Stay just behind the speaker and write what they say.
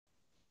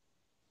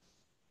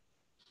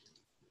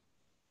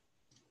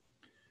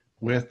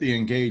with the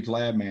Engage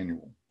Lab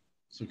Manual.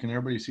 So can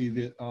everybody see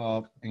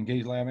the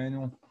Engage Lab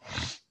Manual?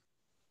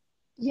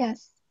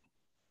 Yes.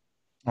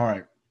 All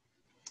right.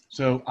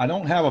 So I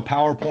don't have a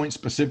PowerPoint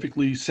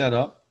specifically set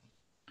up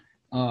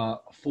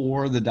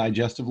for the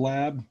digestive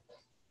lab.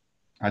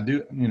 I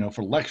do,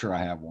 for lecture,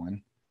 I have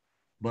one,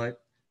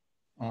 but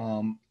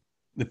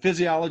the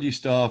physiology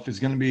stuff is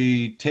going to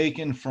be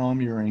taken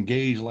from your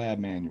Engage Lab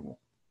Manual.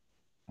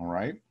 All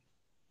right.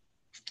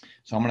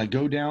 So I'm going to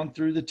go down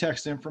through the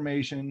text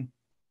information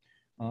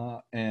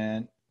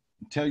and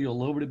tell you a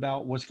little bit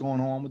about what's going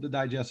on with the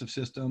digestive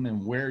system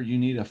and where you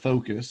need to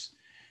focus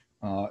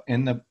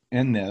in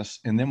this.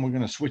 And then we're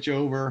going to switch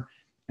over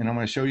and I'm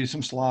going to show you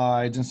some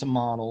slides and some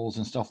models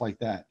and stuff like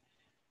that.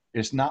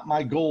 It's not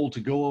my goal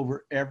to go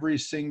over every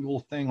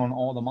single thing on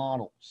all the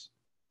models.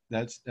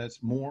 That's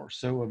more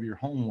so of your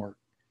homework.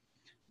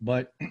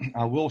 But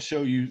I will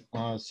show you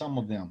some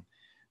of them.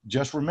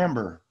 Just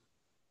remember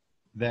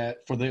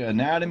that for the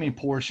anatomy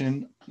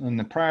portion and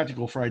the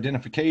practical for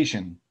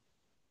identification,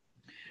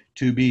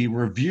 to be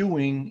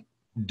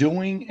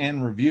doing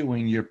and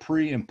reviewing your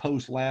pre and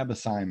post lab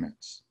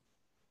assignments.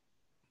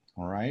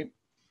 All right,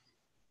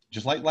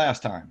 just like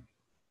last time.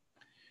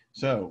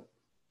 So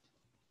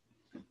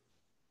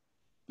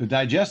the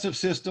digestive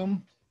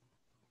system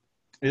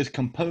is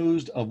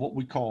composed of what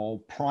we call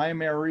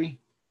primary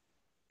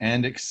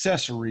and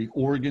accessory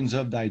organs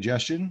of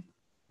digestion.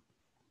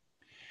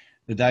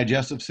 The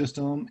digestive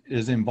system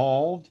is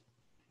involved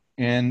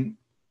in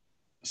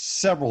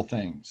several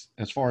things.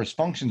 As far as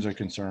functions are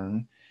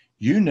concerned,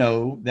 you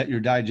know that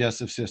your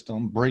digestive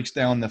system breaks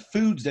down the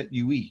foods that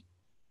you eat.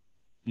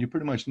 You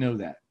pretty much know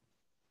that.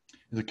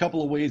 There's a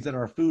couple of ways that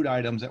our food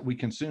items that we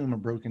consume are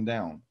broken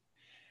down.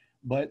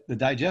 But the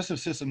digestive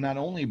system not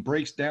only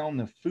breaks down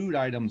the food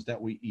items that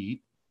we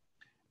eat,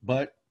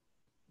 but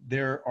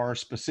there are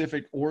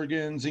specific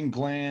organs and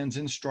glands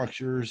and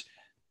structures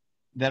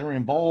that are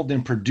involved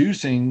in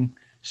producing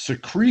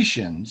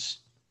secretions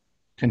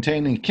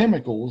containing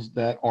chemicals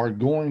that are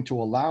going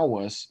to allow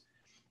us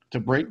to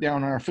break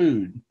down our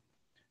food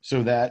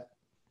so that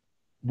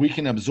we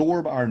can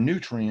absorb our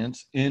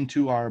nutrients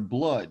into our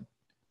blood,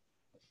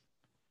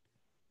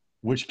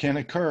 which can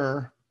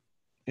occur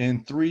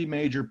in three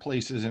major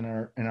places in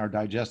our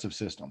digestive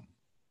system.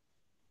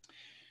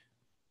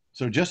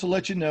 So just to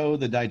let you know,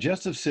 the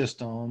digestive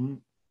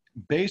system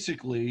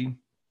basically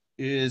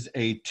is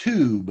a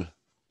tube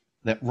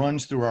that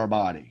runs through our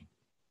body.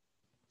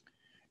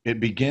 It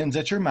begins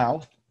at your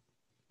mouth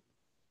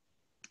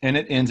and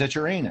it ends at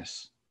your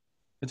anus.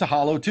 It's a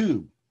hollow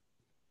tube.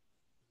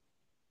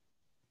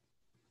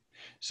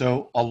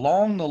 So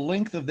along the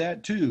length of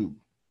that tube,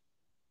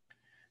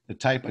 the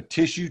type of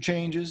tissue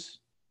changes,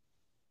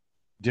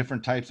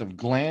 different types of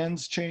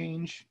glands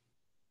change,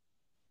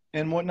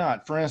 and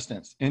whatnot. For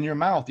instance, in your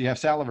mouth, you have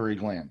salivary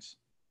glands.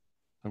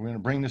 So we're going to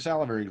bring the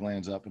salivary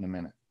glands up in a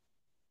minute.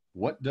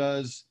 What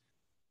do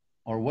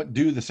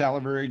the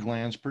salivary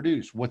glands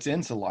produce? What's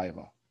in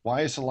saliva?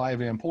 Why is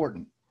saliva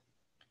important?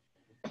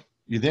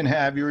 You then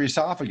have your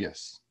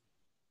esophagus,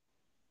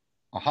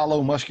 a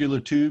hollow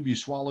muscular tube you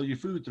swallow your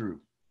food through.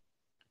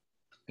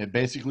 It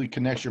basically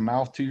connects your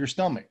mouth to your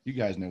stomach. You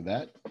guys know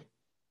that.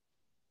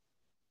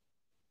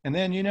 And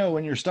then,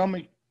 in your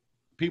stomach,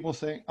 people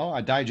think, oh,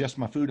 I digest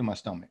my food in my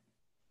stomach.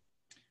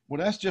 Well,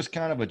 that's just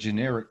kind of a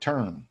generic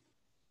term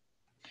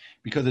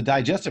because the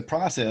digestive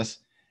process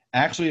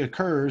actually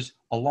occurs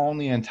along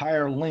the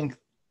entire length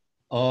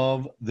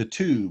of the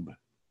tube.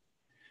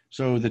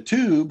 So the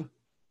tube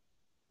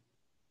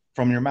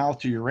from your mouth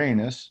to your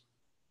anus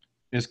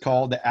is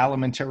called the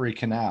alimentary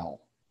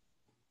canal.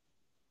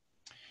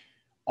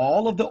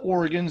 All of the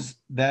organs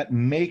that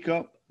make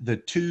up the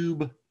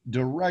tube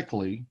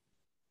directly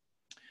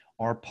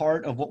are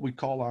part of what we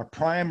call our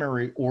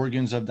primary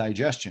organs of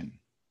digestion.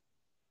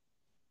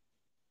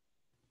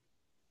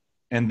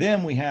 And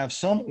then we have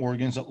some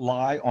organs that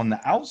lie on the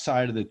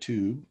outside of the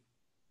tube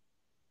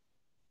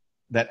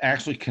that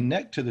actually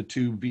connect to the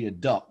tube via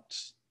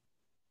ducts,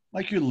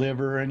 like your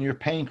liver and your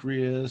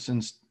pancreas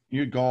and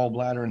your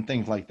gallbladder and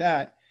things like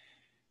that,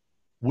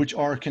 which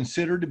are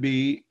considered to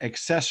be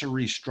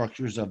accessory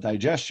structures of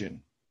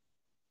digestion,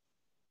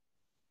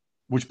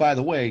 which, by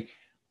the way,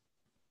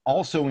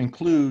 also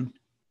include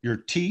your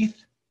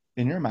teeth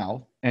in your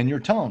mouth and your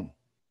tongue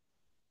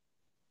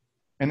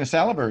and the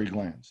salivary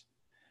glands.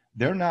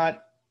 They're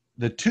not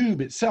the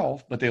tube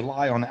itself, but they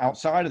lie on the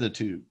outside of the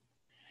tube.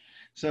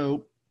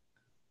 So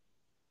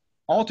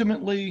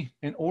ultimately,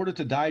 in order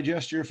to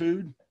digest your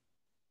food,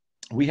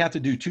 we have to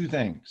do two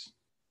things.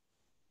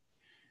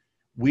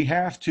 We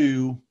have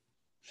to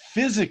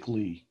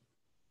physically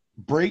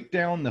break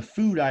down the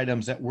food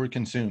items that we're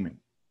consuming.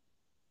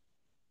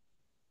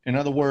 In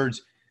other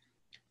words,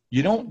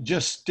 you don't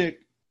just stick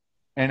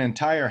an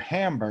entire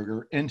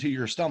hamburger into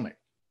your stomach.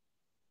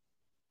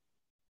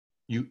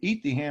 You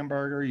eat the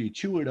hamburger, you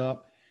chew it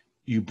up,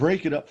 you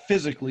break it up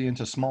physically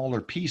into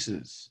smaller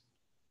pieces.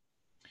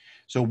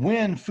 So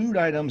when food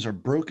items are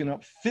broken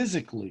up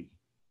physically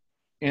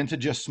into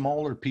just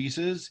smaller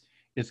pieces,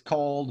 it's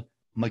called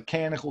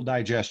mechanical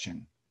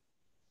digestion.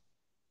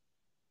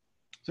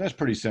 So that's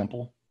pretty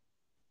simple.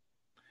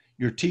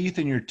 Your teeth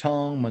and your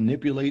tongue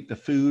manipulate the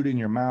food in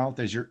your mouth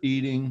as you're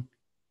eating.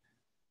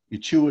 You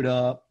chew it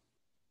up.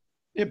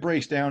 It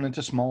breaks down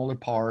into smaller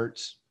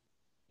parts.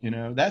 You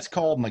know, that's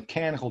called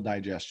mechanical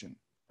digestion.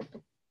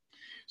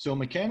 So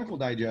mechanical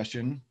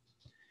digestion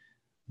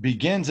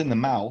begins in the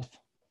mouth,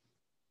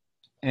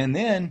 and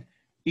then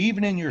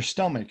even in your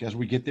stomach, as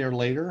we get there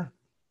later,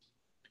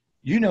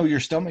 you know, your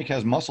stomach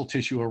has muscle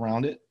tissue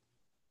around it.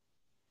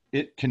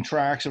 It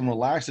contracts and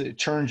relaxes. It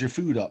churns your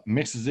food up,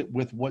 mixes it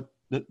with what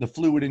the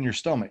fluid in your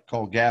stomach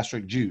called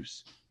gastric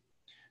juice.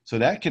 So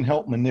that can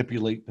help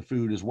manipulate the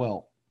food as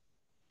well.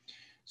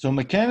 So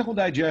mechanical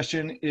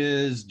digestion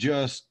is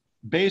just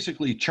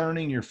basically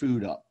churning your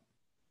food up,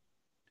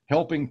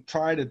 helping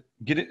try to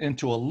get it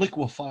into a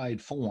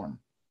liquefied form,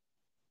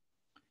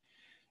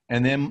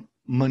 and then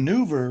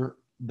maneuver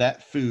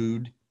that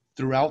food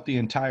throughout the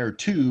entire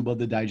tube of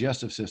the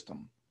digestive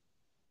system.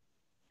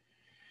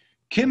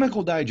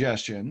 Chemical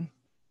digestion,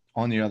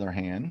 on the other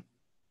hand,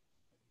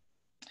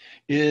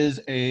 is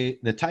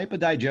the type of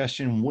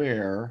digestion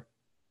where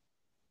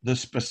the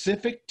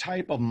specific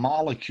type of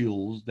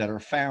molecules that are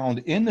found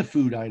in the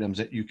food items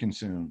that you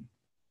consume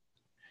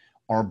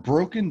are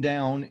broken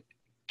down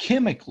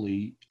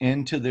chemically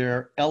into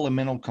their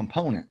elemental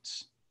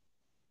components.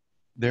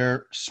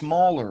 They're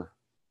smaller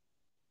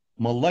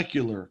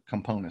molecular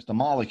components, the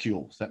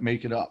molecules that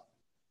make it up.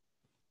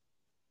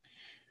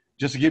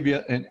 Just to give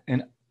you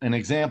an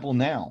example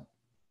now,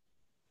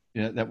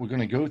 that we're going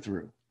to go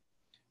through.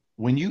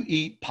 When you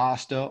eat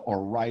pasta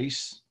or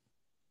rice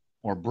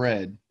or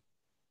bread,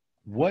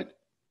 what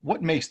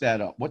makes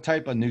that up? What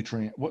type of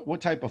nutrient,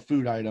 what type of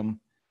food item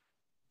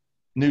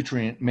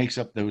nutrient makes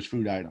up those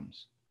food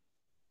items?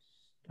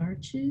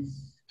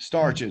 Starches.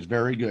 Starches,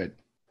 very good.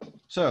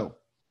 So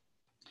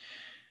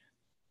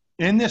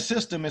in this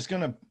system, it's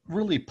going to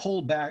really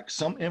pull back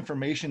some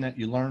information that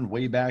you learned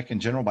way back in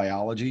general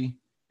biology.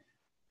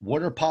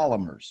 What are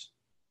polymers?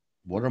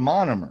 What are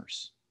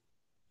monomers?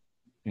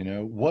 You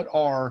know, what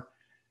are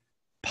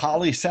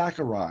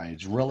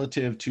polysaccharides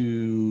relative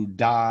to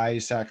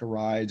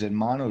disaccharides and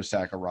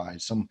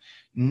monosaccharides? Some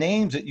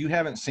names that you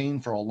haven't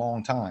seen for a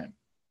long time.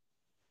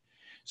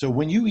 So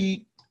when you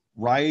eat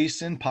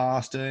rice and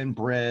pasta and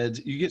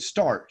breads, you get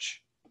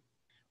starch.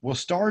 Well,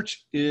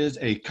 starch is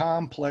a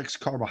complex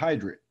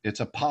carbohydrate. It's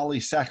a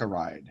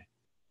polysaccharide.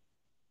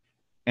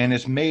 And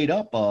it's made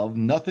up of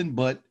nothing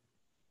but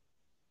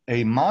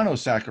a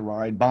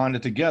monosaccharide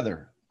bonded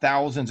together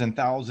thousands and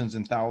thousands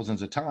and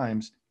thousands of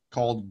times,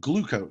 called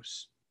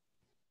glucose.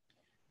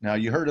 Now,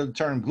 you heard of the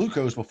term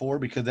glucose before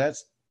because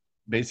that's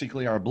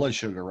basically our blood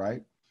sugar,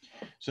 right?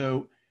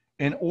 So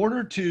in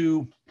order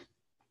to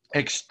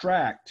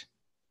extract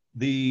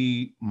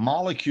the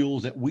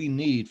molecules that we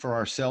need for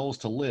our cells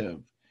to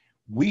live,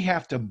 we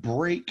have to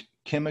break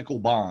chemical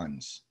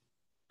bonds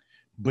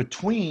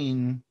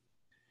between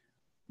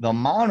the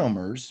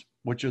monomers,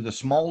 which are the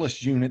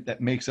smallest unit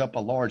that makes up a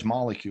large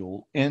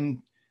molecule, and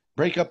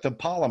break up the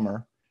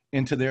polymer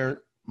into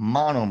their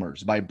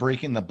monomers by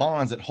breaking the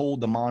bonds that hold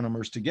the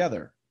monomers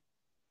together.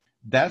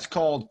 That's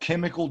called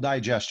chemical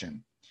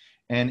digestion.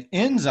 And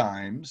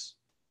enzymes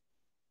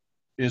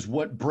is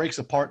what breaks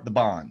apart the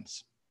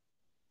bonds.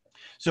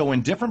 So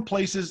in different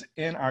places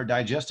in our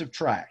digestive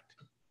tract,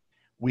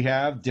 we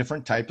have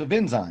different types of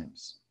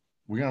enzymes.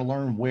 We're going to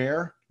learn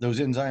where those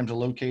enzymes are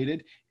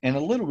located and a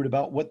little bit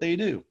about what they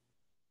do.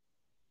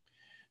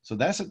 So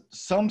that's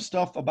some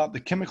stuff about the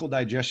chemical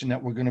digestion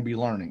that we're going to be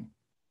learning.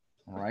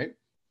 All right.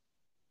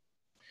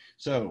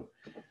 So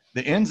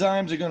the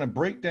enzymes are going to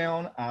break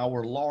down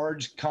our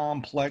large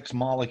complex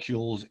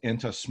molecules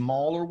into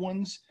smaller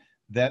ones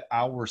that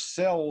our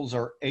cells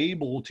are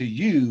able to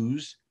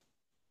use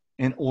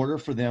in order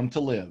for them to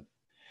live.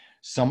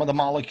 Some of the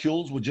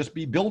molecules will just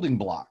be building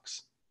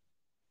blocks.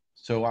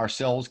 So our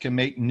cells can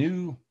make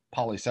new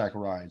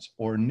polysaccharides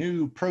or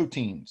new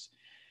proteins,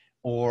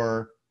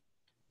 or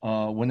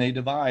when they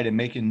divide and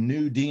make a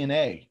new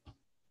DNA.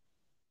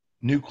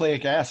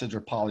 Nucleic acids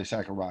are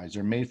polysaccharides.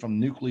 They're made from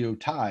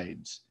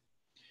nucleotides.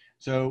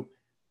 So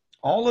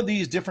all of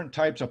these different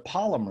types of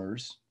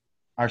polymers,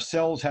 our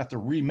cells have to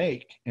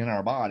remake in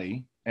our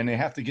body, and they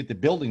have to get the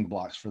building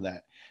blocks for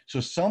that. So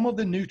some of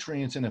the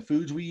nutrients in the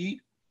foods we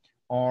eat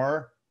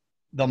are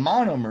the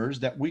monomers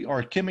that we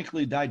are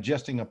chemically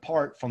digesting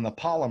apart from the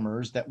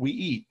polymers that we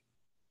eat.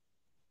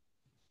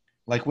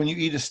 Like when you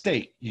eat a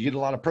steak, you get a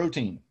lot of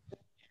protein.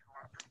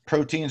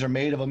 Proteins are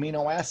made of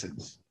amino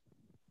acids.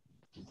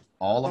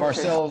 All of our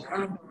cells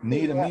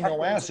need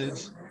amino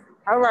acids.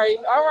 All right,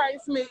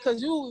 Smith,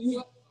 because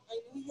you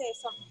had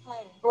something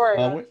planned.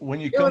 Right. When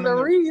you come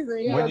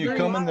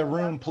in the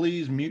room,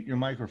 please mute your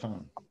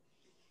microphone.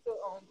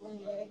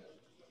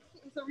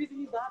 It's the reason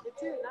he bought it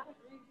too.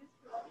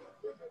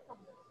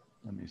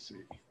 Let me see.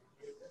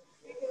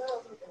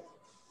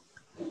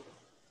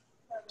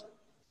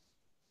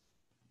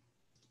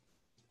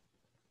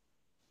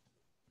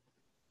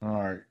 All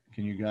right.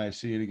 Can you guys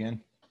see it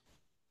again?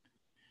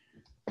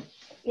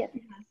 Yes.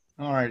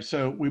 All right.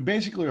 So we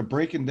basically are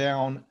breaking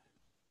down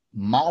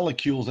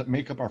molecules that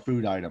make up our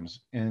food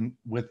items and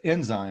with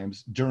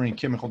enzymes during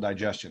chemical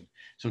digestion.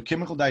 So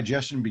chemical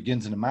digestion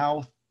begins in the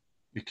mouth,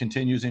 it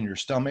continues in your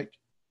stomach,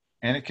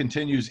 and it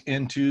continues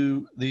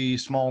into the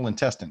small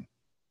intestine.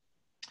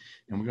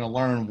 And we're going to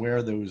learn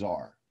where those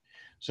are.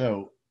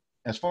 So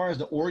as far as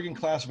the organ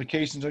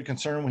classifications are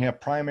concerned, we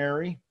have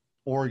primary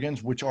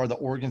organs, which are the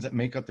organs that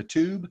make up the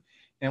tube,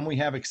 and we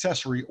have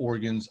accessory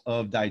organs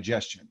of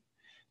digestion.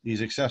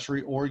 These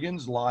accessory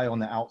organs lie on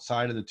the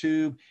outside of the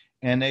tube,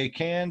 and they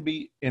can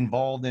be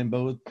involved in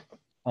both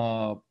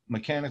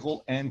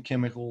mechanical and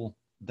chemical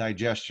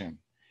digestion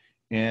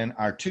in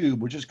our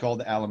tube, which is called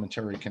the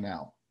alimentary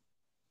canal.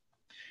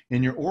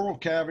 In your oral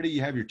cavity,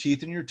 you have your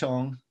teeth and your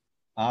tongue.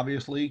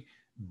 Obviously,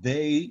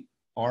 they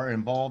are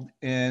involved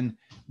in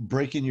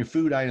breaking your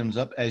food items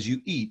up as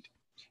you eat.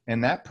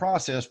 And that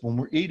process, when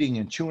we're eating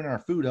and chewing our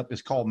food up,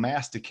 is called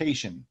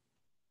mastication.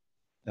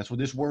 That's what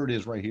this word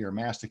is right here,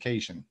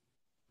 mastication.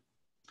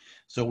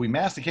 So we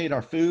masticate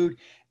our food,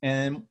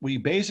 and we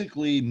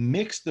basically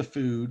mix the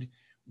food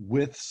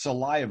with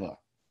saliva.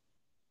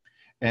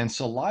 And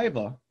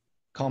saliva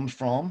comes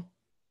from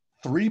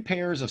 3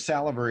 pairs of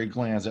salivary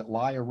glands that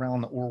lie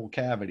around the oral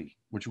cavity,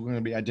 which we're going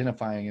to be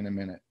identifying in a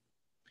minute.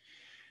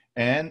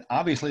 And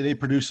obviously they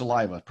produce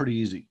saliva, pretty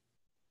easy.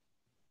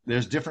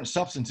 There's different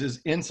substances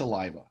in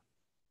saliva.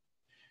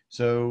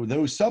 So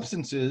those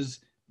substances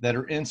that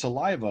are in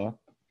saliva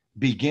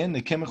begin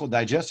the chemical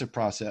digestive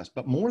process.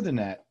 But more than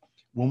that,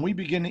 when we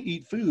begin to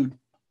eat food,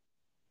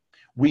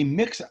 we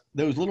mix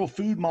those little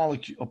food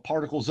molecule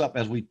particles up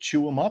as we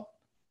chew them up.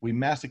 We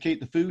masticate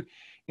the food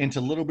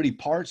into little bitty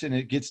parts, and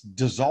it gets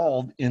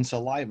dissolved in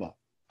saliva.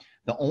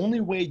 The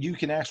only way you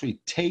can actually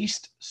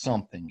taste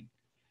something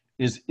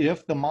is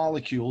if the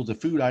molecules, the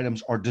food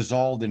items, are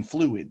dissolved in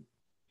fluid.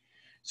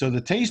 So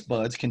the taste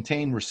buds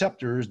contain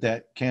receptors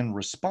that can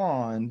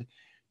respond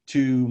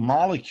to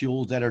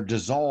molecules that are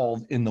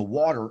dissolved in the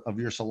water of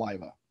your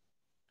saliva.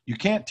 You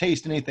can't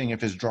taste anything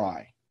if it's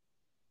dry.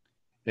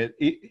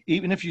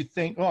 Even if you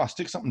think, oh, I'll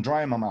stick something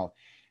dry in my mouth,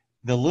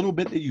 the little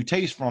bit that you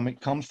taste from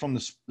it comes from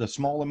the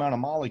small amount of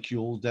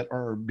molecules that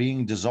are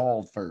being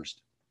dissolved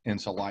first in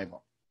saliva.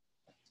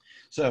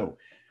 So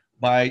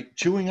by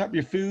chewing up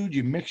your food,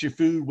 you mix your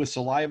food with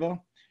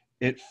saliva,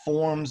 it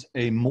forms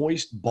a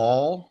moist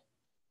ball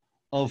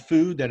of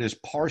food that is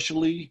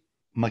partially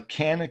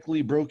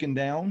mechanically broken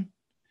down.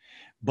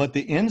 But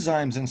the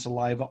enzymes in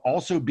saliva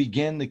also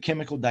begin the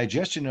chemical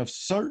digestion of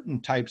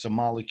certain types of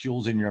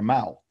molecules in your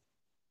mouth,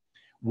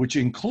 which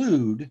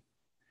include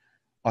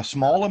a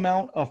small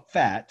amount of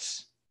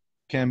fats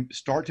can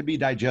start to be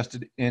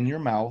digested in your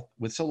mouth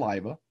with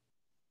saliva,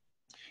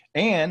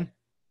 and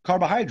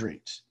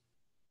carbohydrates.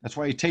 That's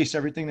why you taste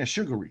everything that's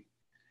sugary.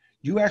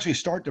 You actually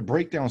start to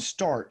break down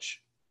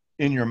starch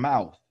in your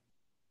mouth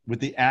with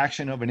the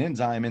action of an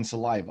enzyme in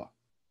saliva.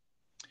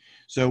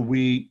 So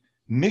we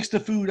mix the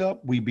food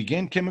up, we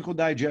begin chemical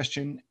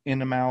digestion in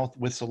the mouth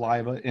with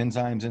saliva,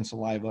 enzymes in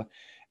saliva,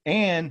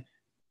 and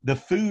the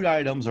food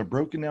items are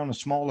broken down to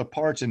smaller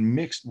parts and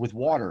mixed with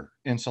water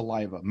in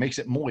saliva, makes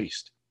it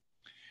moist.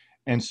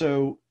 And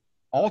so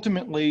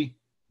ultimately,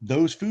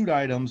 those food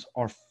items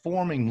are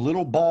forming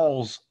little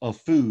balls of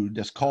food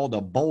that's called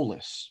a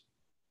bolus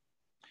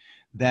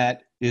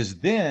that is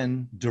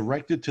then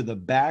directed to the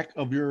back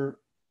of your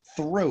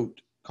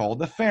throat called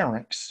the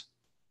pharynx.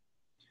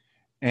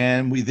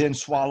 And we then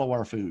swallow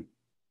our food.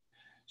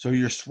 So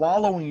you're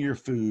swallowing your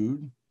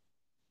food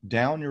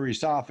down your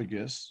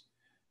esophagus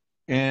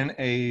in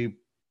a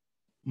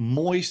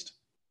moist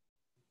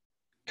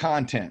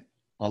content,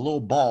 a little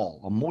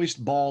ball, a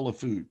moist ball of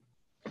food.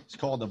 It's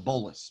called a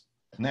bolus.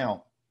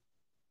 Now,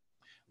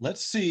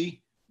 let's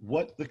see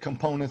what the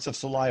components of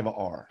saliva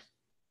are.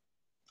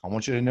 I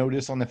want you to know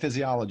this on the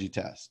physiology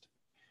test.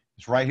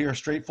 It's right here,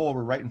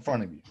 straightforward, right in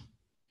front of you.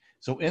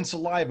 So in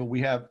saliva,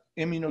 we have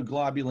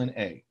immunoglobulin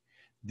A.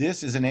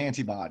 This is an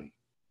antibody.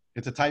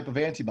 It's a type of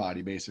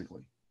antibody,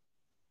 basically.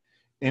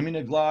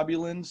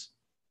 Immunoglobulins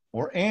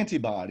or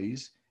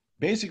antibodies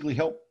basically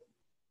help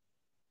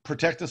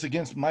protect us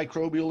against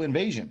microbial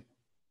invasion,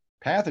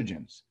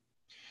 pathogens.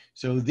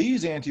 So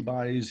these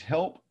antibodies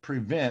help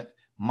prevent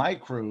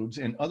microbes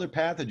and other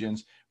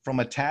pathogens from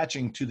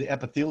attaching to the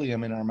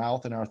epithelium in our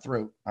mouth and our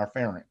throat, our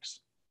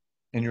pharynx,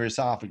 in your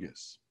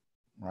esophagus,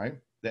 right?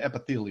 The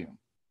epithelium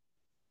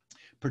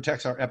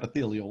protects our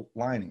epithelial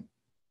lining.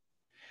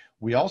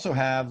 We also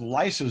have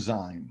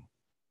lysozyme,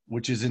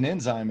 which is an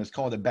enzyme. It's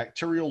called a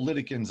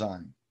bacteriolytic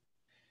enzyme.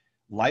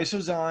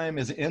 Lysozyme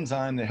is an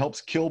enzyme that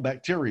helps kill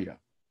bacteria.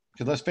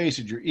 Because let's face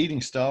it, you're eating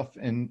stuff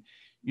and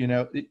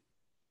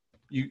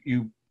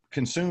you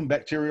consume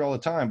bacteria all the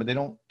time, but they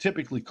don't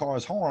typically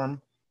cause harm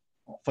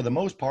for the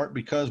most part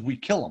because we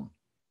kill them.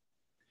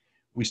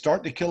 We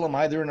start to kill them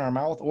either in our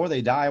mouth or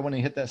they die when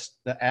they hit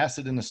the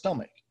acid in the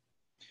stomach.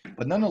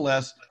 But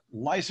nonetheless,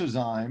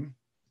 lysozyme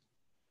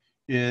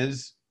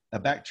is a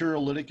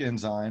bacteriolytic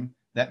enzyme.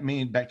 That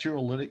means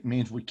bacteriolytic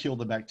means we kill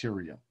the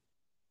bacteria.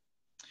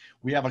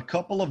 We have a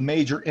couple of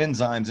major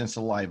enzymes in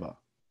saliva.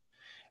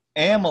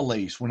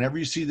 Amylase, whenever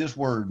you see this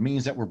word,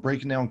 means that we're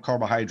breaking down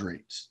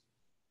carbohydrates.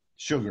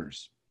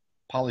 sugars,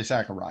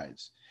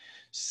 polysaccharides.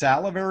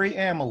 Salivary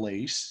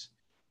amylase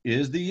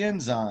is the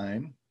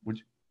enzyme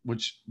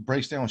which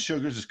breaks down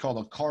sugars. It's called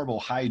a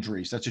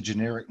carbohydrate. That's a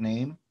generic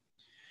name.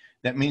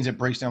 That means it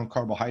breaks down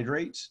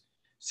carbohydrates.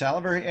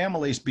 Salivary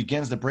amylase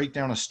begins the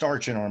breakdown of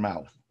starch in our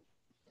mouth.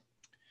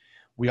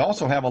 We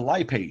also have a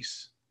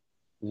lipase.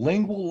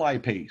 Lingual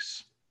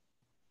lipase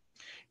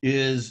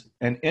is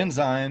an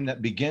enzyme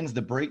that begins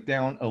the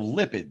breakdown of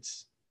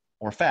lipids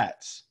or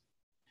fats.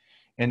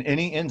 And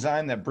any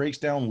enzyme that breaks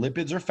down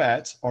lipids or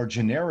fats are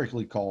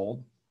generically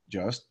called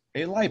just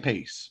a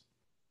lipase.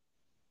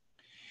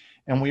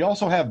 And we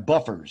also have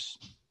buffers.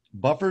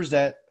 Buffers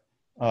that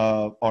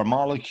are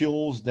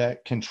molecules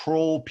that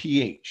control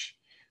pH.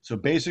 So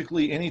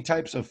basically any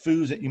types of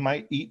foods that you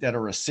might eat that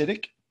are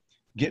acidic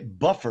get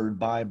buffered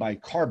by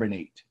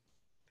bicarbonate.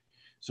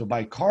 So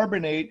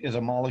bicarbonate is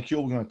a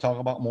molecule we're going to talk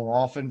about more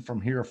often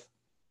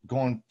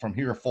going from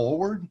here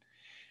forward.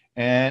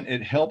 And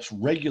it helps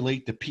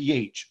regulate the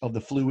pH of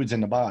the fluids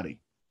in the body.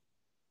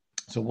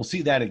 So we'll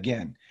see that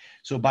again.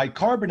 So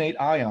bicarbonate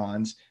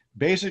ions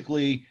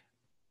basically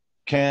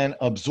can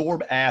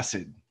absorb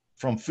acid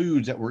from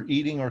foods that we're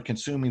eating or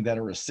consuming that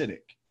are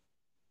acidic.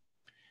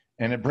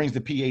 And it brings the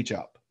pH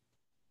up.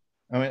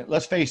 I mean,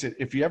 let's face it,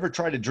 if you ever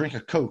try to drink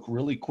a Coke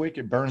really quick,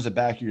 it burns the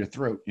back of your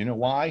throat. You know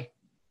why?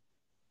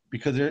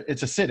 Because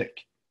it's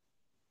acidic.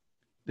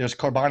 There's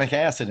carbonic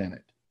acid in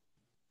it.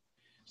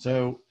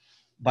 So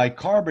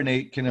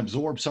bicarbonate can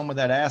absorb some of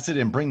that acid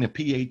and bring the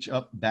pH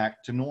up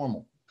back to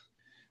normal.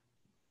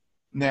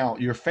 Now,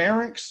 your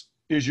pharynx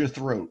is your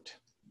throat.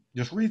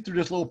 Just read through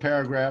this little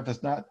paragraph.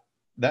 It's not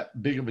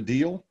that big of a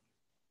deal.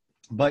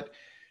 But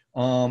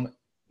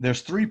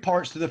there's 3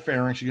 parts to the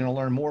pharynx. You're going to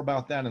learn more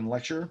about that in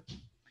lecture.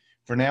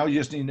 For now, you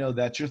just need to know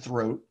that's your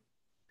throat.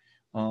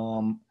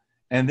 And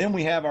then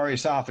we have our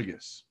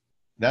esophagus.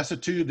 That's a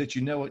tube that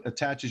you know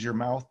attaches your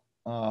mouth,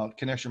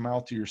 connects your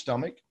mouth to your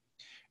stomach.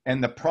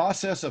 And the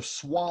process of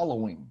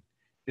swallowing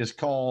is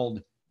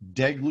called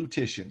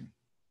deglutition.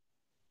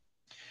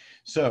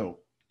 So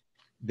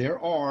there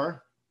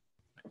are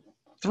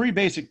 3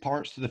 basic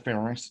parts to the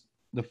pharynx.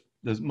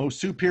 The most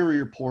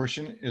superior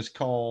portion is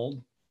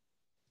called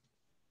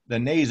the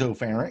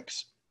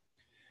nasopharynx.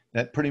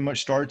 That pretty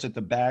much starts at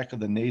the back of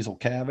the nasal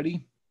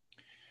cavity.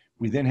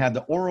 We then have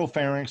the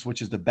oropharynx,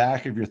 which is the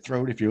back of your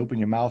throat. If you open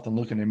your mouth and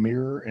look in a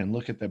mirror and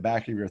look at the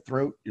back of your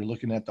throat, you're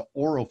looking at the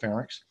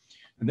oropharynx.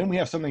 And then we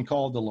have something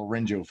called the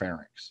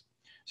laryngopharynx.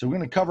 So we're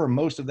going to cover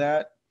most of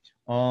that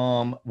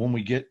when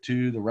we get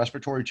to the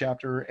respiratory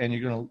chapter, and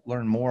you're going to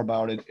learn more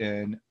about it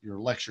in your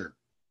lecture.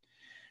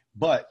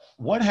 But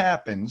what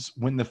happens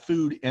when the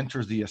food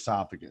enters the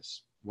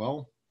esophagus?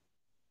 Well,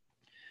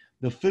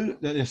 the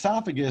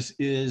esophagus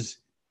is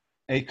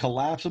a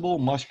collapsible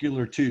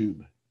muscular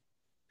tube.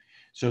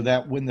 So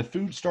that when the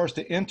food starts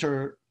to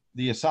enter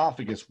the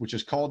esophagus, which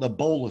is called a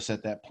bolus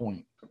at that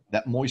point,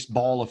 that moist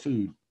ball of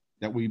food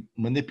that we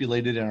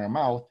manipulated in our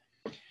mouth,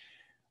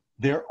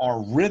 there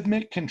are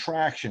rhythmic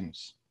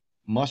contractions,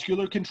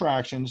 muscular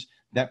contractions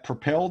that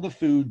propel the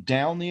food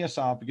down the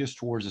esophagus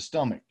towards the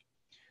stomach.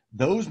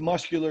 Those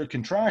muscular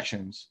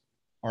contractions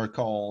are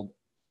called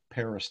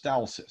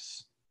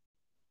peristalsis.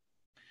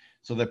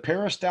 So the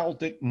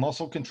peristaltic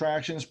muscle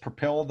contractions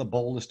propel the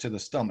bolus to the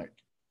stomach.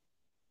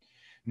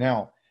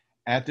 Now,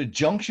 at the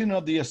junction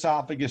of the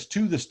esophagus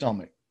to the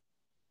stomach,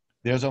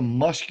 there's a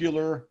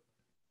muscular,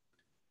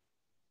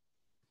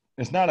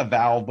 it's not a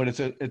valve, but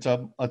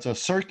it's a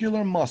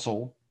circular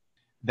muscle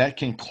that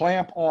can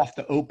clamp off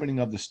the opening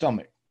of the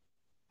stomach.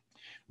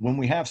 When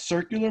we have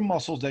circular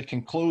muscles that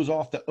can close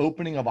off the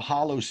opening of a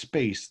hollow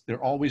space,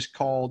 they're always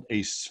called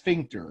a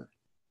sphincter.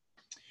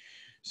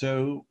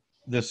 So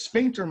the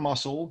sphincter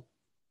muscle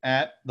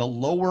at the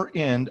lower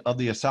end of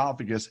the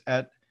esophagus,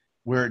 at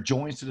where it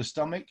joins to the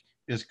stomach,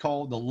 is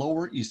called the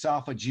lower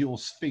esophageal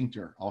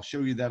sphincter. I'll show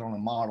you that on a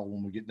model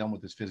when we get done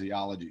with this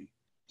physiology.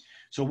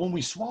 So when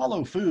we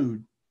swallow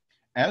food,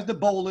 as the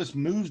bolus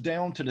moves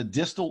down to the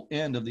distal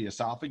end of the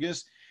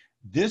esophagus,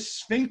 this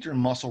sphincter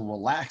muscle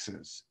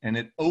relaxes and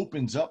it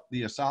opens up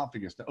the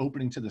esophagus, the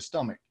opening to the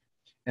stomach,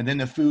 and then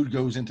the food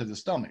goes into the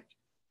stomach.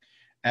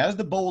 As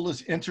the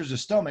bolus enters the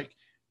stomach,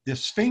 the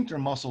sphincter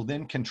muscle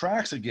then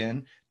contracts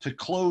again to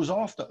close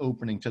off the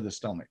opening to the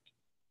stomach.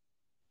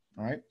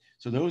 All right.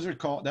 So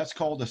that's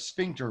called the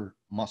sphincter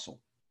muscle.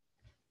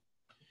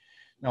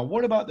 Now,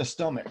 what about the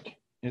stomach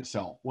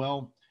itself?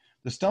 Well,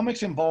 the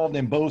stomach's involved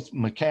in both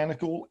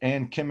mechanical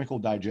and chemical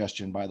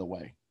digestion, by the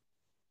way,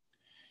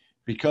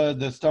 because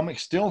the stomach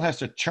still has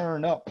to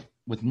churn up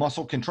with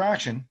muscle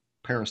contraction,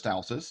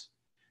 peristalsis,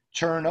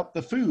 churn up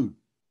the food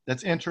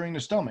that's entering the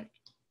stomach,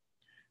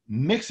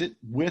 mix it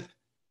with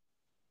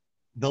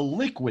the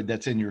liquid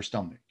that's in your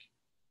stomach,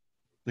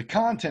 the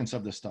contents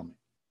of the stomach.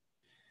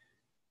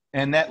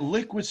 And that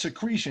liquid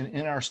secretion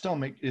in our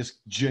stomach is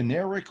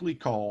generically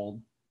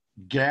called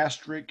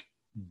gastric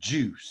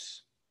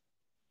juice.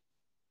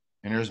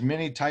 And there's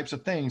many types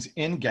of things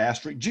in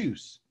gastric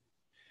juice.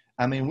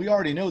 I mean, we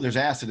already know there's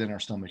acid in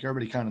our stomach.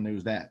 Everybody kind of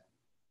knows that.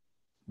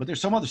 But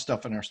there's some other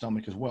stuff in our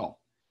stomach as well,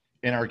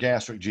 in our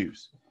gastric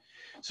juice.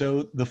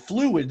 So the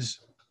fluids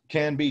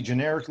can be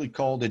generically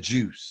called a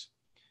juice.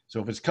 So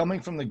if it's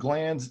coming from the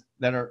glands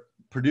that are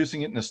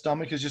producing it in the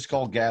stomach, it's just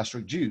called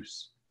gastric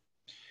juice.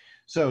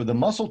 So the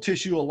muscle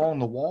tissue along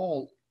the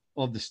wall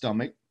of the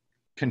stomach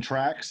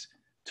contracts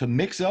to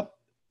mix up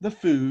the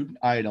food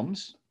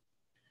items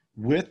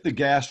with the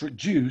gastric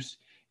juice,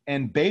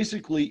 and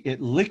basically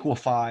it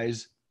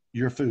liquefies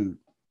your food.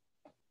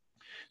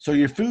 So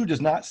your food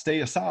does not stay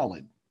a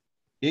solid.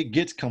 It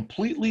gets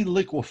completely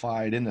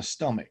liquefied in the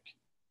stomach.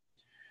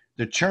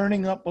 The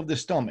churning up of the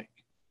stomach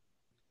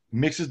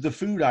mixes the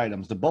food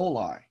items, the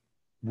boli,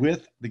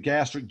 with the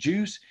gastric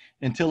juice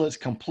until it's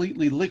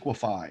completely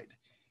liquefied.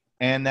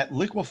 And that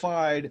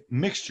liquefied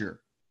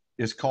mixture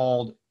is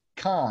called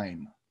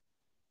chyme.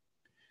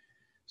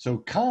 So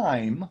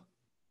chyme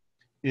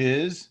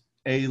is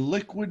a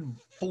liquid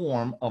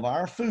form of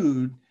our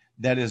food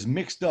that is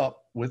mixed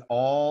up with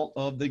all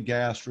of the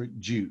gastric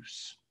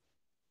juice.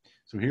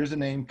 So here's the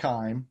name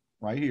chyme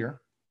right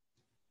here.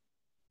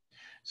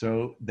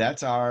 So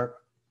that's our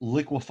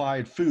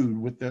liquefied food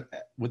with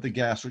the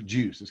gastric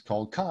juice. It's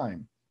called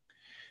chyme.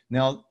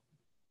 Now,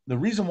 the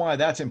reason why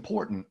that's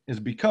important is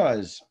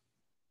because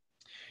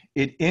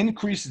it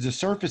increases the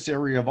surface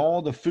area of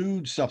all the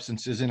food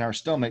substances in our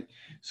stomach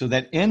so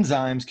that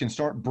enzymes can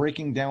start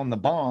breaking down the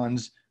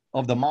bonds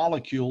of the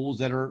molecules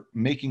that are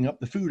making up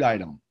the food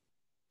item.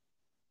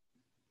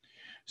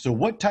 So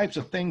what types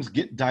of things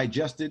get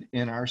digested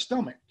in our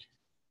stomach?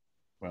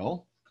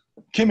 Well,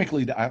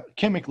 chemically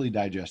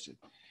digested.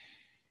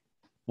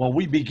 Well,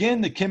 we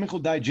begin the chemical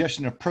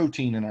digestion of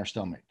protein in our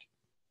stomach.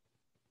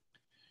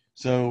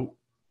 So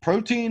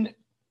protein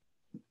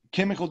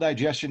chemical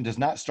digestion does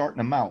not start in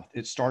the mouth.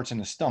 It starts in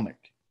the stomach.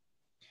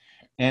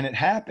 And it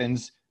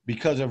happens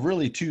because of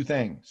really two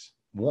things.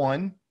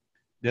 One,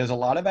 there's a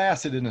lot of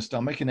acid in the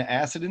stomach, and the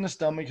acid in the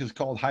stomach is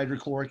called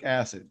hydrochloric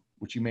acid,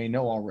 which you may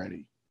know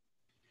already.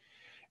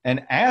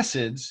 And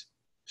acids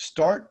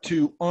start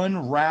to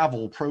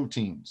unravel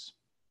proteins.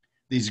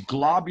 These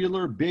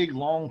globular, big,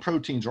 long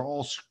proteins are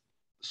all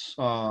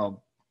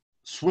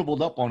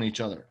swiveled up on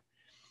each other.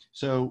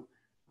 So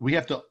we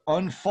have to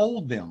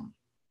unfold them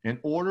in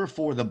order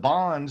for the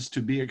bonds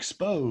to be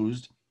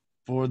exposed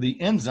for the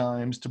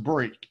enzymes to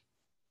break.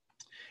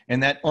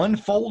 And that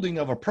unfolding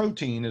of a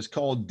protein is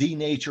called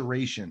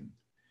denaturation.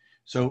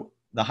 So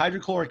the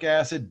hydrochloric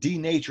acid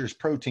denatures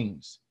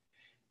proteins,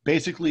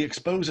 basically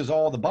exposes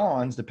all the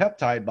bonds, the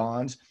peptide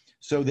bonds,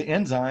 so the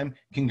enzyme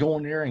can go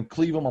in there and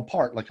cleave them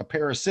apart like a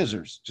pair of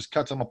scissors, just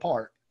cuts them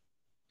apart.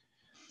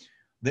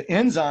 The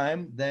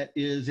enzyme that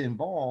is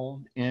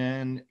involved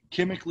in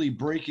chemically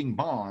breaking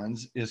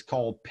bonds is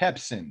called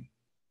pepsin.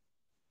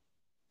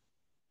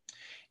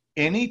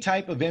 Any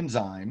type of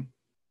enzyme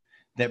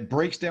that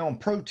breaks down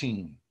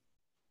protein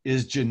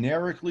is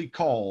generically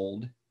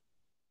called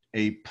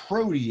a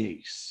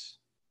protease.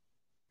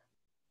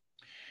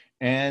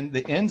 And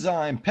the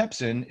enzyme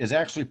pepsin is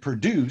actually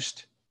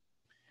produced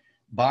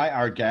by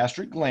our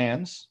gastric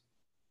glands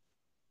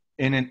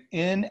in an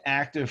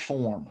inactive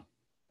form.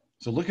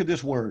 So look at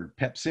this word,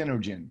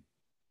 pepsinogen.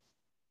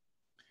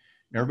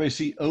 Everybody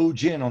see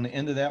ogen on the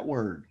end of that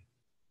word.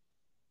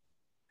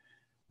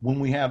 When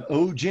we have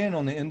ogen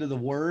on the end of the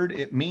word,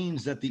 it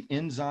means that the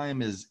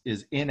enzyme is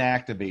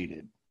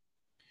inactivated.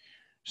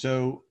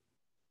 So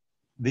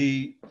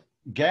the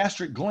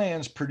gastric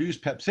glands produce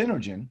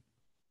pepsinogen,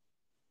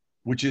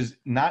 which is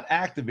not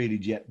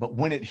activated yet, but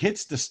when it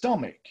hits the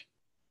stomach,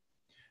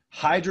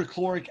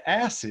 hydrochloric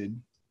acid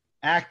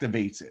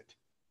activates it.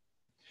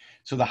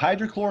 So the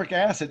hydrochloric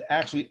acid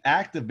actually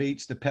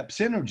activates the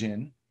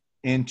pepsinogen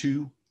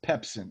into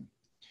pepsin.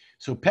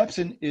 So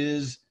pepsin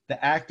is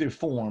the active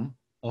form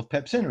of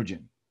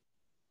pepsinogen.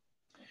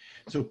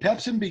 So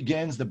pepsin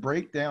begins the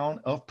breakdown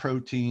of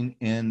protein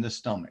in the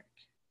stomach.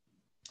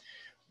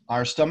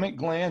 Our stomach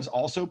glands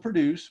also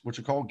produce, which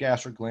are called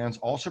gastric glands,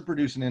 also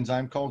produce an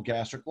enzyme called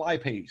gastric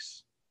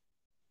lipase.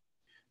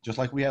 Just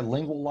like we have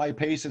lingual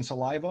lipase in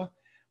saliva,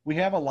 we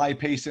have a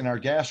lipase in our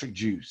gastric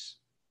juice.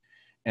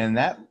 And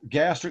that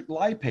gastric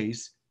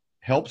lipase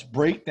helps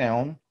break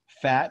down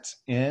fats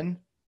in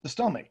the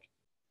stomach.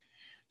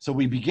 So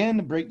we begin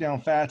to break down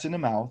fats in the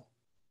mouth.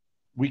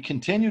 We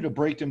continue to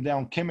break them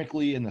down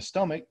chemically in the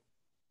stomach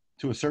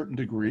to a certain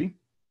degree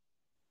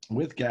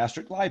with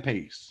gastric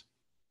lipase.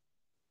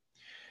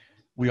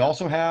 We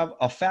also have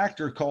a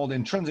factor called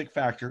intrinsic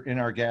factor in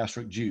our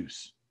gastric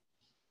juice.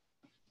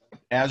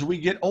 As we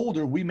get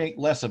older, we make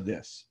less of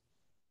this.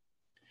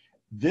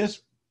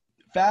 This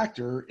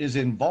factor is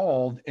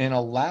involved in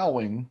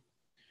allowing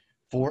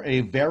for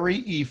a very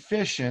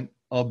efficient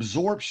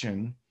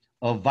absorption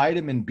of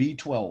vitamin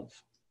B12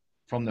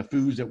 from the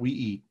foods that we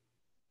eat.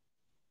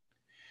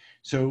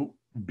 So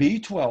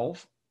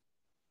B12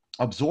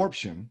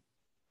 absorption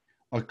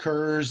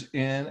occurs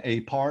in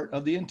a part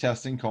of the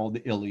intestine called the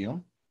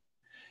ileum.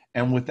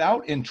 And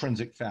without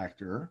intrinsic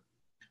factor,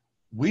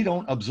 we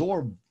don't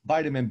absorb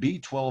vitamin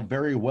B12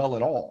 very well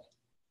at all.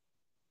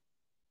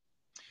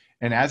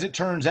 And as it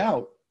turns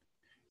out,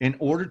 in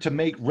order to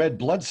make red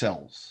blood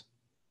cells,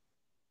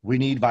 we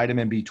need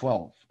vitamin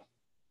B12.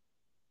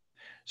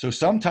 So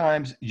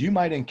sometimes you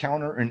might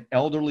encounter an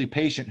elderly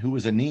patient who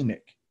is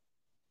anemic,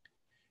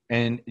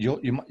 and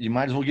you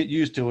might as well get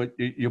used to it.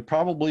 You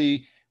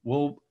probably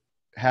will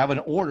have an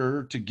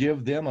order to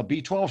give them a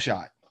B12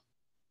 shot.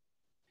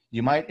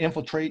 You might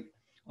infiltrate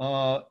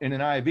in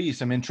an IV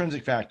some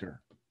intrinsic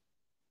factor,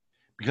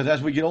 because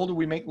as we get older,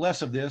 we make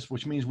less of this,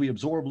 which means we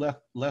absorb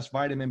less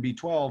vitamin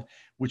B12,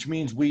 which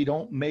means we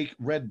don't make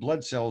red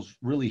blood cells,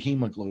 really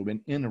hemoglobin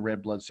in the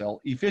red blood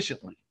cell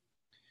efficiently.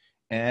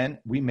 And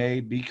we may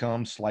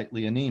become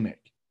slightly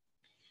anemic.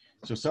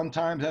 So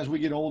sometimes as we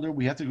get older,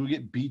 we have to go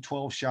get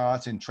B12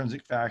 shots,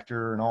 intrinsic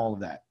factor, and all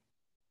of that.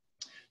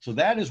 So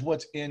that is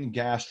what's in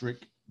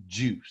gastric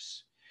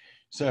juice.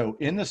 So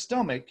in the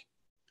stomach,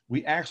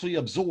 we actually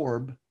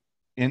absorb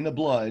in the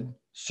blood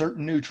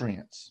certain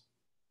nutrients.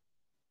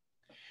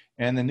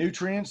 And the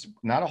nutrients,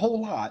 not a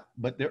whole lot,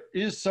 but there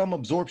is some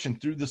absorption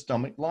through the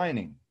stomach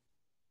lining.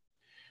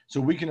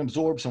 So we can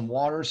absorb some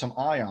water, some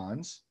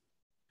ions,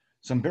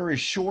 some very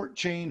short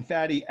chain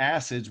fatty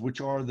acids, which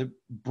are the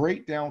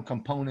breakdown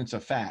components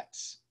of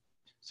fats.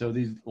 So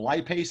these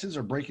lipases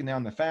are breaking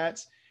down the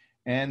fats,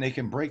 and they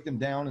can break them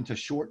down into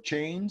short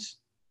chains.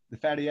 The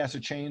fatty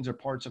acid chains are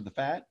parts of the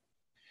fat,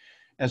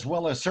 as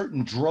well as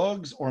certain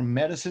drugs or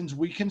medicines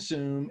we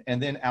consume,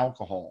 and then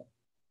alcohol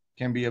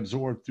can be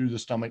absorbed through the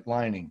stomach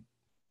lining.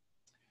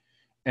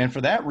 And for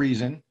that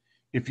reason,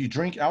 if you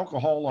drink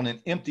alcohol on an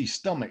empty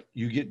stomach,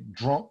 you get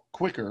drunk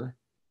quicker,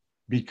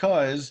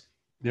 because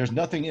there's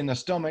nothing in the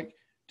stomach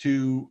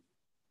to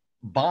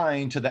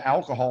bind to the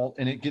alcohol,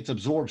 and it gets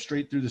absorbed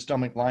straight through the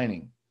stomach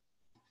lining.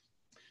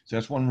 So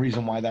that's one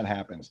reason why that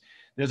happens.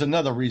 There's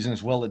another reason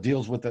as well. It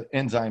deals with the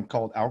enzyme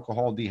called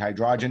alcohol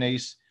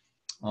dehydrogenase.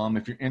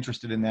 If you're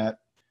interested in that,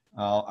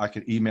 I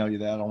could email you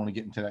that. I don't want to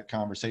get into that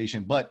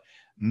conversation. But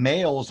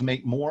males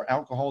make more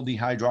alcohol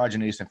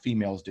dehydrogenase than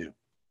females do.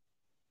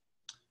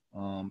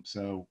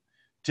 So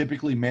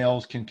typically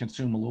males can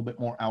consume a little bit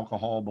more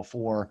alcohol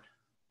before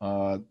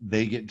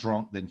they get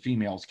drunk than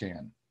females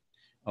can,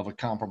 of a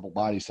comparable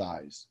body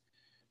size.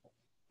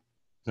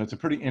 So it's a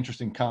pretty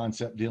interesting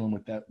concept dealing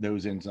with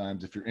those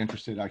enzymes. If you're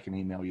interested, I can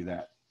email you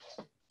that.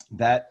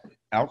 That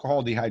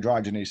alcohol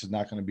dehydrogenase is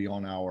not going to be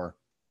on our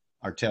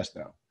test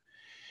though.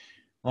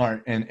 All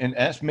right, and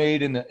that's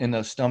made in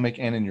the stomach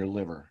and in your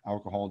liver,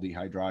 alcohol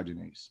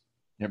dehydrogenase.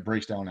 It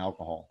breaks down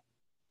alcohol.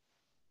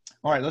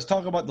 All right, let's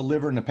talk about the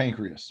liver and the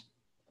pancreas.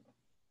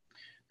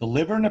 The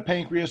liver and the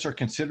pancreas are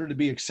considered to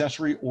be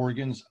accessory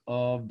organs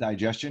of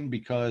digestion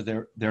because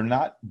they're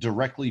not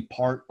directly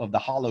part of the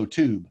hollow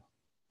tube,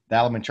 the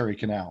alimentary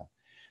canal.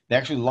 They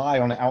actually lie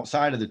on the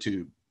outside of the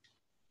tube,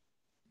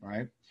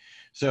 right?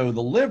 So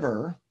the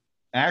liver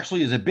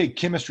actually is a big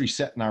chemistry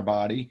set in our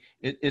body.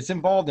 It's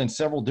involved in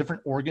several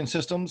different organ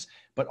systems,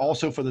 but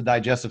also for the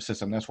digestive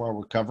system. That's why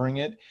we're covering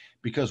it,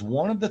 because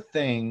one of the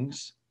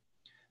things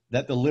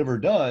that the liver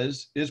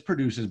does is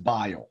produces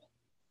bile.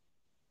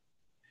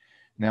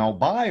 Now,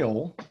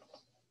 bile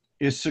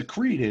is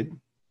secreted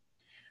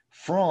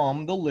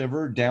from the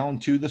liver down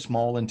to the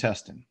small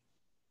intestine.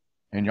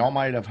 And y'all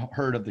might have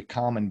heard of the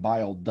common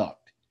bile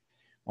duct.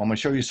 Well, I'm going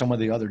to show you some of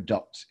the other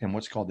ducts in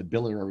what's called the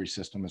biliary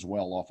system as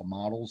well, off of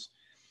models.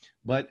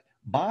 But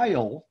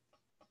bile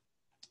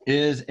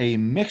is a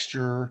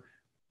mixture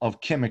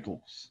of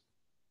chemicals.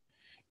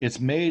 It's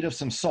made of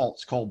some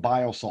salts called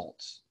bile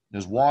salts.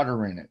 There's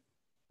water in it.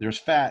 There's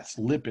fats,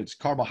 lipids,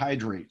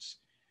 carbohydrates,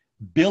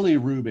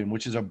 bilirubin,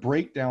 which is a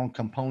breakdown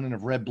component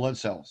of red blood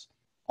cells,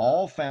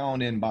 all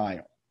found in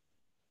bile.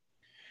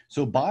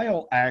 So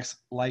bile acts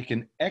like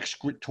an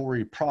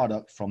excretory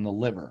product from the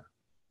liver.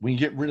 We can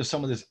get rid of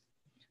some of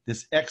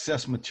this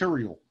excess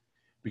material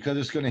because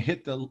it's going to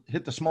hit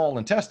the small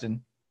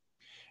intestine.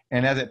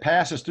 And as it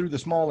passes through the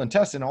small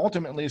intestine,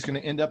 ultimately it's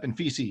going to end up in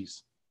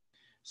feces.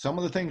 Some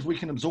of the things we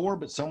can absorb,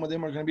 but some of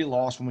them are going to be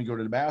lost when we go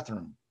to the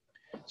bathroom.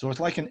 So it's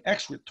like an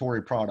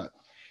excretory product.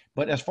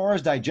 But as far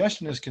as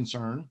digestion is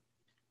concerned,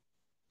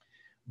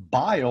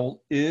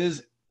 bile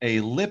is a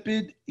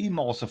lipid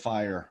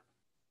emulsifier.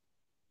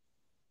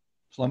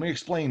 So let me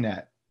explain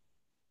that.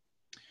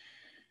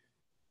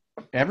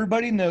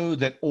 Everybody knows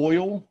that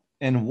oil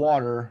and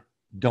water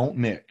don't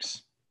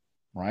mix,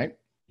 right?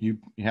 You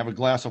have a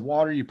glass of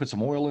water, you put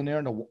some oil in there,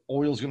 and the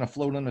oil is going to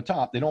float on the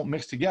top. They don't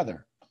mix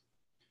together.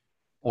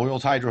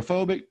 Oil's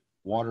hydrophobic,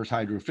 water's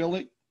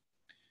hydrophilic.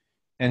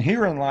 And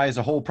herein lies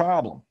the whole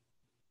problem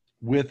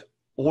with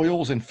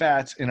oils and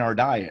fats in our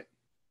diet.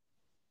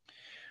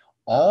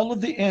 All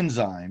of the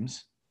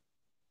enzymes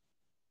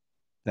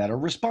that are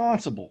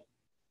responsible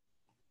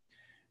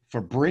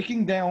for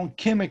breaking down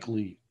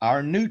chemically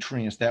our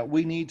nutrients that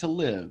we need to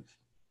live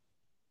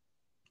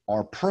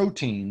are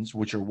proteins,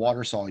 which are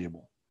water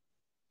soluble.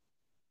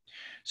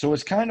 So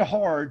it's kind of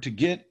hard to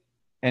get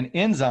an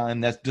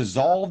enzyme that's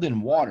dissolved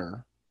in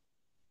water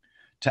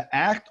to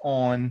act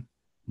on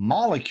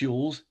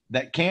molecules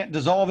that can't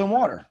dissolve in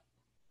water.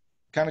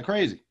 Kind of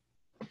crazy.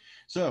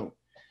 So,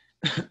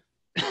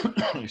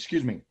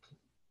 excuse me.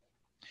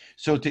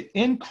 So to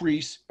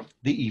increase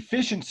the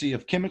efficiency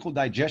of chemical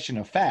digestion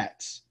of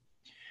fats,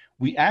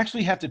 we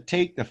actually have to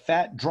take the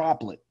fat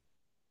droplet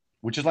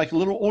which is like a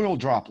little oil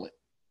droplet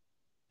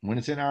when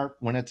it's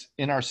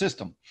in our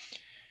system.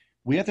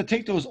 We have to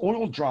take those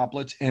oil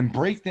droplets and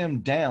break them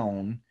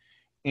down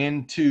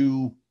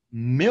into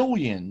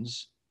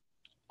millions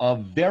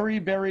of very,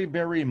 very,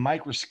 very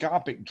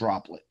microscopic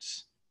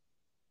droplets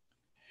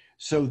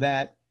so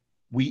that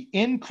we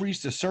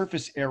increase the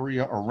surface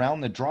area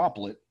around the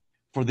droplet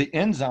for the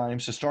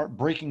enzymes to start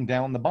breaking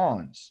down the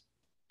bonds,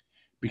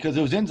 because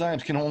those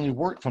enzymes can only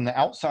work from the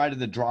outside of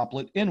the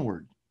droplet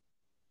inward,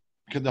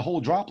 because the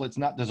whole droplet's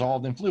not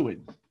dissolved in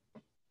fluid.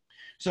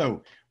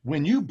 So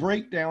when you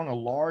break down a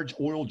large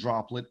oil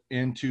droplet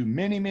into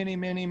many, many,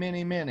 many,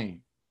 many, many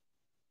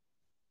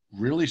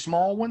really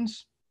small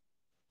ones,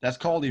 that's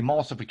called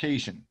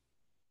emulsification.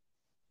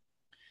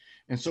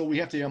 And so we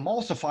have to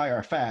emulsify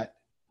our fat,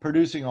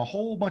 producing a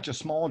whole bunch of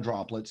small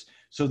droplets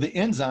so the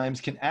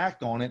enzymes can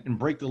act on it and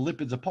break the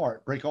lipids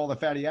apart, break all the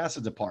fatty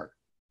acids apart.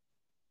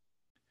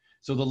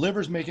 So the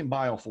liver's making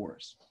bile for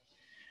us.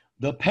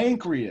 The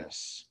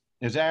pancreas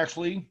is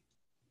actually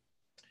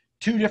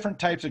two different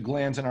types of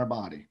glands in our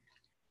body.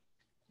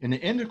 In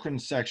the endocrine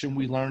section,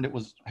 we learned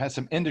it has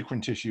some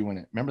endocrine tissue in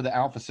it. Remember the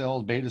alpha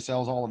cells, beta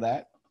cells, all of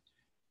that?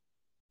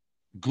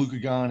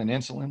 Glucagon and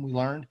insulin, we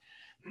learned.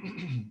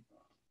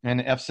 And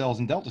the F cells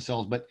and delta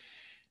cells. But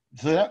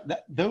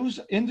those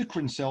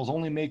endocrine cells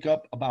only make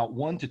up about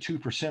 1% to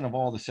 2% of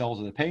all the cells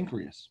of the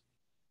pancreas.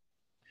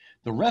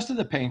 The rest of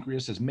the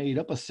pancreas is made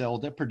up of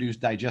cells that produce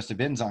digestive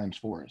enzymes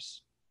for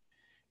us.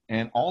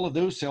 And all of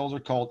those cells are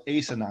called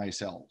acinine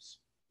cells,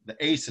 the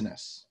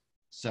acinous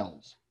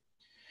cells.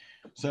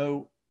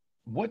 So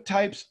what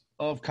types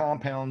of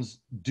compounds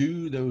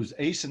do those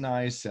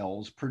acinine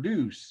cells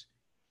produce?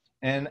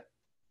 And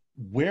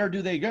where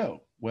do they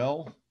go?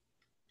 Well,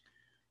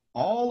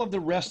 all of the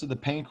rest of the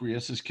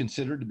pancreas is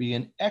considered to be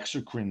an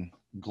exocrine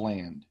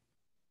gland.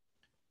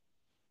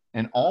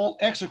 And all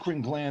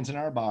exocrine glands in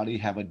our body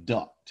have a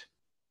duct.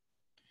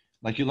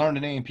 Like you learned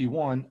in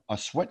A&P1, a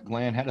sweat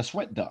gland had a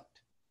sweat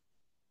duct.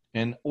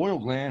 An oil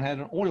gland had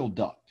an oil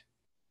duct.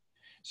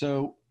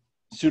 So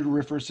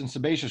sudoriferous and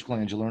sebaceous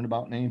glands you learned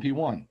about in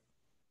A&P1.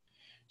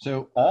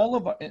 So all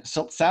of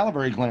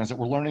salivary glands that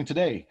we're learning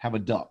today have a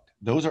duct.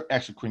 Those are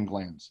exocrine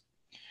glands.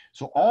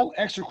 So all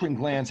exocrine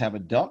glands have a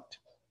duct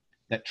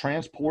that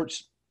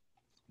transports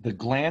the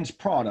gland's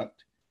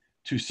product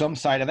to some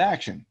site of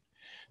action.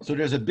 So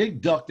there's a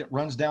big duct that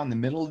runs down the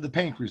middle of the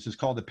pancreas. It's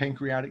called the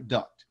pancreatic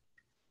duct.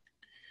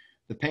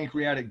 The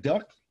pancreatic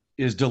duct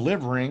is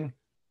delivering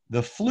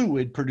the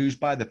fluid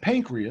produced by the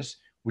pancreas,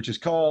 which is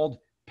called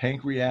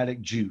pancreatic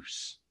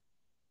juice.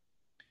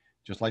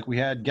 Just like we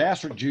had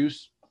gastric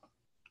juice,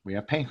 we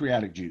have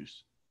pancreatic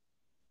juice.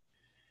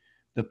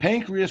 The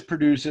pancreas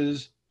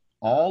produces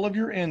all of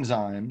your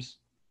enzymes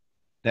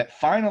that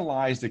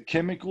finalize the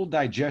chemical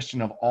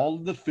digestion of all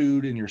of the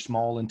food in your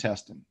small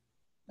intestine.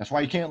 That's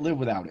why you can't live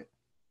without it.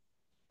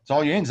 It's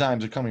all your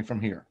enzymes are coming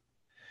from here.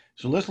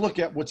 So let's look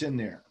at what's in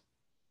there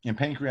in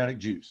pancreatic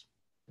juice.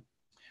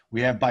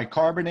 We have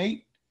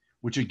bicarbonate,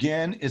 which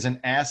again is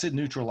an acid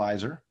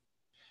neutralizer,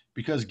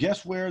 because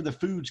guess where the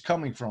food's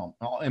coming from?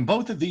 And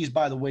both of these,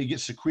 by the way, get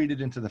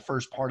secreted into the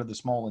first part of the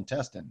small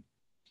intestine,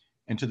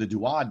 into the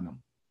duodenum.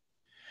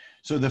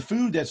 So the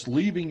food that's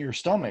leaving your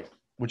stomach,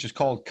 which is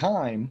called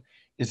chyme,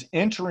 is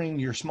entering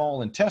your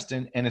small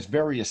intestine, and it's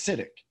very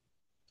acidic.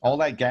 All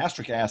that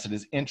gastric acid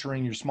is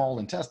entering your small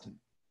intestine.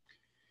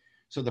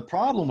 So the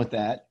problem with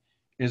that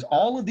is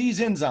all of these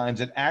enzymes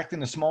that act in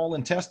the small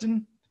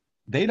intestine,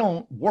 they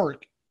don't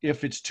work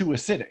if it's too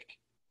acidic.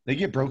 They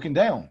get broken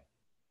down.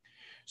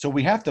 So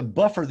we have to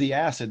buffer the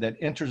acid that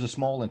enters the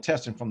small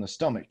intestine from the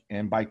stomach,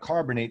 and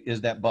bicarbonate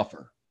is that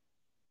buffer,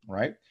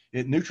 right?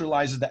 It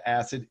neutralizes the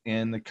acid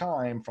in the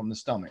chyme from the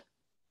stomach.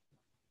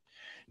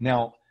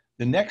 Now,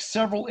 the next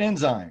several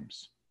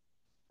enzymes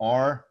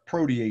are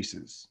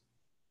proteases.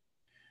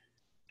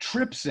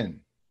 Trypsin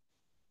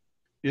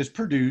is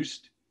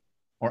produced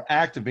or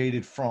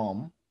activated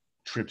from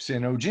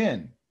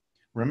trypsinogen.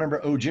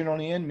 Remember, ogen on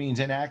the end means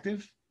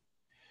inactive.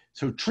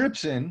 So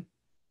trypsin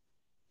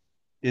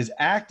is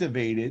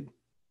activated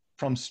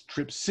from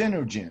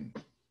trypsinogen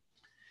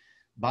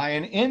by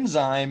an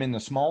enzyme in the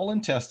small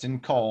intestine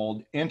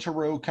called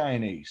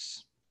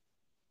enterokinase.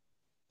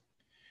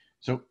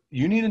 So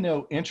you need to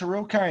know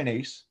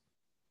enterokinase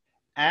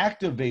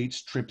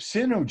activates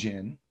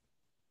trypsinogen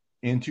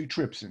into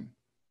trypsin.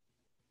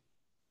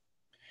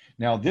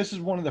 Now, this is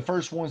one of the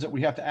first ones that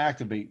we have to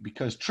activate,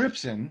 because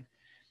trypsin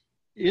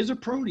is a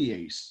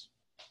protease,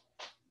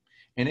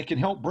 and it can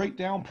help break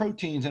down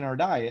proteins in our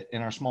diet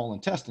in our small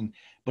intestine,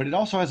 but it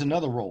also has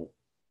another role.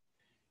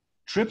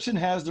 Trypsin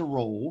has the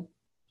role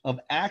of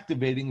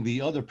activating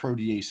the other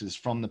proteases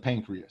from the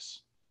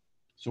pancreas.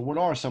 So what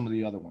are some of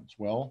the other ones?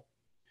 Well,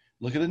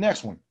 look at the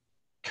next one.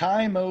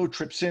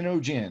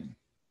 Chymotrypsinogen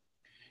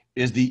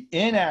is the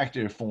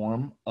inactive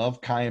form of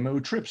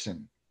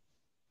chymotrypsin.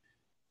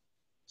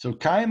 So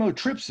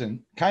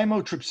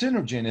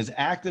chymotrypsinogen is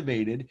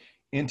activated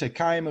into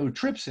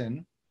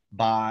chymotrypsin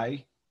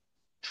by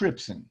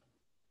trypsin.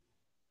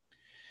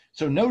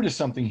 So notice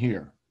something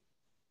here.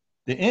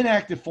 The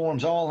inactive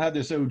forms all have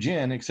this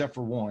O-gen except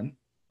for one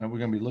that we're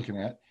going to be looking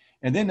at.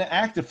 And then the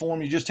active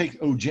form, you just take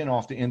O-gen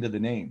off the end of the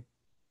name.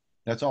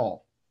 That's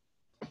all.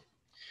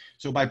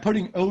 So by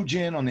putting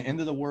O-gen on the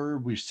end of the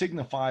word, we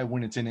signify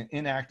when it's in an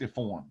inactive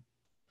form.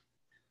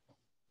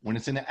 When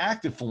it's in an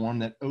active form,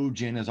 that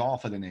O-gen is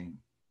off of the name.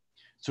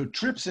 So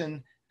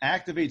trypsin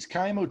activates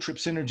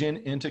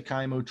chymotrypsinogen into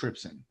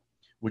chymotrypsin,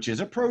 which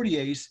is a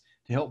protease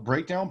to help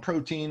break down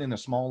protein in the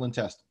small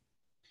intestine.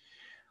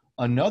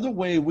 Another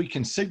way we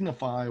can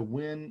signify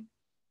when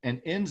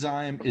an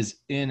enzyme is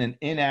in an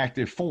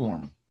inactive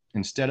form,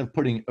 instead of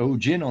putting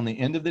O-gen on the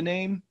end of the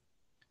name,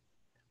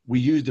 we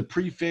use the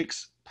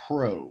prefix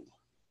pro,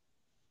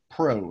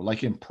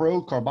 like in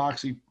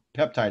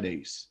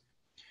procarboxypeptidase.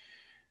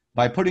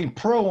 By putting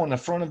pro on the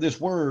front of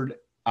this word,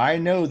 I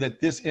know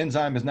that this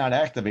enzyme is not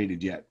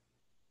activated yet.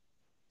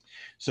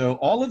 So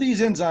all of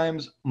these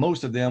enzymes,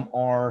 most of them,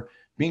 are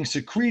being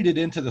secreted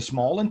into the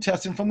small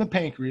intestine from the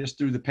pancreas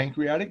through the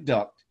pancreatic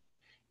duct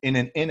in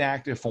an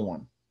inactive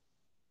form.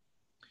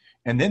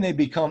 And then they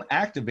become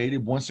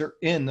activated once they're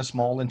in the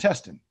small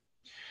intestine.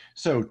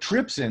 So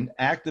trypsin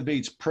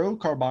activates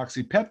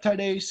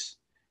procarboxypeptidase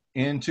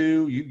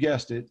into, you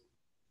guessed it,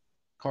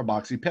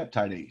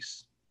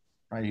 carboxypeptidase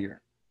right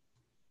here,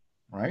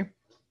 right?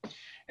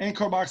 And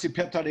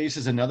carboxypeptidase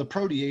is another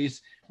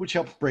protease which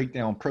helps break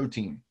down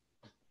protein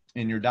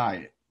in your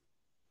diet.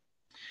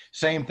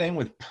 Same thing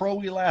with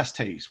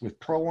proelastase. With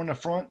pro on the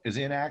front is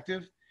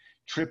inactive.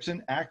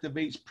 Trypsin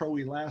activates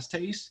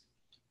proelastase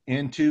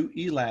into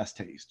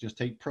elastase. Just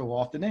take pro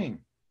off the name.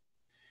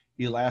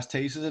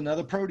 Elastase is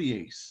another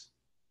protease,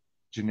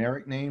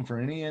 generic name for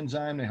any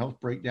enzyme that helps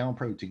break down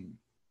protein.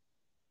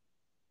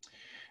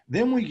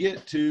 Then we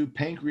get to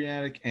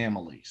pancreatic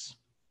amylase.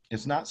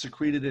 It's not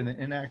secreted in an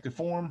inactive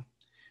form,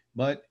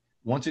 but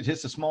once it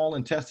hits the small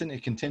intestine,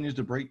 it continues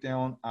to break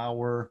down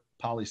our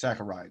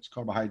polysaccharides,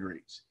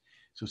 carbohydrates.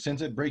 So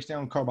since it breaks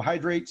down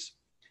carbohydrates,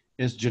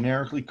 it's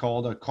generically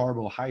called a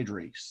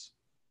carbohydrase,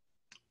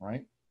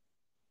 right?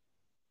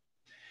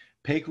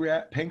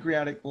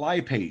 Pancreatic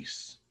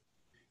lipase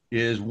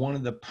is one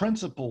of the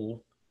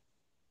principal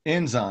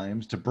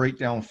enzymes to break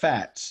down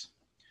fats.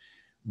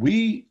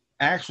 We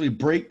actually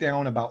break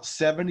down about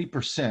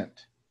 70%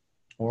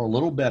 or a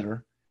little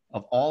better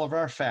of all of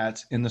our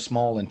fats in the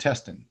small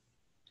intestine.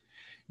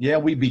 Yeah,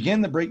 we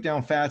begin to break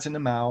down fats in the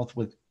mouth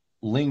with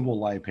lingual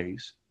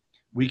lipase.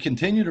 We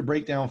continue to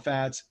break down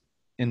fats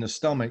in the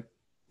stomach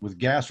with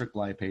gastric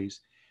lipase,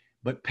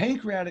 but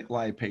pancreatic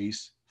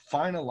lipase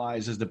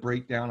finalizes the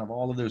breakdown of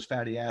all of those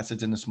fatty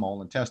acids in the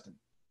small intestine.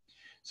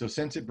 So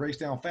since it breaks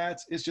down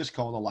fats, it's just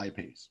called a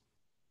lipase.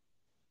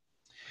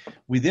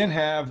 We then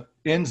have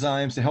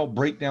enzymes to help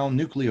break down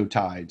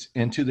nucleotides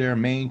into their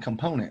main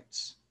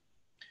components.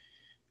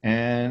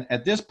 And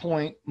at this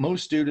point,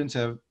 most students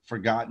have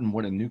forgotten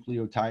what a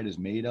nucleotide is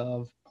made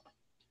of.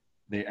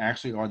 They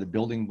actually are the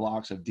building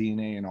blocks of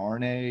DNA and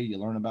RNA you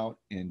learn about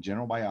in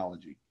general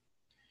biology.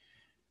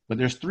 But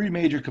there's three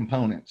major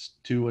components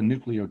to a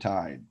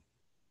nucleotide.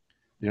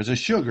 There's a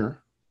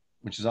sugar,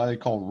 which is either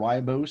called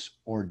ribose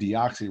or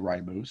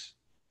deoxyribose.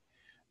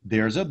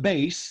 There's a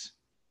base,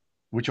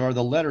 which are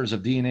the letters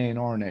of DNA and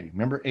RNA.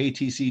 Remember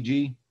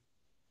ATCG?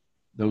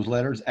 Those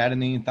letters,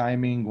 adenine,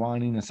 thymine,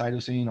 guanine, and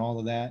cytosine, all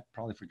of that,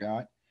 probably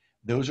forgot.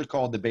 Those are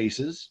called the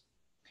bases.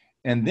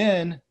 And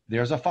then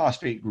there's a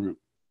phosphate group.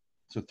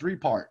 So three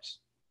parts: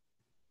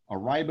 a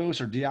ribose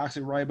or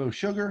deoxyribose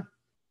sugar,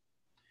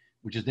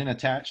 which is then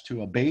attached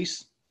to a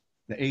base,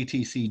 the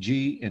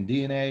ATCG in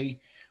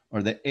DNA,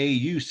 or the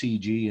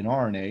AUCG in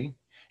RNA,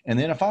 and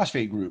then a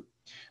phosphate group.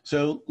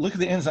 So look at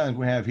the enzymes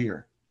we have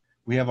here.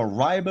 We have a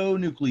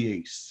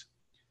ribonuclease.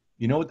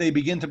 You know what they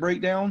begin to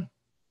break down?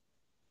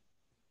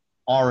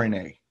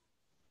 RNA.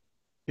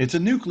 It's a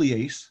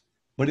nuclease,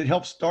 but it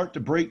helps start to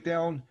break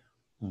down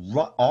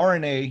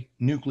RNA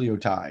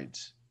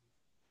nucleotides.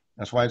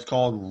 That's why it's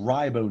called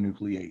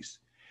ribonuclease.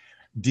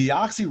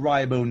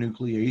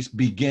 Deoxyribonuclease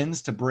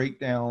begins to break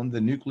down the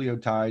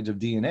nucleotides of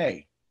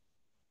DNA.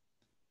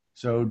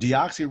 So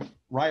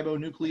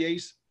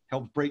deoxyribonuclease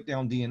helps break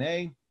down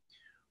DNA.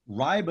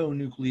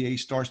 Ribonuclease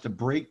starts to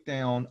break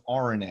down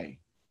RNA.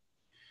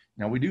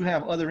 Now, we do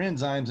have other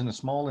enzymes in the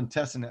small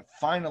intestine that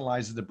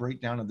finalizes the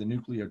breakdown of the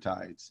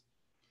nucleotides.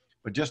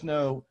 But just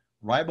know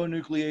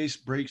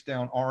ribonuclease breaks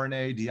down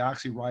RNA,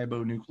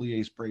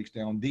 deoxyribonuclease breaks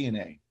down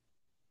DNA.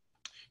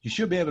 You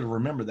should be able to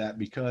remember that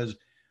because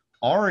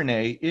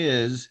RNA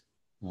is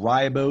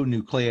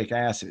ribonucleic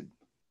acid.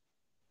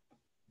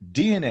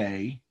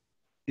 DNA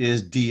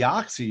is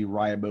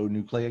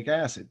deoxyribonucleic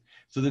acid.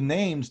 So the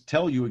names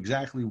tell you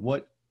exactly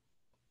what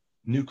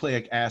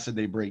nucleic acid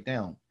they break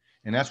down.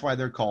 And that's why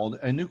they're called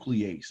a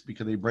nuclease,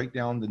 because they break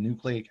down the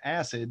nucleic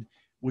acid,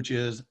 which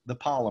is the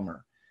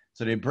polymer.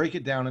 So they break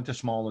it down into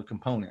smaller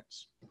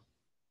components.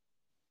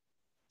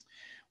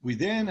 We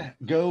then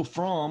go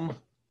from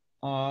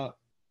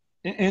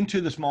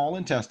into the small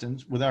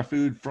intestines with our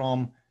food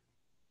from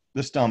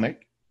the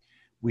stomach.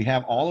 We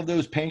have all of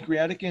those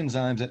pancreatic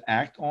enzymes that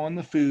act on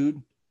the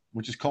food,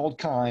 which is called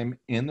chyme,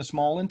 in the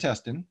small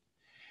intestine.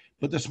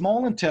 But the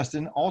small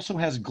intestine also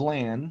has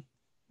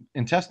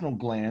intestinal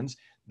glands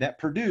that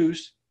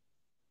produce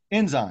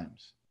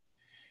enzymes.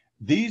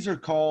 These are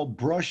called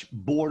brush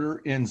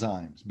border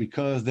enzymes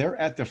because they're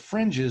at the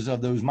fringes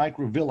of those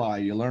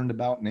microvilli you learned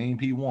about in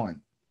AMP1.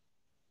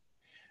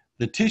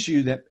 The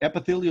tissue, that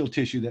epithelial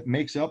tissue that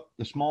makes up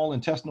the small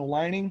intestinal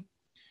lining,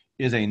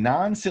 is a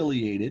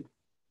non-ciliated,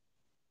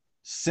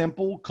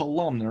 simple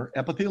columnar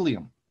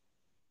epithelium.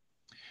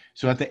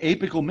 So at the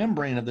apical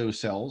membrane of those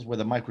cells, where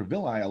the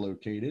microvilli are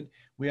located,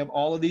 we have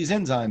all of these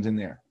enzymes in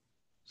there.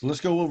 So let's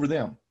go over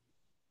them.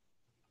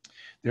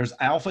 There's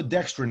alpha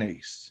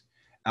dextrinase.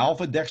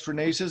 Alpha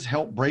dextrinases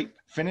help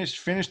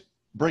finish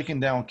breaking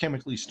down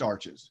chemically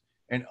starches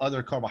and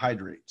other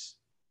carbohydrates.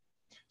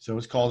 So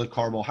it's called a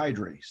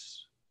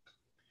carbohydrase.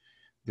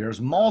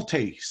 There's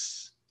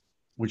maltase,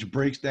 which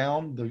breaks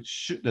down the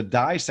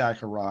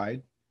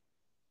disaccharide,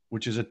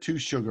 which is a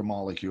 2-sugar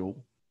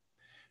molecule.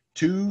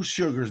 2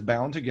 sugars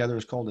bound together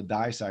is called a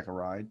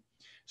disaccharide.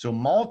 So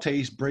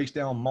maltase breaks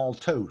down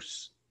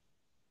maltose.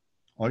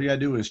 All you gotta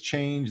do is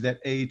change that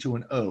A to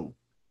an O.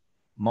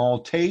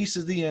 Maltase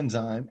is the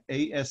enzyme.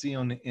 ASE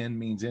on the end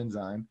means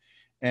enzyme.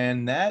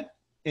 And that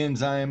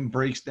enzyme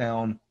breaks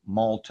down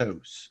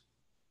maltose,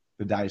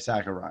 the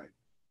disaccharide.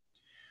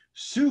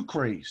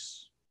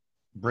 Sucrase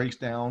breaks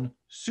down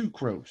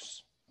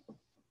sucrose,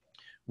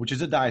 which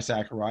is a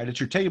disaccharide. It's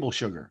your table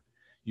sugar.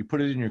 You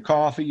put it in your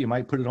coffee. You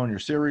might put it on your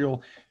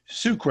cereal.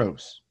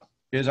 Sucrose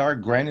is our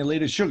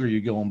granulated sugar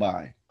you go and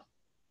buy.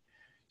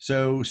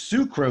 So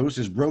sucrose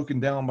is broken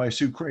down by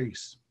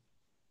sucrase.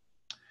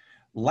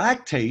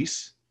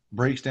 Lactase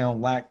breaks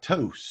down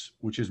lactose,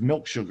 which is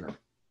milk sugar,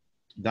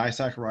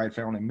 disaccharide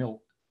found in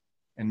milk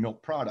and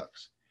milk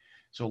products.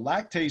 So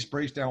lactase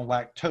breaks down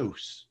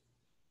lactose.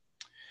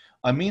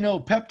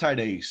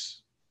 Aminopeptidase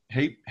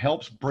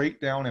helps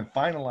break down and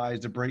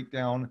finalize the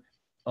breakdown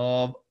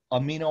of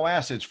amino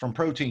acids from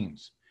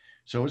proteins.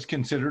 So it's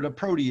considered a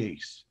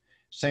protease.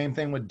 Same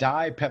thing with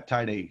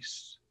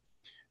dipeptidase.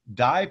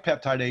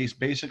 Dipeptidase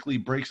basically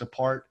breaks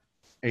apart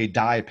a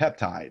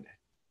dipeptide,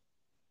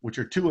 which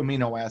are 2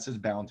 amino acids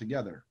bound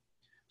together.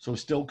 So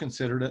still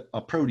considered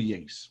a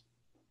protease.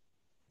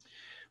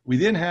 We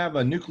then have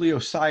a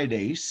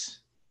nucleosidase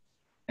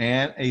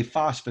and a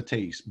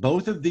phosphatase.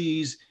 Both of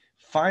these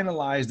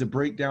finalize the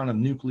breakdown of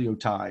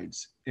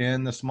nucleotides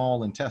in the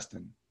small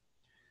intestine.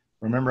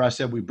 Remember I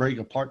said we break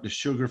apart the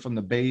sugar from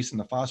the base and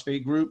the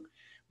phosphate group?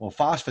 Well,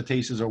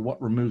 phosphatases are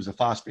what removes the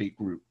phosphate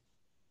group,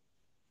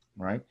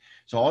 right?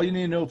 So all you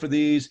need to know for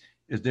these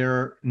is there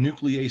are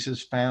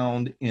nucleases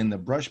found in the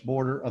brush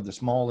border of the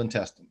small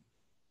intestine.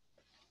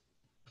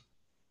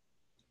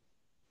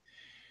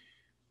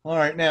 All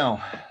right,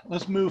 now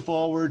let's move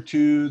forward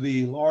to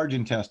the large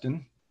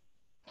intestine.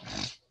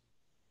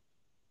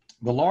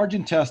 The large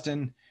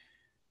intestine,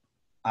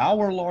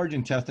 our large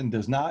intestine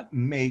does not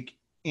make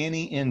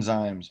any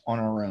enzymes on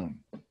our own.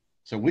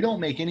 So we don't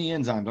make any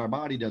enzymes. Our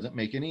body doesn't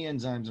make any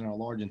enzymes in our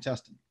large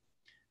intestine.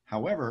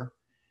 However,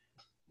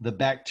 the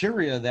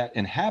bacteria that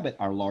inhabit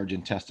our large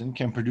intestine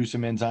can produce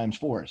some enzymes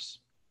for us.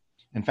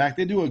 In fact,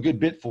 they do a good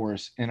bit for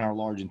us in our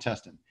large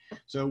intestine.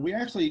 So we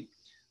actually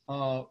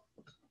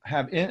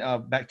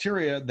have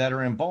bacteria that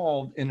are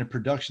involved in the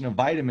production of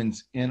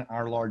vitamins in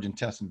our large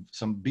intestine,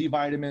 some B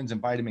vitamins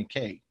and vitamin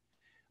K.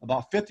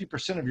 About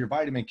 50% of your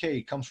vitamin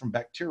K comes from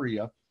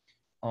bacteria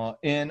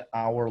in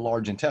our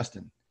large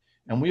intestine,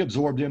 and we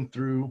absorb them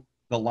through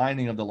the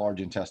lining of the large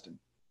intestine.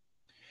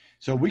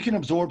 So we can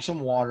absorb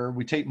some water.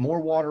 We take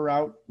more water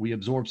out. We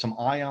absorb some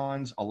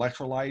ions,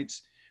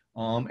 electrolytes,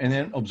 and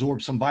then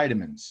absorb some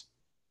vitamins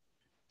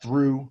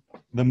through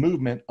the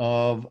movement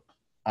of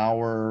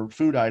our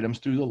food items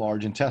through the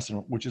large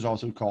intestine, which is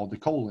also called the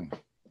colon.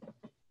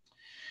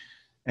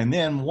 And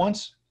then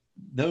once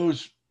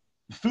those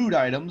food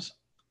items,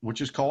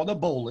 which is called a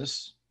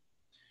bolus,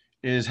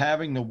 is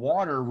having the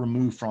water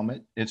removed from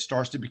it, it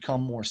starts to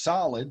become more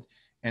solid.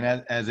 And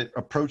as it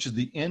approaches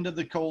the end of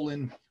the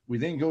colon, we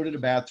then go to the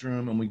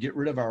bathroom and we get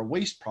rid of our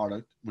waste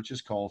product, which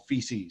is called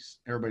feces.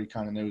 Everybody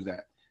kind of knows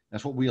that.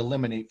 That's what we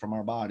eliminate from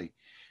our body.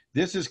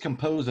 This is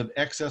composed of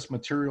excess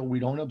material we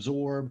don't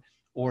absorb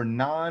or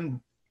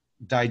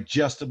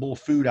non-digestible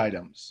food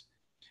items,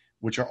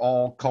 which are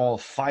all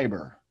called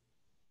fiber.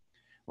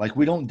 Like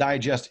we don't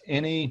digest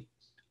any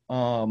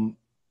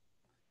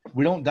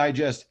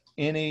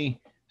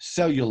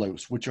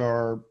cellulose, which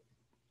are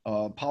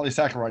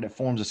polysaccharide that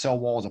forms the cell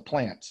walls of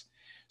plants.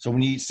 So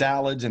when you eat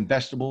salads and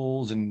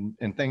vegetables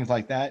and things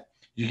like that,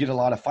 you get a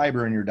lot of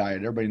fiber in your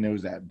diet. Everybody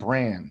knows that.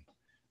 Bran,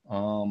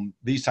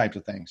 these types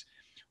of things.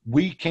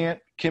 We can't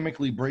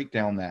chemically break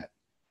down that.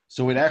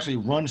 So it actually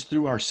runs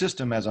through our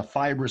system as a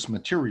fibrous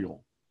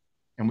material,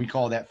 and we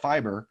call that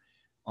fiber.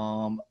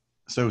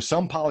 So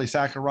some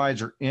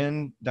polysaccharides are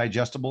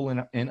indigestible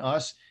in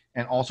us,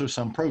 and also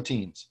some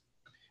proteins.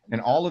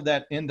 And all of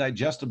that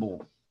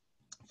indigestible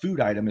food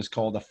item is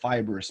called a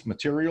fibrous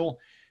material,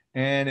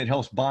 and it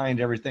helps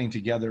bind everything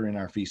together in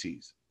our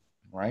feces,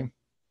 right?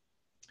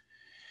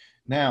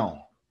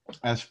 Now,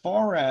 as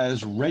far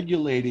as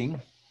regulating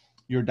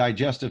your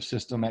digestive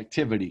system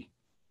activity,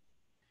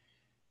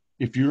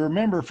 if you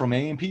remember from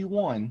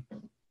AMP1,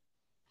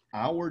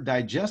 our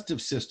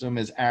digestive system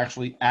is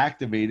actually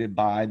activated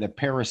by the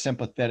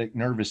parasympathetic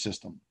nervous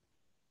system,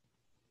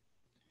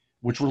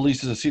 which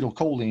releases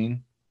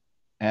acetylcholine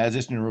as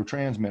its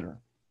neurotransmitter.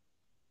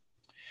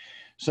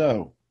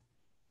 So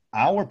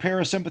our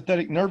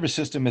parasympathetic nervous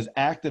system is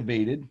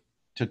activated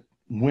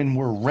when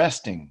we're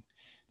resting.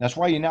 That's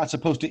why you're not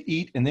supposed to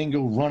eat and then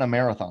go run a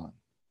marathon,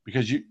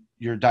 because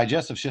your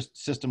digestive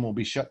system will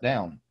be shut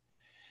down.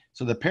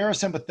 So the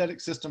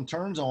parasympathetic system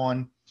turns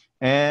on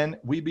and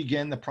we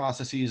begin the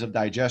processes of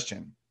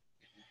digestion.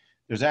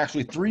 There's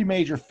actually 3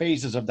 major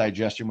phases of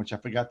digestion, which I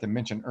forgot to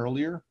mention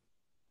earlier.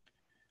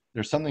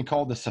 There's something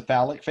called the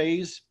cephalic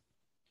phase.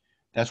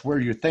 That's where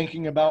you're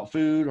thinking about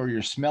food or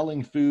you're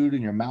smelling food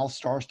and your mouth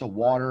starts to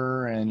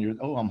water and you're,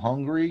 oh, I'm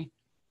hungry,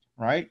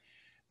 right?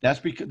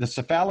 That's because the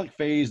cephalic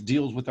phase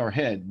deals with our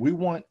head. We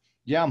want,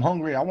 yeah, I'm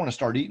hungry. I want to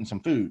start eating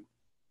some food.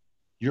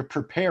 You're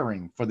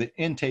preparing for the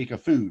intake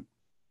of food.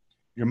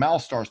 Your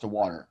mouth starts to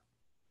water,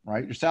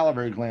 right? Your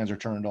salivary glands are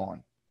turned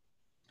on,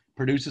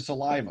 produces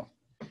saliva.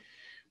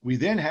 We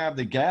then have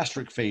the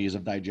gastric phase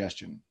of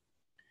digestion.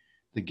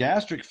 The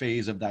gastric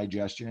phase of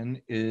digestion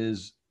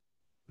is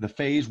the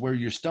phase where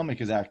your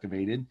stomach is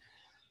activated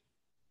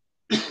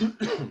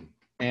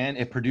and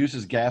it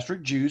produces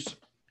gastric juice,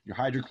 your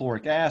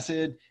hydrochloric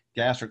acid,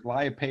 gastric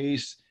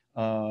lipase,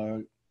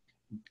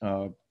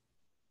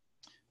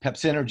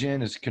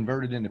 pepsinogen is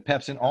converted into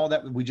pepsin, all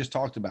that we just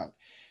talked about.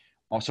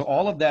 Also,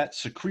 all of that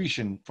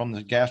secretion from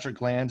the gastric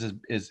glands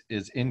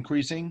is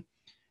increasing,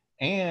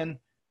 and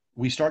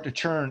we start to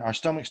churn, our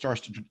stomach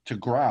starts to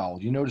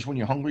growl. You notice when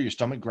you're hungry, your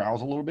stomach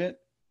growls a little bit?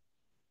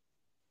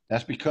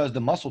 That's because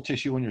the muscle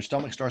tissue in your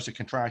stomach starts to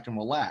contract and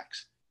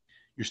relax.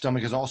 Your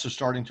stomach is also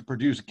starting to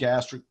produce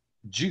gastric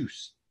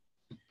juice.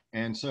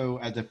 And so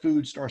as the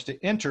food starts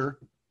to enter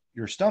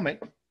your stomach,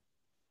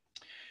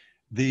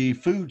 the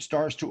food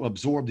starts to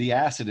absorb the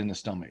acid in the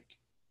stomach.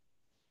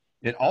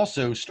 It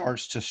also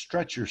starts to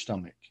stretch your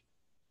stomach.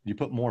 You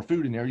put more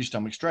food in there, your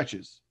stomach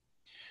stretches.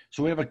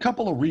 So we have a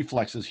couple of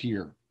reflexes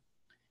here.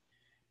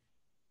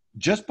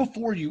 Just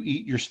before you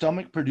eat, your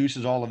stomach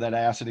produces all of that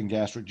acid and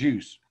gastric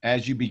juice.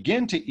 As you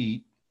begin to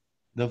eat,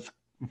 the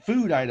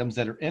food items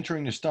that are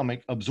entering the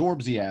stomach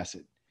absorbs the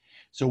acid.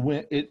 So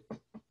when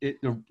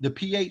the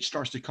pH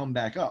starts to come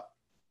back up.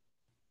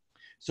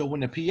 So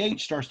when the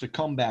pH starts to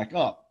come back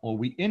up, or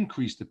we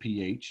increase the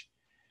pH,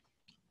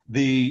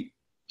 the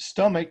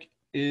stomach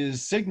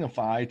is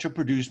signified to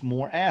produce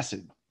more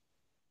acid.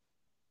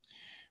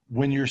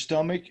 When your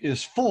stomach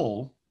is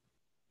full,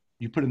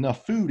 you put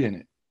enough food in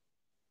it.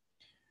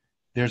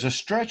 There's a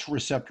stretch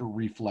receptor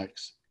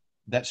reflex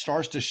that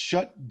starts to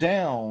shut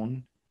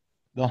down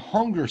the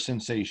hunger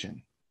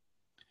sensation.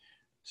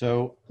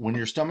 So when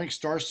your stomach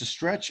starts to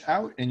stretch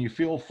out and you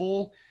feel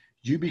full,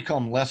 you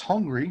become less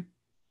hungry,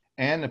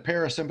 and the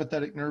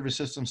parasympathetic nervous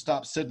system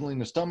stops signaling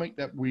the stomach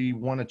that we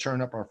want to churn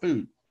up our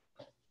food.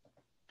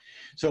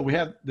 So we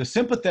have the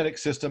sympathetic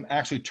system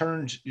actually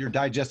turns your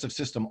digestive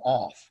system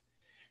off.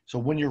 So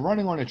when you're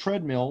running on a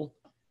treadmill,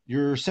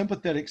 your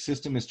sympathetic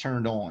system is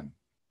turned on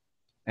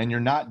and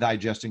you're not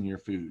digesting your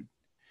food.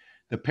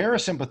 The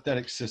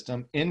parasympathetic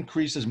system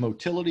increases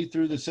motility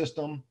through the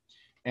system,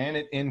 and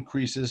it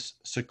increases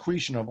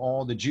secretion of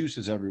all the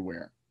juices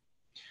everywhere.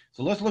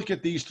 So let's look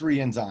at these 3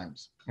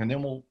 enzymes, and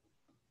then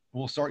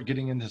we'll start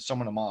getting into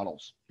some of the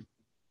models.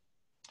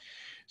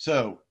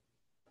 So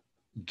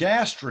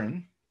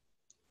gastrin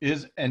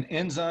is an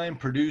enzyme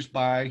produced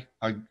by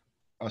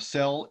a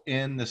cell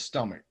in the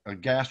stomach, a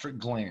gastric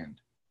gland.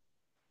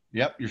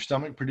 Yep, your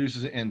stomach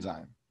produces an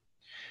enzyme.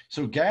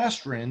 So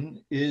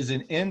gastrin is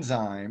an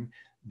enzyme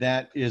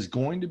that is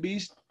going to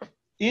be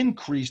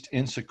increased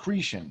in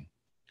secretion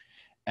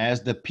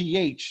as the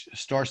pH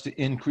starts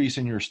to increase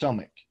in your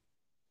stomach.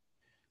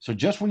 So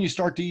just when you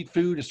start to eat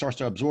food, it starts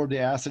to absorb the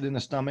acid in the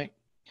stomach.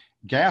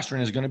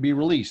 Gastrin is going to be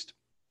released.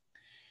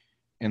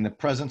 In the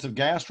presence of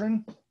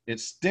gastrin, it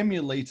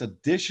stimulates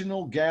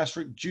additional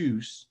gastric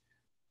juice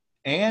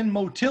and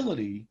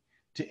motility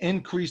to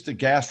increase the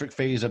gastric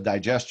phase of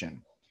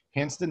digestion,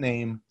 hence the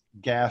name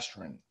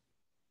gastrin.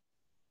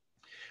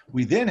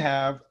 We then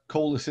have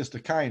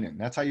cholecystokinin.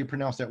 That's how you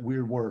pronounce that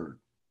weird word.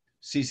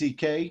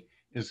 CCK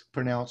is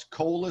pronounced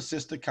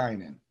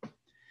cholecystokinin.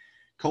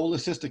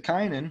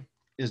 Cholecystokinin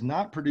is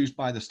not produced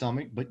by the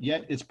stomach, but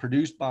yet it's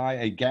produced by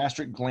a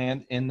gastric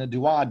gland in the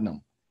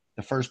duodenum,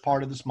 the first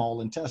part of the small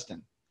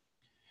intestine.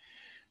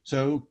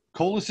 So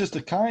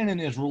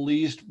cholecystokinin is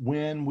released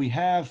when we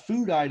have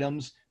food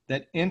items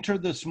that enter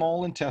the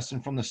small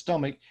intestine from the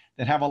stomach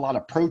that have a lot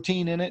of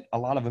protein in it, a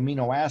lot of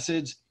amino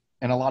acids,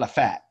 and a lot of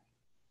fat.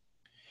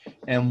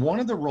 And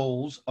one of the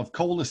roles of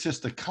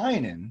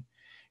cholecystokinin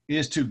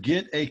is to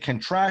get a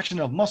contraction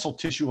of muscle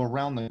tissue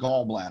around the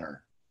gallbladder.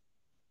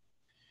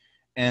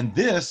 And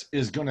this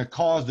is going to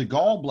cause the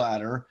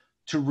gallbladder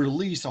to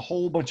release a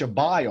whole bunch of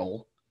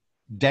bile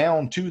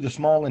down to the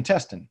small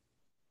intestine.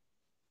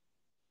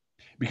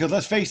 Because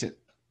let's face it,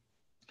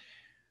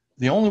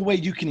 the only way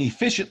you can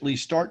efficiently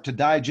start to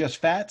digest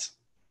fats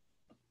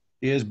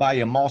is by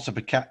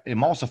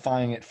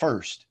emulsifying it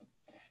first.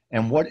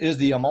 And what is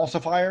the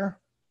emulsifier?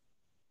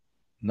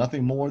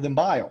 Nothing more than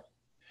bile.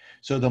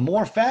 So the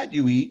more fat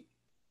you eat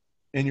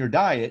in your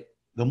diet,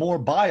 the more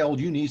bile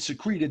you need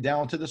secreted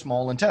down to the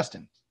small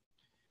intestine.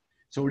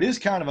 So it is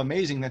kind of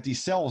amazing that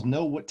these cells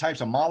know what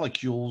types of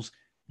molecules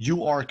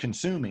you are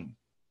consuming.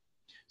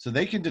 So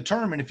they can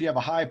determine if you have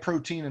a high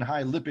protein and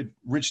high lipid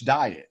rich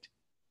diet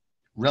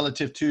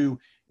relative to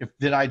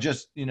did I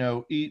just,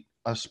 eat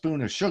a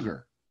spoon of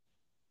sugar?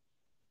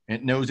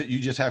 It knows that you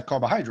just have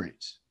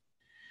carbohydrates.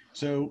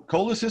 So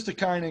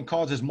cholecystokinin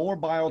causes more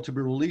bile to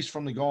be released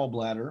from the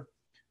gallbladder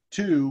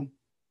to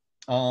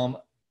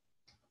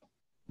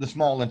the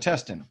small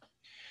intestine.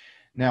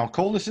 Now,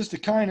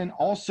 cholecystokinin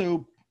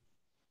also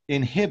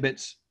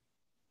inhibits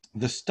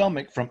the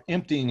stomach from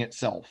emptying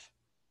itself.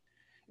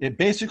 It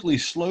basically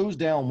slows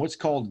down what's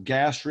called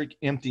gastric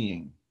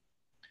emptying.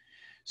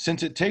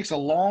 Since it takes a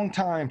long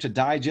time to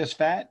digest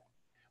fat,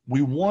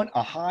 we want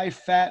a high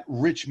fat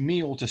rich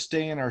meal to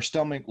stay in our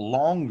stomach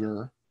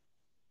longer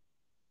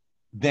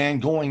than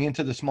going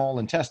into the small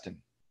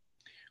intestine.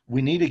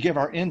 We need to give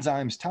our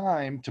enzymes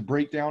time to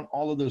break down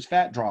all of those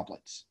fat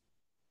droplets.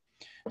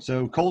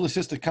 So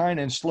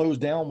cholecystokinin slows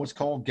down what's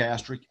called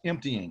gastric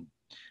emptying.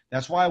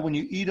 That's why when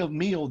you eat a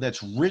meal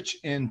that's rich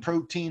in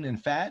protein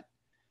and fat,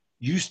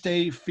 you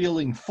stay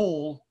feeling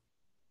full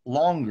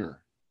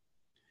longer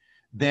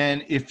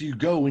than if you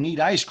go and eat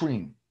ice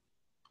cream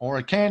or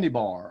a candy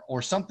bar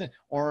or something,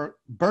 or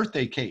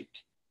birthday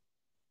cake.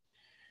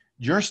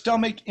 Your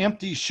stomach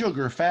empties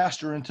sugar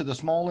faster into the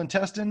small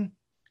intestine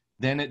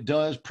than it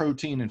does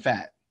protein and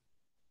fat.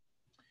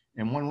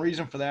 And one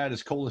reason for that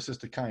is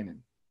cholecystokinin.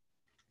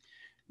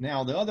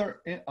 Now, the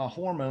other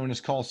hormone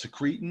is called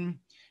secretin.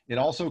 It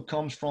also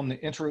comes from the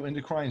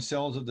enteroendocrine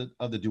cells of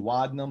the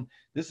duodenum.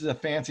 This is a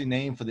fancy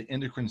name for the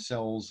endocrine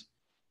cells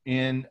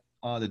in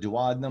the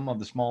duodenum of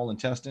the small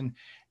intestine.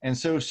 And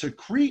so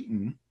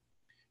secretin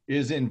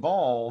is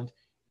involved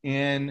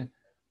in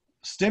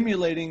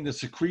stimulating the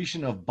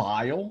secretion of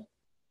bile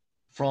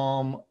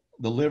from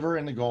the liver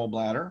and the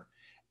gallbladder,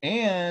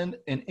 and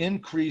an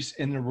increase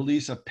in the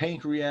release of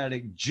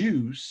pancreatic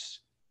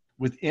juice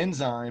with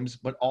enzymes,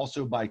 but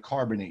also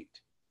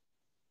bicarbonate.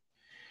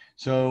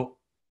 So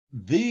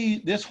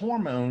this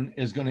hormone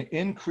is going to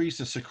increase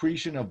the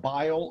secretion of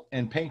bile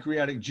and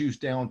pancreatic juice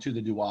down to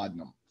the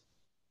duodenum,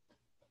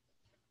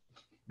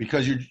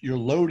 because you're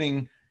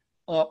loading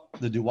up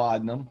the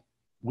duodenum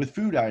with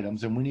food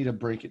items, and we need to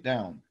break it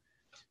down.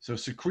 So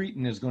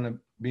secretin is going to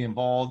be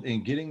involved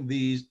in getting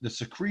the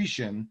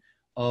secretion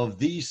of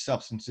these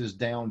substances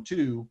down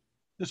to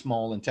the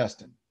small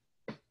intestine.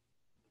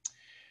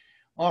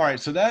 All right,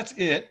 so that's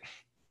it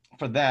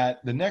for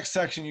that. The next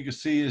section you can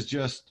see is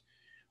just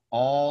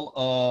all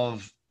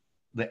of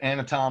the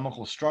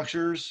anatomical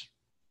structures.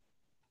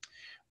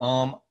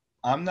 I'm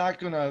not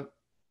going to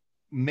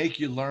make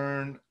you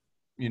learn,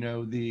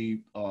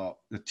 the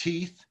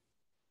teeth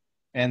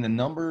and the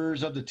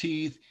numbers of the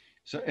teeth.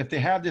 So if they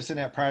have this in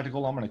that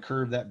practical, I'm going to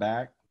curve that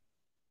back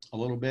a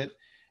little bit.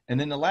 And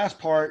then the last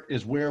part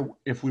is where,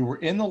 if we were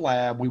in the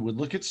lab, we would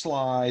look at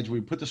slides, we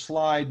put the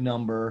slide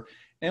number,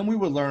 and we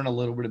would learn a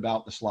little bit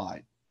about the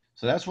slide.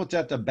 So that's what's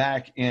at the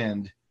back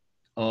end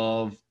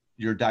of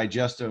your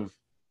digestive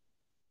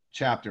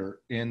chapter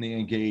in the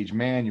Engage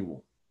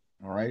manual.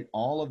 All right.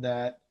 All of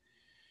that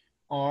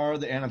are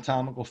the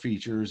anatomical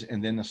features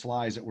and then the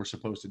slides that we're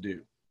supposed to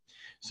do.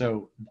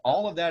 So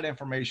all of that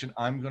information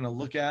I'm going to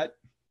look at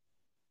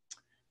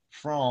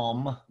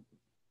from,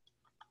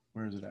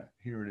 where is it at?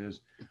 Here it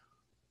is,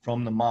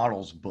 from the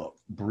models book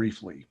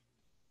briefly.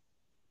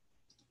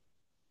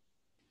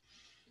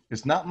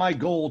 It's not my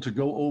goal to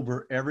go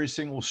over every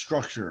single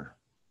structure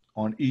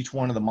on each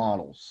one of the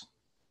models.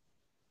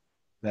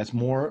 That's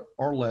more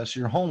or less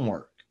your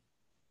homework.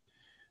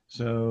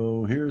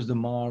 So here's the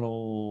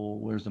model.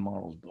 Where's the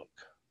models book?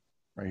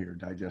 Right here,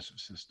 digestive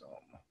system.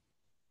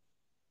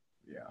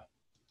 Yeah.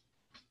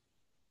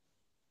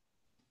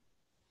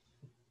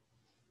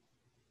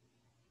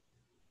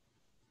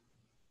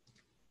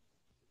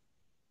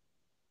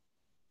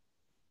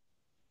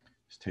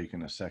 It's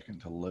taking a second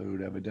to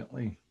load,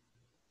 evidently.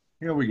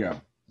 Here we go.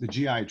 The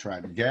GI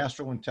tract, the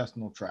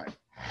gastrointestinal tract,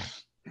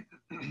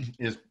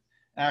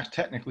 acts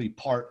technically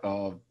part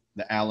of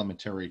the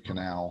alimentary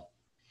canal.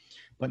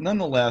 But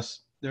nonetheless,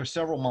 there are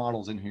several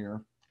models in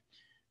here.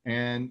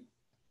 And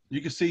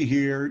you can see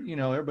here,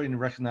 everybody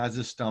recognizes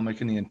the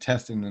stomach and the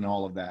intestine and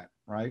all of that,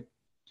 right?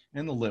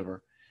 And the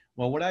liver.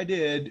 Well, what I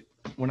did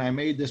when I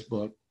made this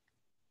book,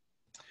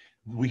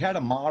 we had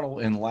a model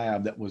in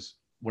lab that was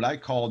what I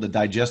call the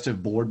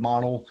digestive board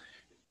model.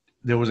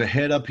 There was a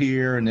head up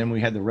here, and then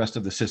we had the rest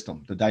of the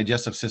system, the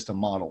digestive system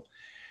model.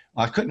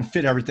 I couldn't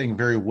fit everything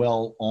very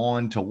well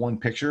onto one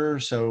picture,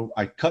 so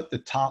I cut the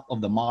top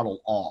of the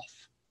model off.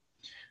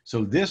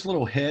 So this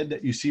little head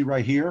that you see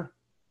right here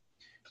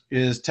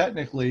is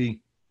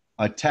technically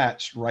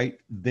attached right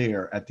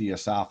there at the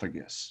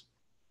esophagus,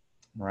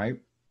 right?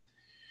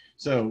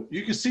 So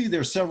you can see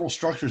there's several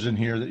structures in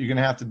here that you're going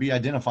to have to be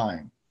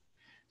identifying.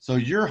 So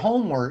your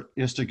homework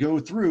is to go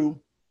through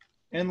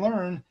and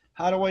learn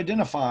how to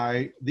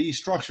identify these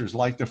structures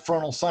like the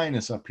frontal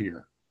sinus up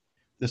here,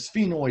 the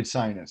sphenoid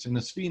sinus and the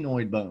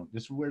sphenoid bone.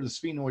 This is where the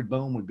sphenoid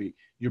bone would be.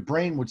 Your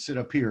brain would sit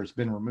up here. It's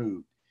been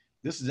removed.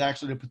 This is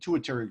actually the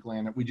pituitary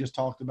gland that we just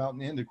talked about in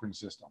the endocrine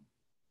system,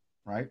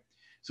 right?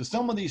 So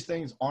some of these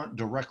things aren't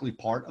directly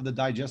part of the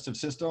digestive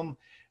system,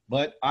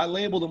 but I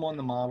labeled them on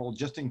the model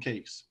just in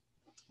case,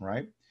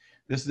 right?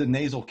 This is the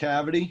nasal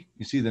cavity.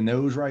 You see the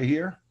nose right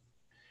here.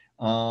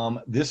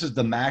 This is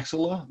the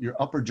maxilla, your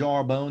upper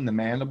jawbone, the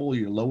mandible,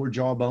 your lower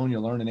jawbone.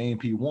 You'll learn in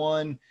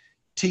A&P1,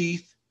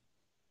 teeth,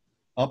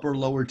 upper,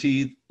 lower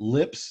teeth,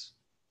 lips,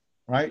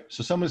 right?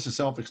 So some of this is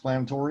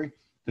self-explanatory.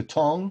 The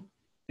tongue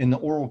in the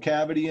oral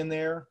cavity in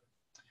there.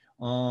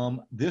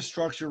 This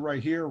structure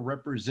right here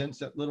represents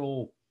that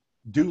little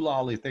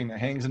doolally thing that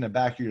hangs in the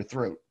back of your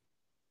throat.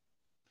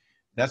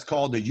 That's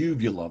called the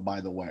uvula,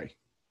 by the way.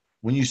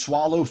 When you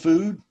swallow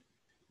food,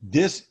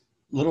 this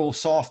little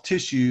soft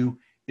tissue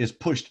is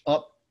pushed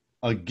up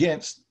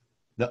against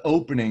the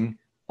opening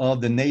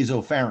of the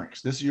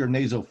nasopharynx. This is your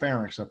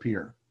nasopharynx up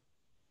here.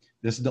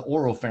 This is the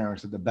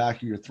oropharynx at the back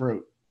of your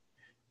throat.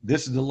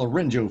 This is the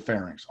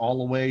laryngopharynx, all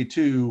the way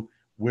to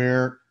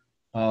where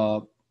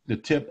the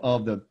tip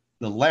of the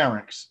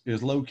larynx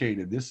is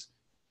located. This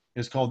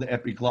is called the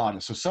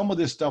epiglottis. So some of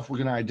this stuff we're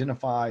going to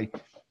identify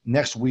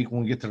next week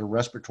when we get to the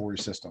respiratory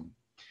system.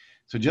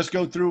 So just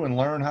go through and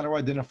learn how to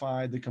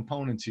identify the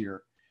components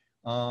here.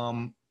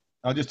 I'll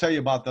just tell you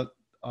about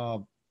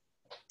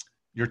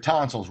your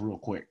tonsils real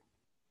quick.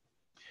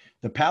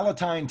 The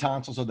palatine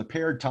tonsils are the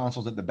paired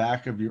tonsils at the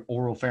back of your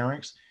oral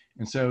pharynx.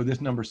 And so this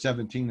number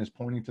 17 is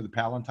pointing to the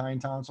palatine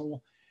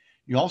tonsil.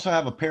 You also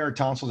have a pair of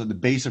tonsils at the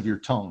base of your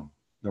tongue,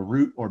 the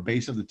root or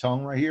base of the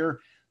tongue right here.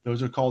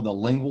 Those are called the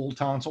lingual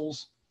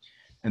tonsils.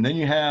 And then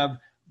you have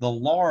the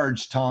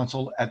large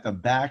tonsil at the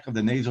back of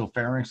the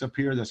nasopharynx up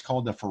here. That's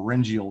called the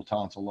pharyngeal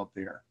tonsil up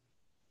there.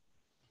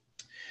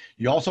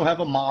 You also have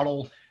a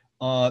model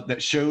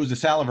that shows the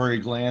salivary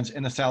glands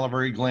and the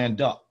salivary gland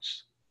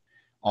ducts.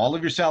 All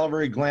of your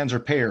salivary glands are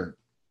paired.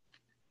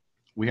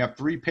 We have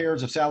 3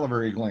 pairs of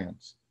salivary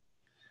glands.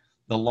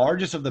 The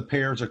largest of the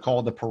pairs are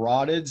called the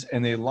parotids,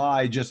 and they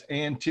lie just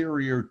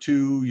anterior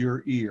to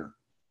your ear.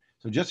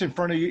 So just in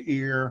front of your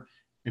ear,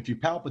 if you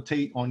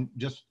palpitate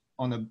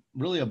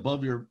really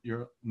above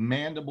your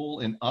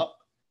mandible and up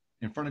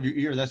in front of your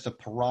ear, that's the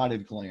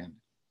parotid gland.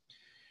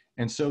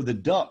 And so the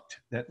duct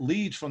that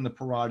leads from the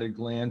parotid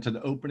gland to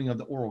the opening of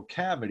the oral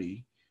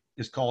cavity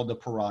is called the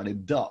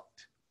parotid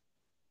duct.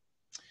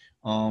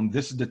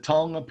 This is the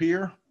tongue up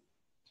here.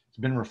 It's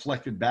been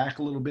reflected back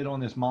a little bit on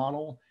this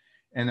model.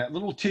 And that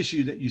little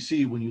tissue that you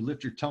see when you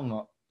lift your tongue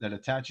up that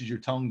attaches your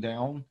tongue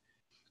down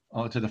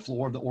to the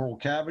floor of the oral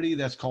cavity,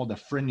 that's called the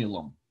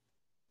frenulum.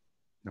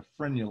 The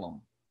frenulum,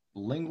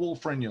 lingual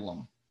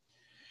frenulum.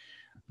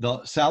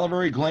 The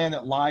salivary gland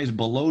that lies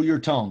below your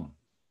tongue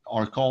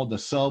are called the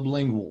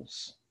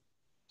sublinguals.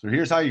 So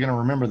here's how you're going to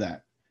remember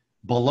that.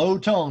 Below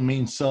tongue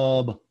means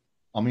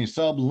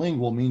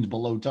sublingual means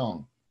below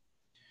tongue.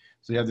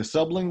 So you have the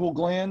sublingual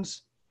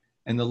glands,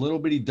 and the little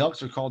bitty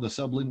ducts are called the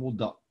sublingual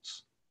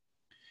ducts.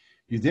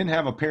 You then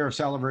have a pair of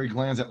salivary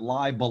glands that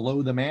lie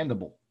below the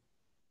mandible.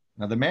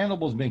 Now the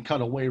mandible has been cut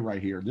away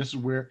right here. This is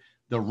where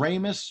the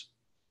ramus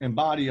and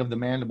body of the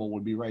mandible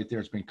would be right there.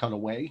 It's been cut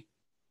away.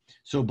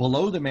 So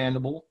below the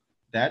mandible,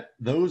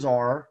 those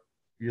are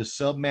your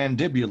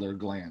submandibular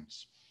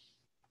glands.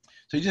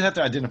 So you just have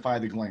to identify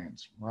the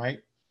glands, right?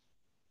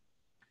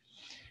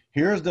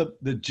 Here's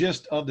the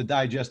gist of the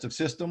digestive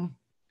system.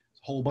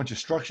 A whole bunch of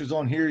structures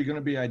on here you're going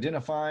to be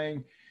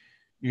identifying.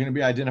 You're going to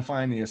be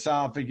identifying the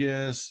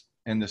esophagus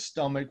and the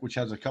stomach, which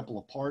has a couple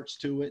of parts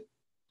to it.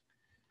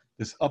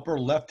 This upper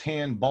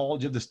left-hand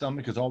bulge of the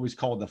stomach is always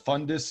called the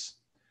fundus.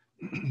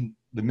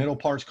 The middle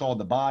part's called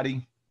the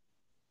body.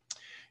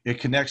 It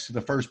connects to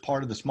the first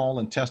part of the small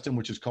intestine,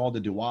 which is called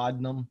the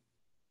duodenum.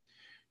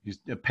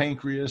 The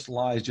pancreas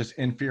lies just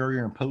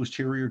inferior and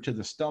posterior to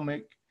the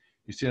stomach.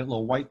 You see that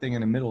little white thing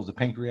in the middle is the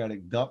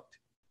pancreatic duct.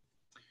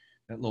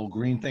 That little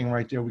green thing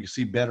right there, we can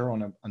see better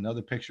on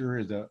another picture,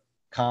 is a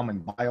common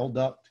bile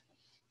duct.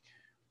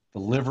 The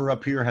liver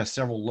up here has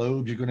several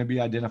lobes you're going to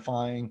be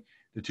identifying.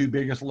 The 2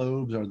 biggest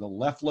lobes are the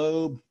left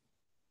lobe,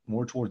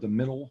 more towards the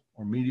middle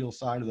or medial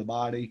side of the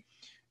body,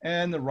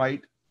 and the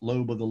right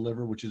lobe of the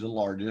liver, which is the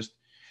largest.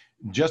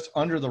 Just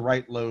under the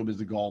right lobe is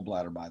the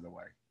gallbladder, by the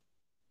way.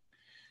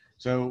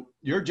 So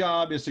your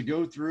job is to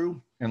go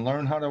through and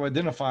learn how to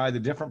identify the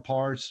different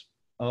parts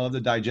of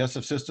the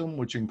digestive system,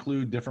 which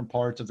include different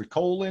parts of the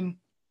colon.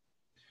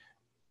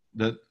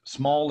 The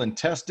small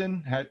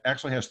intestine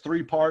actually has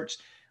 3 parts.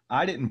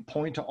 I didn't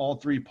point to all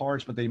 3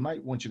 parts, but they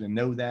might want you to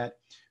know that.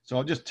 So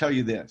I'll just tell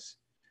you this.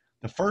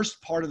 The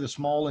first part of the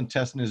small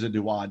intestine is a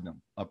duodenum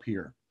up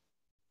here.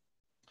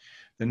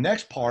 The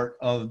next part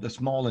of the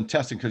small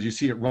intestine, because you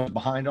see it runs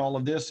behind all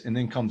of this and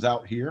then comes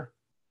out here.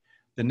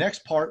 The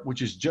next part,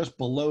 which is just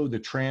below the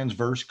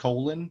transverse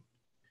colon,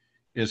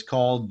 is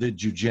called the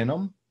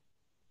jejunum.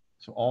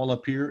 So all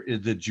up here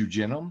is the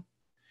jejunum.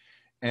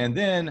 And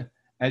then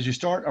as you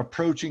start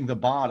approaching the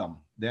bottom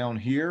down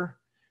here,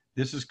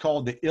 This is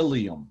called the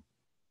ileum.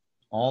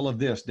 All of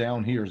this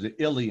down here is the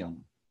ileum.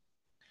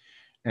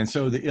 And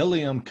so the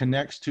ileum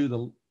connects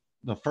to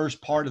the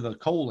first part of the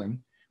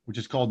colon, which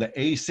is called the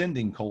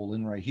ascending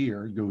colon right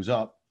here. It goes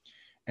up.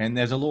 And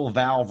there's a little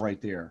valve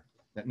right there.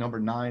 That number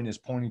 9 is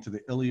pointing to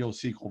the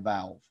ileocecal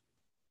valve.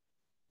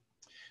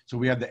 So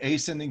we have the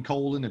ascending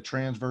colon, the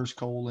transverse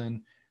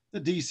colon, the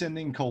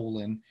descending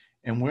colon,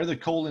 and where the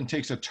colon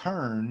takes a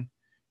turn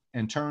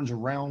and turns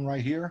around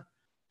right here,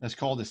 that's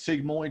called the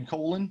sigmoid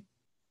colon.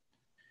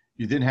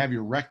 You then have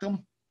your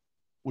rectum,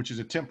 which is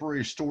a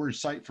temporary storage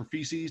site for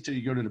feces till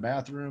you go to the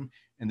bathroom,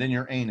 and then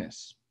your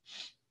anus,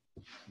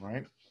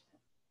 right?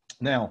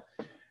 Now,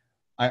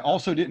 I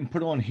also didn't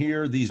put on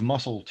here these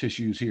muscle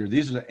tissues here.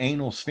 These are the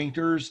anal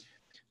sphincters.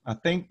 I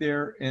think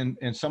they're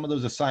in some of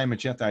those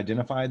assignments, you have to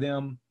identify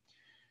them.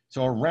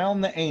 So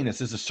around the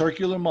anus is the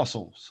circular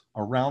muscles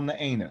around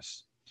the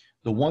anus.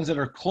 The ones that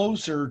are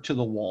closer to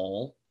the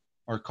wall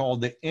are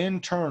called the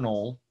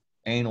internal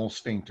anal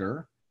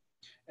sphincter.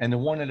 And the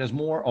one that is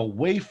more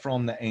away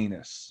from the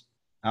anus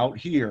out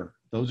here,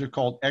 those are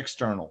called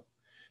external.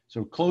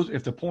 So close,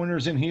 if the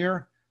pointer's in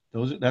here,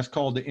 that's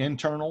called the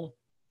internal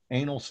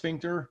anal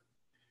sphincter.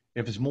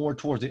 If it's more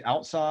towards the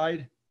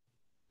outside,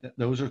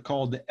 those are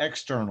called the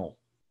external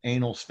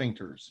anal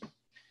sphincters.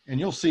 And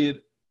you'll see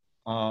it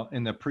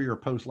in the pre or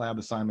post lab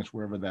assignments,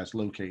 wherever that's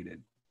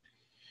located.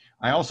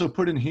 I also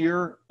put in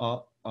here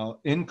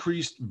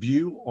increased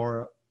view,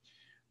 or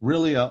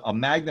really a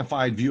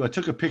magnified view. I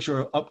took a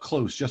picture up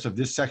close just of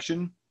this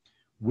section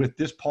with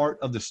this part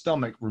of the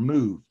stomach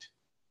removed.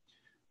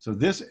 So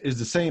this is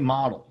the same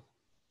model.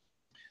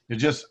 They're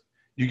just,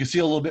 you can see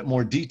a little bit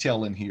more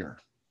detail in here.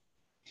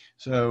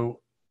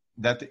 So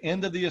at the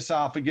end of the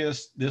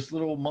esophagus, this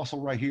little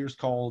muscle right here is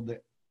called the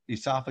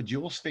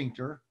esophageal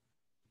sphincter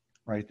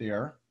right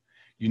there.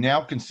 You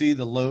now can see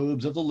the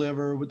lobes of the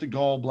liver with the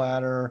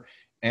gallbladder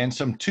and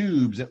some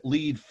tubes that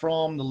lead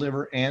from the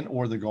liver and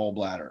or the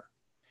gallbladder.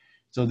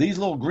 So these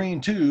little green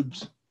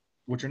tubes,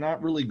 which are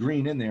not really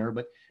green in there,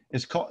 but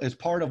it's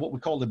part of what we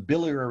call the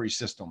biliary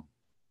system.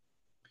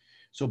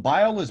 So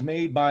bile is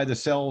made by the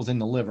cells in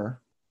the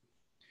liver.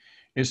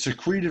 It's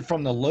secreted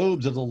from the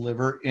lobes of the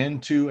liver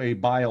into a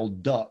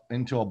hepatic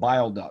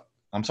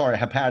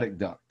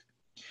duct.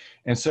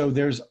 And so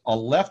there's a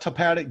left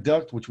hepatic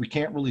duct, which we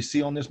can't really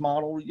see on this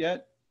model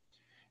yet.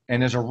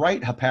 And there's a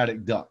right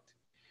hepatic duct.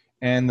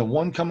 And the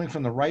one coming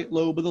from the right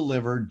lobe of the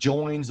liver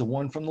joins the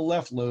one from the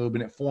left lobe,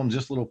 and it forms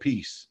this little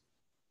piece.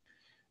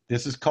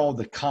 This is called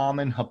the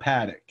common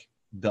hepatic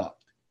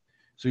duct.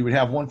 So you would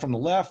have one from the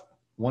left,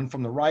 one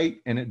from the right,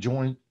 and it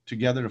joined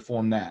together to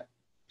form that.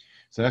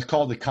 So that's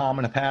called the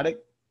common hepatic.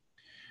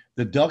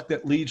 The duct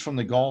that leads from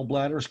the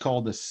gallbladder is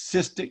called the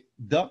cystic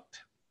duct.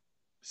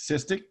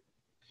 Cystic.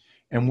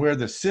 And where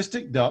the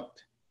cystic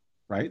duct,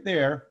 right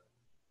there,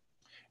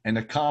 and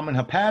the common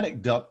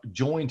hepatic duct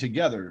join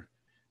together,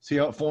 see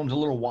how it forms a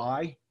little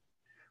Y?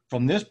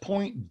 From this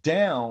point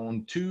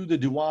down to the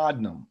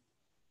duodenum,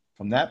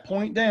 from that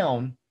point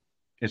down,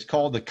 it's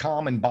called the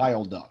common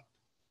bile duct.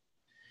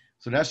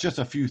 So that's just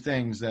a few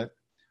things that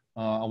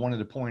I wanted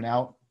to point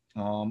out.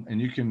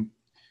 And you can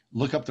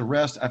look up the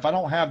rest. If I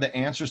don't have the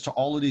answers to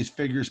all of these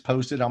figures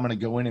posted, I'm going to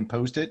go in and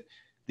post it,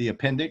 the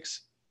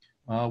appendix,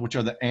 which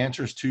are the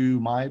answers to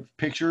my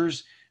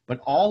pictures. But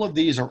all of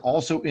these are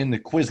also in the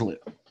Quizlet.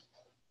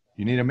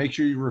 You need to make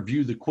sure you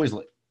review the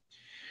Quizlet.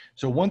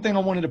 So one thing I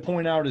wanted to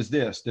point out is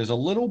this. There's a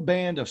little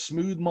band of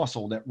smooth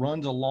muscle that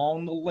runs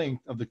along the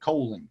length of the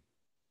colon.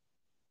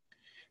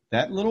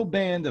 That little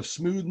band of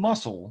smooth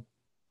muscle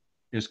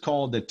is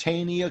called the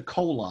taenia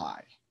coli.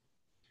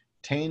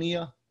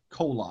 Taenia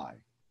coli.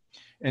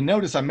 And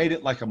notice I made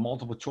it like a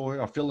multiple choice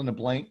or fill in the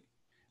blank.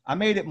 I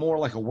made it more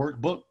like a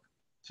workbook.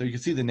 So you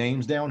can see the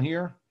names down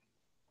here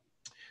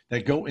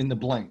that go in the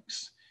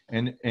blanks.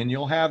 And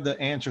you'll have the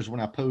answers when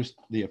I post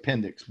the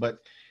appendix. But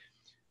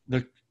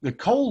the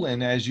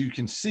colon, as you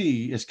can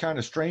see, is kind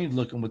of strange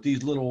looking with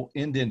these little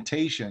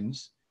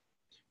indentations.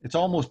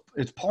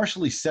 It's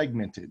partially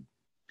segmented.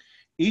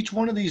 Each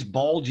one of these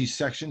bulgy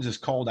sections is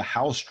called a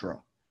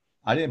haustra.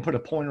 I didn't put a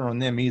pointer on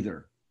them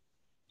either.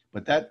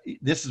 But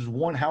this is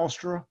one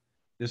haustra.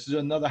 This is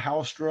another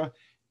haustra.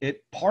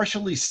 It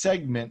partially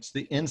segments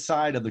the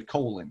inside of the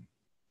colon,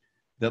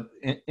 the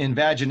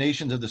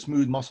invaginations of the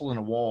smooth muscle in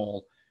a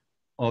wall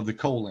of the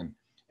colon,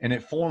 and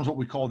it forms what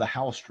we call the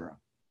haustra.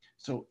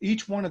 So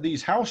each one of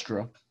these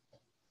haustra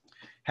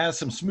has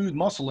some smooth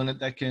muscle in it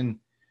that can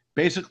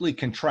basically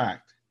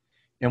contract.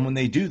 And when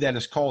they do that,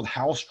 it's called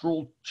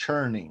haustral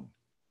churning.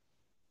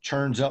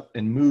 Churns up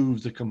and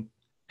moves the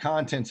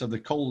contents of the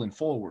colon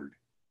forward.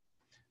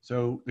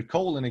 So the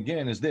colon,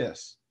 again, is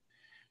this.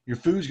 Your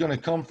food's going to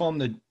come from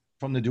the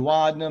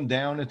duodenum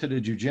down into the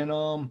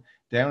jejunum,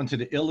 down into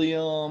the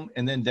ileum,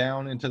 and then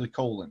down into the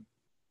colon.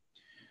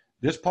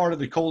 This part of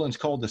the colon is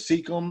called the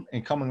cecum,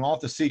 and coming off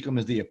the cecum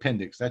is the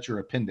appendix. That's your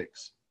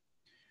appendix.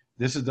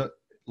 This is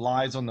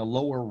lies on the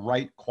lower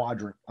right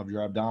quadrant of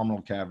your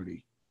abdominal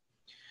cavity.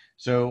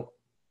 So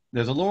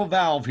there's a little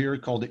valve here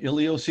called the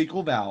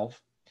ileocecal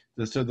valve.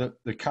 So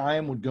the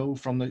chyme would go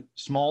from the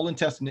small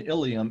intestine, the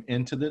ileum,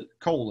 into the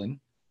colon,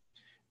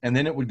 and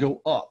then it would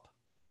go up,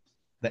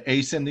 the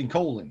ascending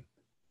colon,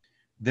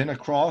 then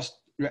across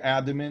your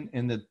abdomen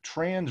in the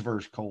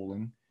transverse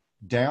colon,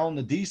 down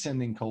the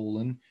descending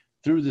colon,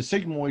 through the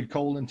sigmoid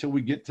colon until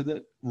we get to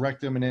the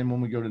rectum, and then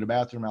when we go to the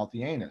bathroom, out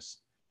the anus.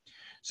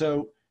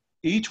 So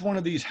each one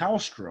of these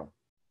haustra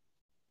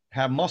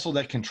have muscle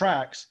that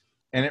contracts,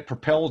 and it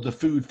propels the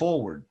food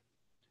forward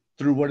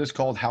through what is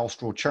called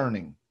haustral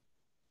churning.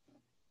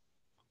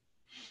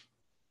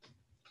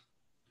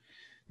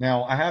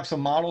 Now, I have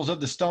some models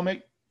of the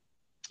stomach.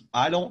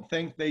 I don't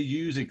think they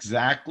use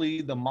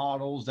exactly the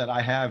models that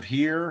I have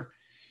here,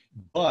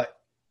 but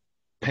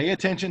pay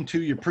attention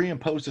to your pre and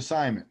post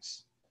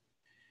assignments.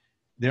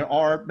 There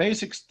are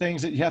basic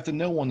things that you have to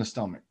know on the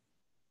stomach.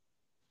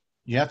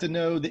 You have to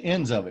know the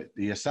ends of it,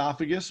 the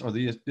esophagus, or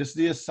this is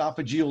the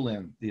esophageal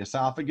end, the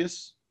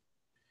esophagus.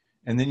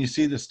 And then you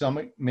see the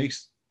stomach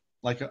makes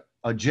like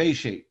a J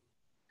shape.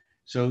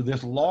 So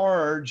this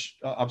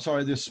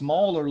this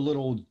smaller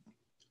little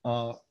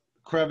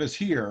crevice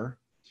here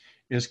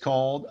is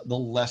called the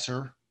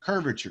lesser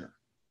curvature.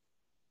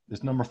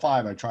 This number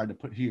 5 I tried to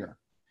put here.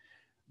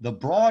 The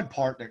broad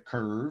part that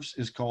curves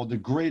is called the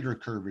greater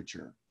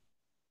curvature.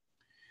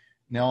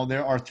 Now,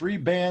 there are 3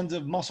 bands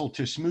of muscle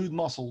to smooth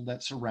muscle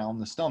that surround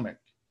the stomach.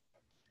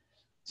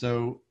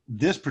 So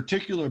this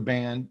particular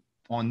band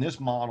on this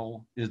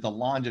model is the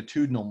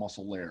longitudinal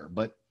muscle layer,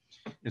 but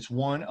it's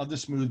one of the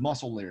smooth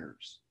muscle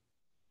layers.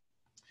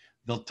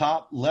 The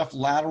top left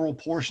lateral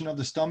portion of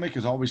the stomach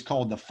is always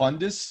called the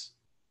fundus,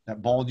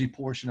 that bulgy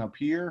portion up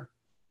here.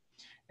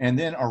 And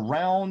then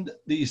around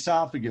the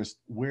esophagus,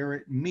 where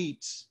it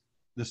meets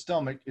the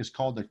stomach, is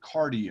called the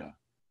cardia,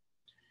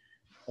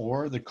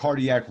 or the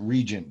cardiac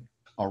region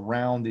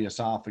around the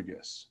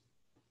esophagus.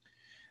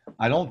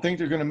 I don't think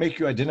they're going to make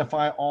you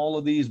identify all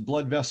of these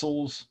blood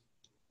vessels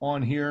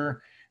on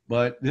here,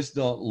 but this is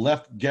the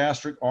left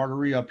gastric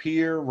artery up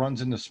here,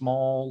 runs into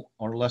small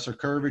or lesser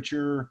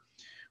curvature.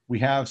 We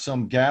have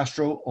some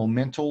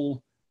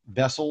gastro-omental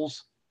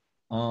vessels.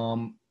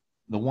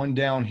 The one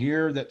down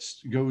here that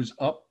goes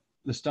up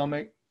the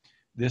stomach,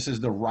 this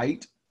is the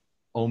right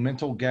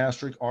omental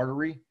gastric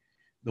artery.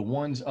 The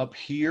ones up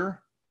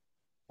here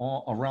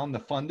around the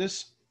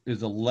fundus is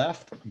the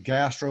left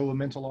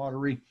gastro-omental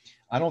artery.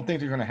 I don't think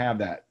they're going to have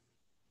that.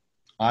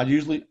 I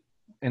usually,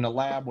 in the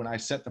lab, when I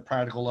set the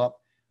practical up,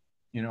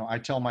 I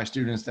tell my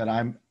students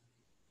that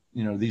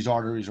these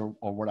arteries are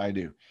what I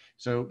do.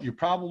 So you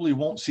probably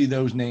won't see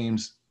those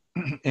names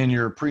in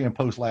your pre and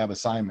post lab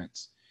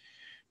assignments.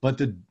 But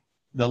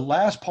the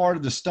last part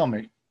of the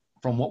stomach,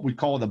 from what we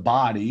call the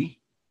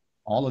body,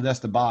 all of that's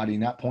the body,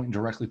 not pointing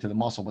directly to the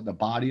muscle, but the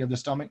body of the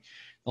stomach.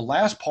 The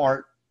last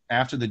part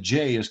after the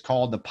J is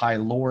called the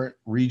pyloric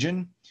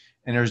region,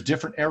 and there's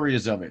different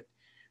areas of it.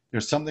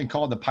 There's something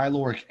called the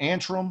pyloric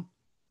antrum,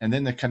 and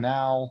then the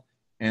canal,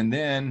 and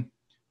then,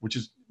 which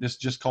is this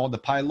just called the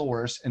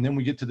pylorus, and then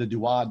we get to the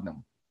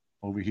duodenum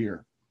over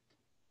here.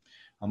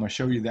 I'm going to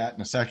show you that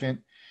in a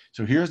second.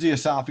 So here's the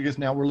esophagus.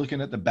 Now we're looking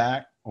at the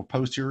back or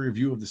posterior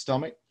view of the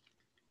stomach.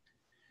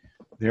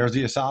 There's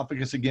the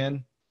esophagus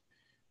again.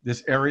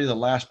 This area, the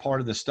last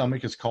part of the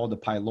stomach, is called the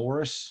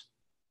pylorus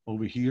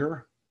over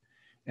here.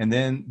 And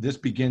then this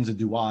begins the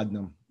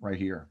duodenum right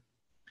here.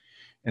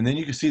 And then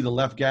you can see the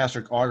left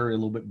gastric artery a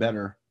little bit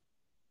better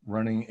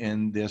running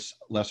in this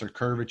lesser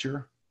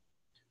curvature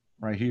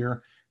right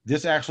here.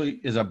 This actually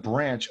is a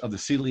branch of the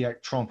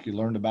celiac trunk you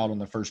learned about on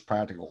the first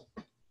practical.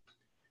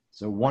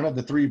 So one of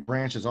the 3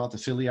 branches off the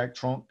celiac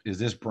trunk is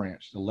this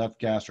branch, the left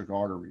gastric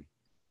artery.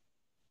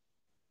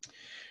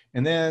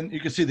 And then you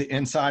can see the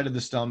inside of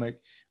the stomach.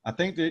 I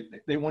think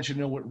that they want you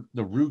to know what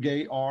the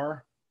rugae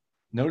are.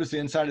 Notice the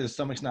inside of the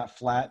stomach's not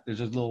flat. There's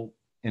just little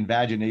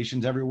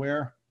invaginations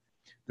everywhere.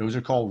 Those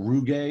are called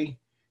rugae.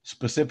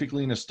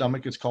 Specifically in the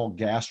stomach, it's called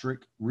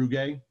gastric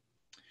rugae.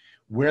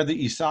 Where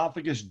the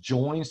esophagus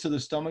joins to the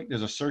stomach,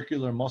 there's a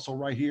circular muscle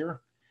right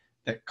here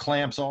that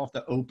clamps off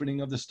the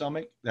opening of the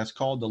stomach. That's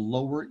called the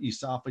lower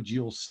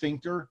esophageal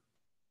sphincter.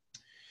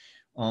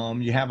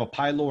 You have a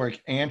pyloric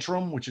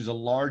antrum, which is a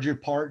larger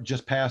part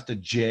just past the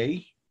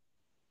J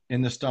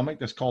in the stomach.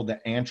 That's called the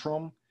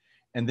antrum.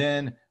 And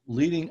then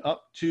leading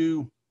up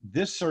to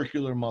this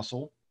circular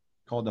muscle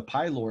called the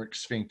pyloric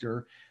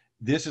sphincter,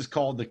 this is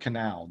called the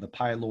canal, the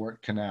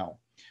pyloric canal.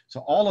 So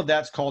all of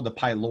that's called the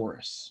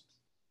pylorus,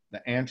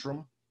 the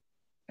antrum,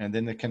 and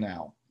then the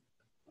canal.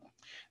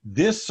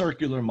 This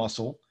circular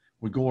muscle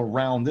would go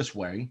around this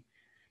way,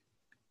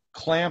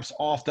 clamps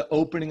off the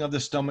opening of the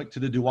stomach to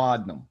the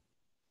duodenum.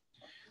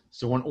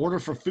 So in order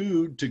for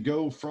food to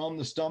go from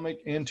the stomach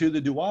into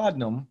the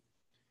duodenum,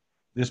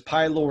 this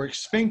pyloric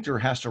sphincter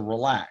has to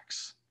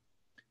relax.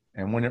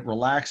 And when it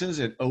relaxes,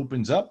 it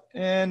opens up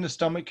and the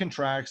stomach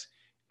contracts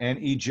and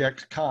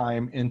ejects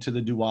chyme into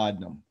the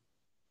duodenum.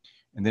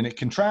 And then it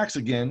contracts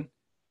again,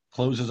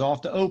 closes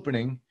off the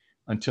opening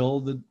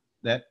until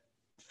that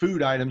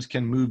food items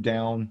can move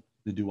down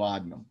the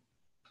duodenum.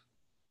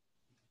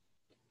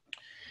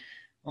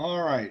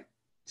 All right,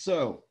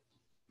 so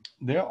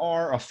there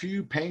are a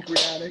few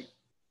pancreatic,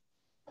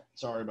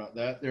 sorry about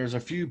that. There's a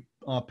few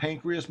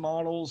pancreas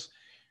models.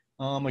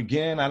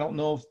 Again, I don't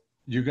know if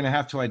you're going to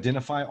have to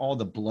identify all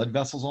the blood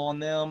vessels on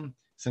them,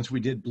 since we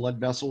did blood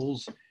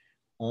vessels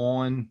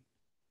on,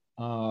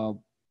 the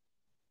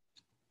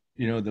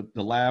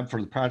lab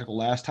for the practical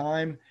last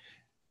time.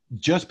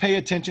 Just pay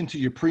attention to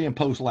your pre and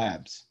post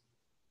labs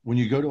when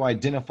you go to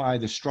identify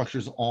the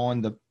structures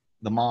on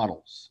the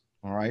models,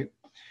 all right?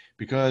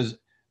 Because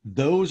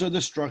those are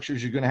the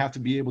structures you're going to have to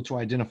be able to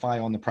identify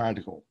on the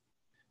practical.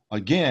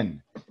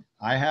 Again,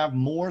 I have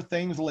more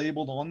things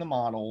labeled on the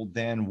model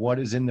than what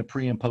is in the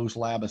pre and post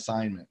lab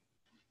assignment.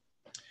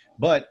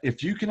 But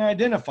if you can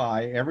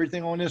identify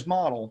everything on this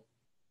model,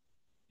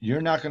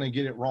 you're not going to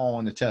get it wrong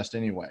on the test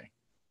anyway.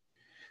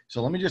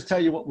 So let me just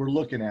tell you what we're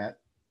looking at.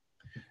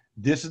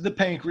 This is the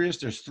pancreas.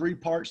 There's 3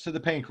 parts to the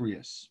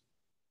pancreas.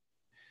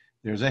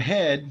 There's a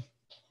head,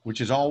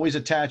 which is always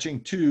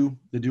attaching to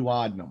the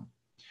duodenum.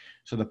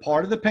 So the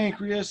part of the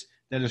pancreas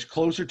that is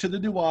closer to the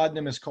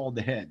duodenum is called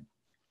the head.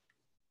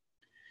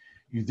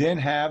 You then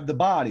have the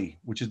body,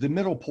 which is the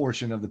middle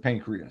portion of the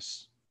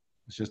pancreas.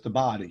 It's just the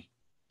body.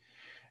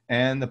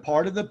 And the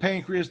part of the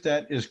pancreas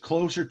that is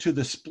closer to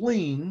the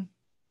spleen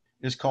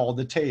is called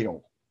the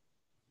tail.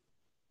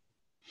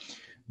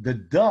 The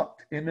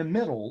duct in the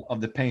middle of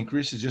the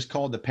pancreas is just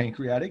called the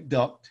pancreatic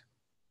duct.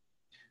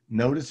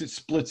 Notice it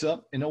splits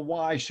up in a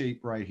Y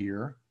shape right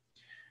here.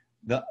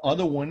 The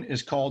other one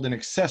is called an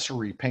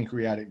accessory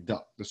pancreatic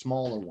duct, the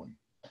smaller one.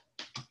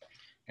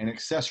 An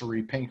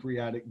accessory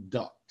pancreatic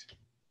duct.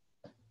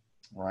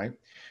 All right.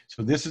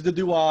 So this is the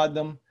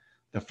duodenum,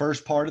 the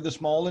first part of the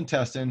small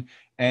intestine.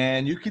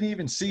 And you can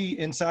even see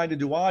inside the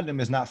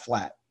duodenum is not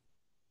flat.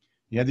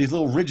 You have these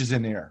little ridges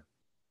in there.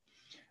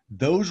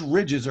 Those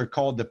ridges are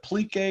called the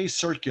plicae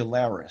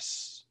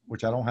circularis,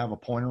 which I don't have a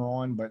pointer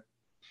on, but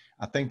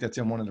I think that's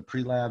in one of the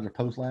pre-labs or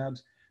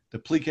post-labs, the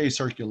plicae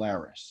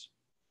circularis.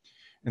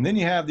 And then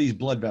you have these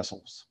blood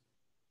vessels.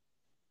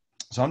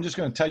 So I'm just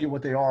going to tell you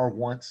what they are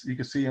once. You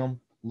can see them,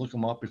 look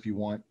them up if you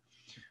want.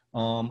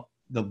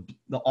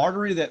 The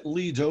artery that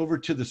leads over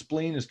to the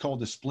spleen is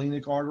called the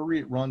splenic artery.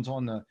 It runs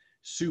on the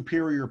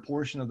superior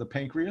portion of the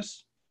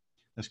pancreas.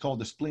 That's called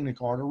the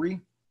splenic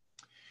artery.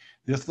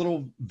 This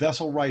little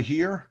vessel right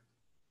here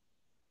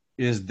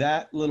is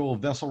that little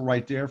vessel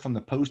right there from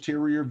the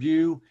posterior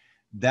view.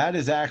 That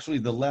is actually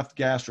the left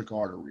gastric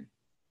artery.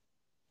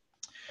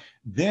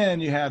 Then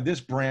you have this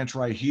branch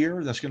right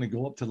here that's going to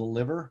go up to the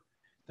liver.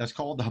 That's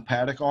called the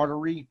hepatic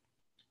artery.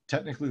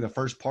 Technically, the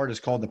first part is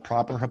called the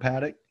proper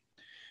hepatic,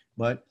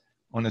 but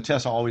on the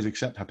test, I always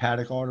accept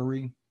hepatic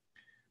artery.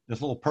 This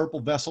little purple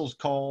vessel is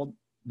called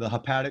the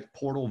hepatic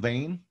portal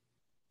vein.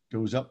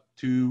 Goes up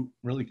to,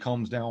 really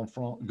comes down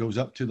from, goes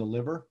up to the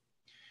liver.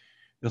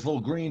 This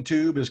little green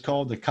tube is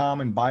called the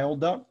common bile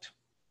duct.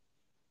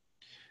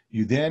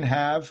 You then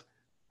have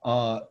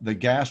the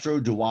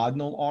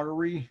gastroduodenal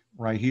artery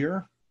right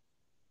here.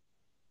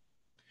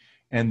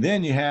 And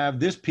then you have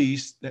this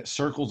piece that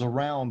circles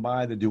around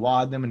by the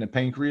duodenum and the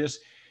pancreas.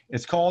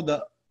 It's called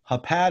the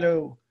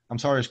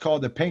it's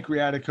called the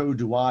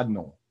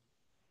pancreaticoduodenal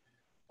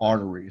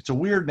artery. It's a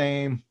weird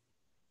name.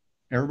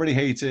 Everybody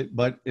hates it,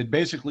 but it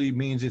basically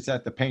means it's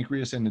at the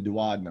pancreas and the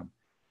duodenum.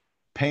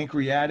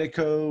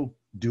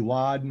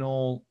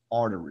 Pancreaticoduodenal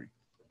artery.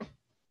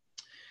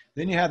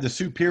 Then you have the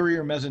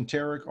superior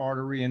mesenteric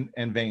artery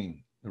and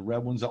vein. The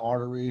red one's the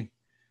artery,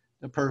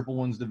 the purple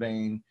one's the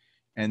vein.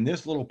 And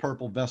this little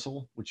purple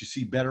vessel, which you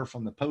see better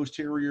from the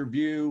posterior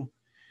view,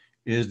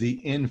 is the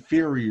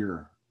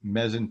inferior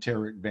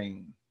mesenteric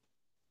vein.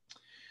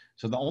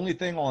 So the only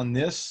thing on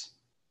this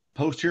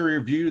posterior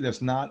view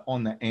that's not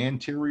on the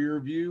anterior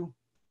view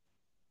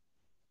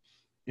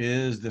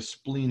is the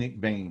splenic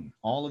vein.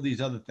 All of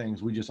these other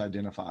things we just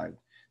identified.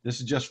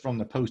 This is just from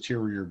the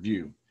posterior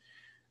view.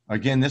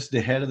 Again, this is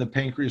the head of the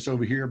pancreas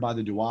over here by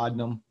the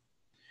duodenum.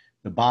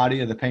 The body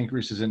of the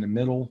pancreas is in the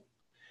middle,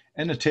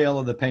 and the tail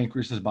of the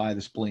pancreas is by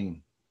the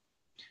spleen.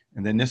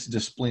 And then this is the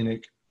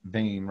splenic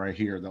vein right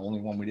here, the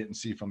only one we didn't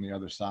see from the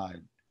other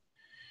side.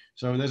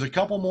 So there's a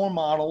couple more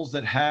models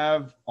that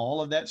have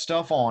all of that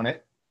stuff on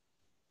it.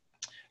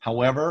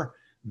 However,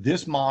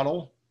 this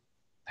model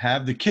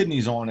have the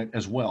kidneys on it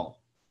as well.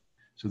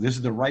 So this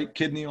is the right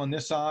kidney on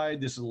this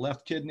side. This is the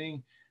left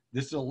kidney.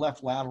 This is the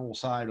left lateral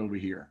side over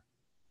here.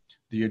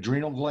 The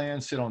adrenal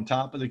glands sit on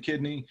top of the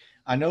kidney.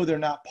 I know they're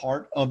not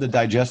part of the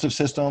digestive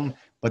system,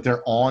 but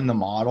they're on the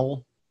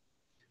model,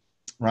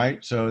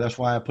 right? So that's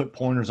why I put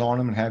pointers on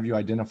them and have you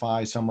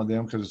identify some of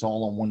them, because it's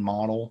all on one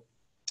model.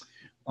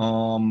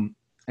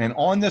 And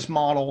on this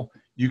model,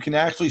 you can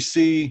actually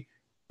see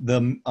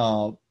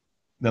the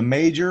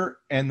major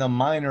and the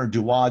minor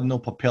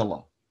duodenal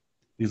papilla,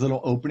 these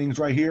little openings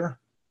right here.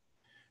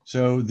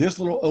 So this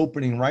little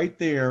opening right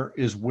there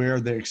is where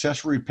the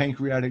accessory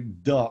pancreatic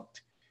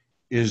duct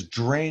is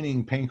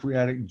draining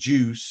pancreatic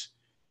juice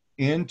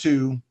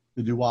into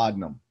the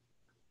duodenum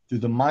through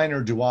the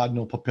minor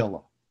duodenal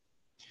papilla.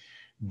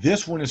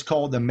 This one is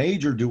called the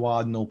major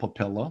duodenal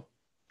papilla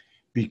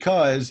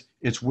because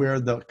it's where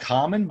the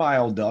common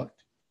bile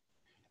duct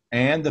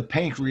and the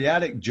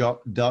pancreatic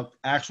duct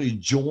actually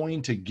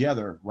join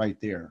together right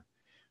there.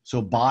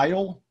 So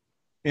bile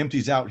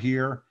empties out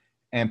here,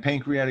 and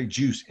pancreatic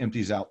juice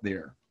empties out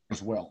there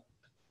as well.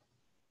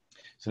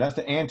 So that's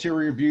the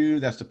anterior view.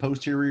 That's the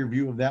posterior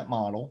view of that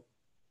model.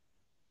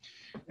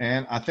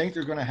 And I think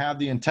they're going to have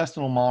the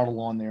intestinal model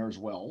on there as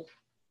well.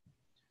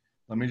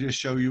 Let me just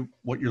show you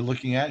what you're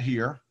looking at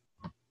here.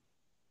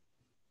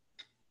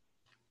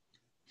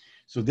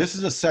 So this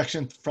is a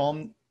section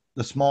from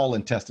the small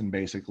intestine,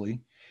 basically,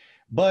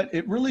 but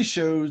it really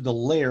shows the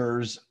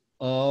layers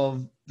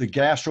of the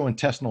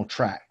gastrointestinal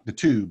tract, the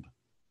tube.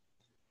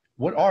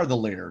 What are the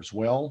layers?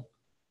 Well,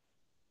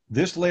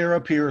 this layer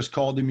up here is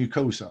called the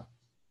mucosa.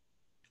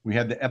 We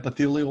have the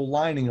epithelial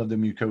lining of the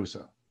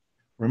mucosa.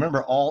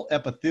 Remember, all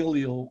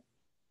epithelial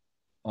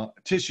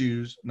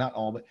tissues, not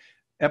all, but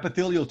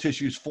epithelial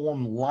tissues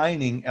form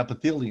lining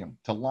epithelium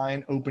to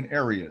line open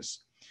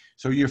areas.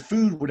 So your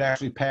food would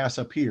actually pass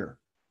up here.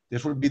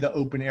 This would be the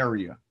open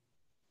area.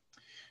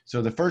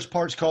 So the first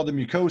part's called the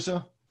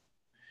mucosa.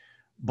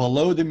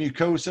 Below the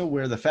mucosa,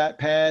 where the fat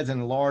pads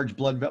and larger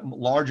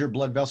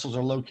blood vessels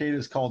are located,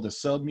 is called the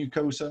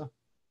submucosa.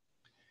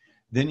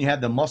 Then you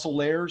have the muscle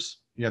layers.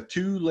 You have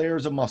 2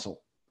 layers of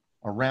muscle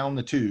around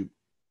the tube.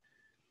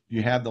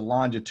 You have the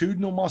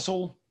longitudinal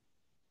muscle,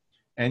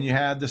 and you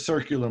have the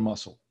circular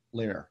muscle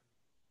layer.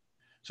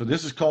 So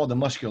this is called the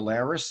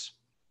muscularis,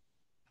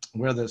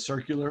 where the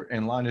circular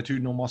and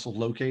longitudinal muscle is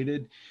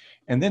located.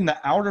 And then the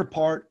outer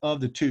part of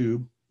the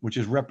tube, which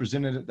is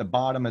represented at the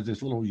bottom as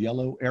this little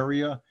yellow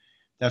area,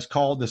 that's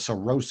called the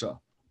serosa.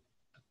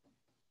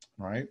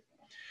 Right?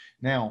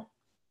 Now,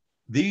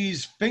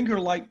 these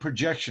finger-like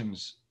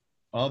projections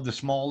of the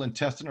small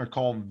intestine are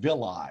called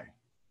villi.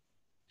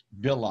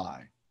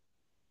 Villi,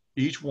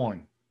 each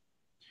one.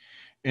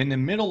 In the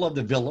middle of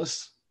the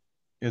villus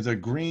is a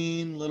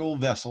green little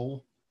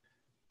vessel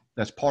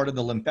that's part of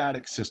the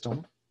lymphatic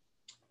system.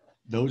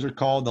 Those are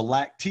called the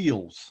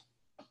lacteals.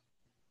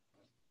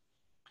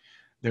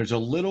 There's a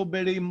little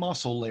bitty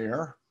muscle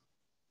there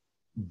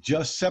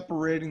just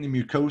separating the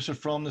mucosa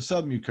from the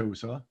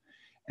submucosa,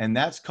 and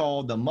that's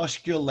called the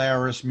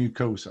muscularis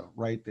mucosa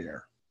right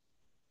there,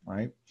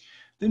 right?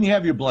 Then you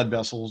have your blood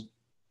vessels.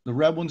 The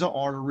red ones are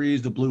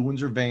arteries, the blue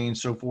ones are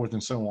veins, so forth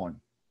and so on.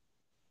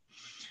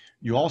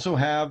 You also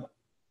have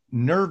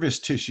nervous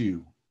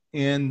tissue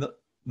in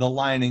the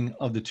lining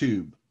of the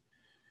tube.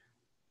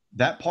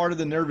 That part of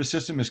the nervous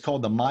system is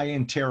called the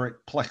myenteric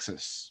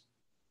plexus.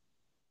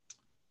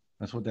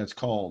 That's what that's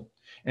called.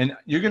 And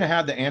you're going to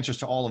have the answers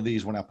to all of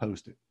these when I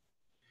post it.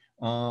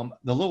 The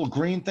little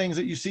green things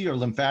that you see are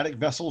lymphatic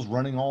vessels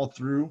running all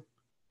through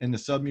in the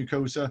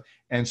submucosa,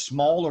 and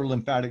smaller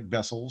lymphatic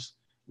vessels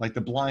like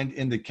the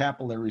blind-ended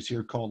capillaries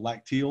here called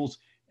lacteals,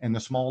 and the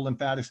small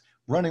lymphatics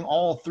running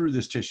all through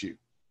this tissue.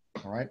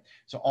 All right.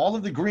 So all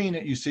of the green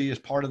that you see is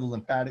part of the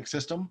lymphatic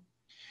system.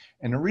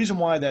 And the reason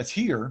why that's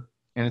here,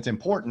 and it's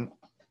important,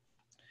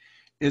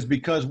 is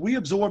because we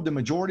absorb the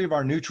majority of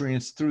our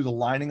nutrients through the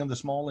lining of the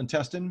small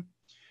intestine.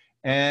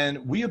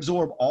 And we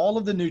absorb all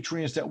of the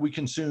nutrients that we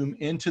consume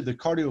into the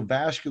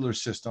cardiovascular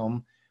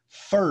system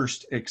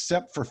first,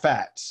 except for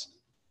fats.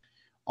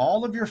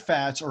 All of your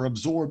fats are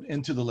absorbed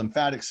into the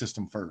lymphatic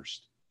system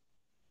first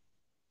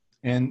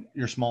in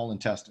your small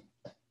intestine.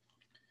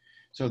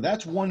 So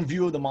that's one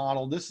view of the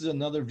model. This is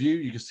another view.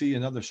 You can see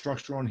another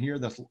structure on here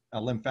that's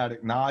a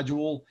lymphatic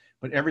nodule,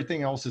 but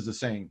everything else is the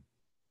same.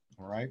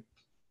 All right.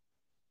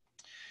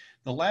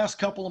 The last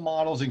couple of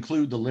models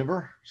include the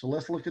liver. So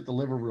let's look at the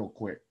liver real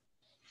quick.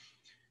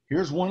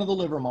 Here's one of the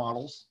liver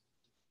models.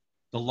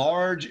 The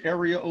large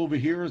area over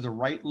here is the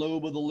right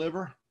lobe of the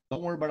liver.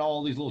 Don't worry about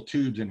all these little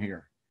tubes in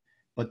here.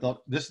 But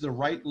this is the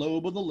right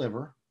lobe of the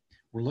liver.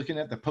 We're looking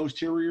at the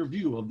posterior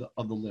view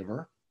of the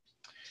liver.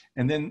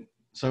 And then,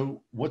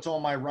 so what's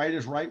on my right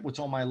is right, what's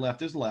on my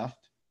left is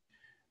left.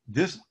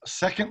 This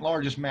second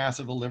largest mass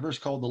of the liver is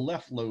called the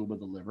left lobe of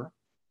the liver.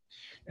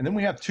 And then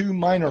we have 2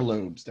 minor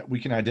lobes that we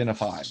can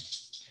identify.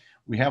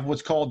 We have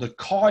what's called the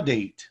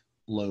caudate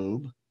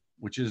lobe,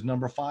 which is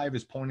number 5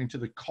 is pointing to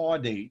the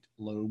caudate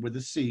lobe with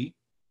a C.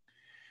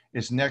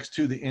 It's next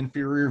to the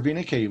inferior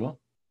vena cava.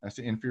 That's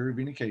the inferior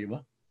vena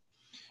cava.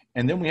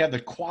 And then we have the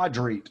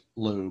quadrate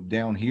lobe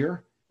down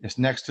here. It's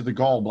next to the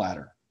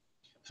gallbladder.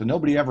 So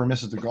nobody ever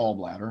misses the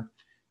gallbladder,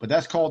 but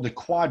that's called the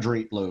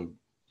quadrate lobe.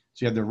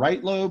 So you have the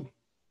right lobe,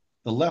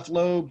 the left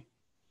lobe,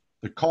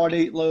 the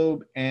caudate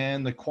lobe,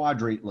 and the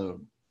quadrate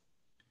lobe.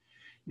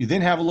 You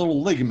then have a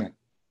little ligament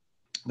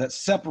that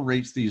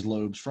separates these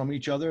lobes from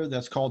each other.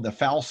 That's called the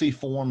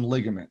falciform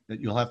ligament that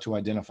you'll have to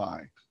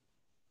identify.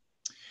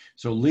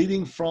 So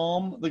leading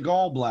from the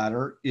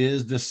gallbladder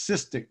is the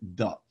cystic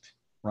duct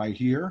right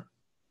here.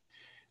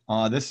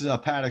 This is a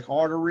hepatic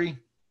artery.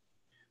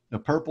 The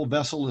purple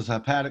vessel is a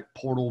hepatic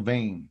portal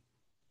vein.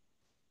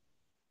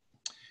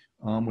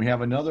 We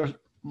have another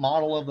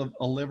model of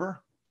a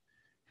liver.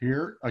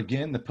 Here,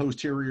 again, the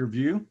posterior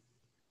view,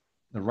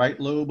 the right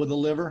lobe of the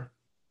liver,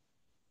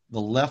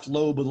 the left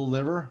lobe of the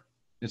liver.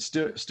 It's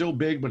still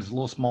big, but it's a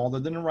little smaller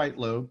than the right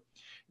lobe.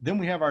 Then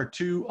we have our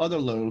 2 other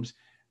lobes.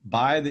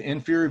 by the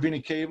inferior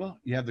vena cava,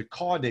 you have the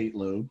caudate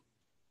lobe.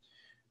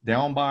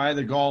 Down by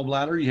the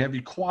gallbladder, you have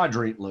your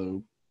quadrate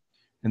lobe.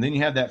 And then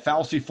you have that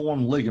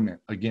falciform ligament,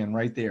 again,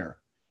 right there.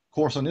 Of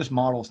course, on this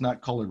model, it's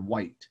not colored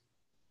white,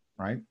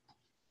 right?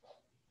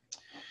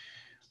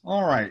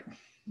 All right.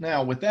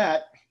 Now, with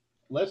that,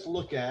 let's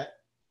look at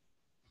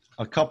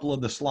a couple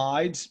of the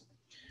slides.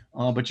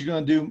 But you're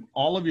going to do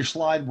all of your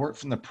slide work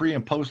from the pre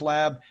and post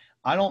lab.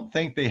 I don't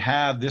think they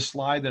have this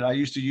slide that I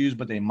used to use,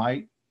 but they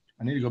might.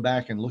 I need to go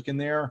back and look in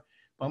there.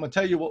 But I'm going to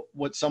tell you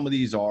what some of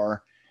these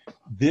are.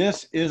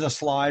 This is a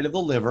slide of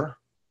the liver.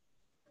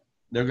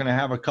 They're going to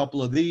have a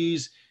couple of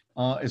these.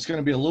 It's going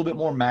to be a little bit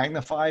more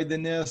magnified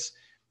than this,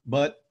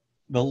 but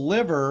the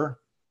liver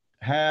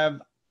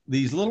have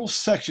these little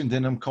sections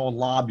in them called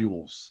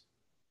lobules.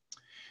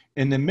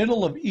 In the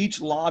middle of each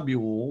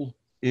lobule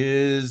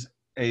is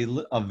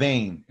a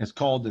vein. It's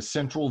called the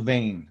central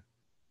vein.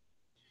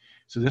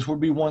 So this would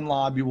be one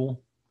lobule.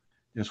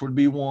 This would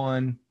be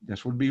one.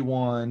 This would be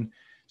one.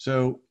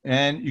 So,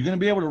 and you're going to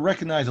be able to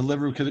recognize the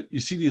liver because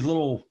you see these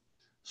little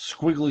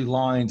squiggly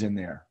lines in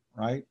there,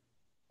 right?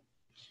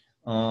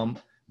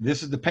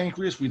 This is the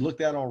pancreas we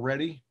looked at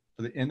already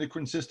for the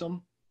endocrine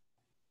system.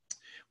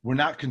 We're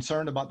not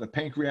concerned about the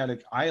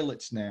pancreatic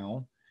islets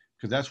now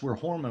because that's where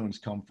hormones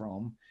come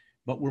from,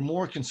 but we're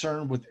more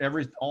concerned with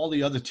all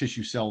the other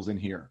tissue cells in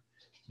here,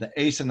 the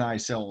acini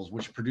cells,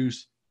 which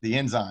produce the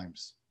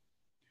enzymes,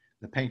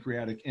 the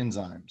pancreatic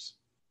enzymes.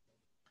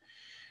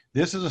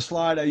 This is a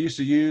slide I used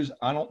to use.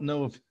 I don't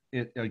know if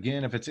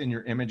it's in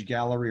your image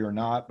gallery or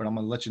not, but I'm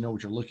going to let you know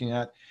what you're looking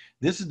at.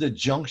 This is the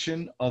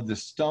junction of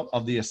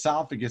the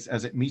esophagus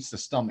as it meets the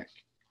stomach.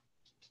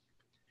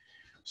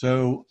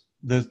 So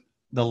the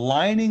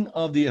lining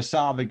of the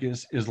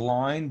esophagus is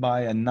lined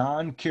by a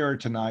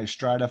non-keratinized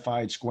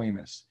stratified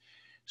squamous.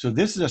 So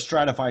this is a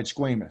stratified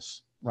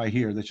squamous right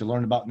here that you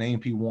learned about in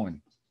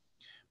AMP1.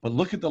 But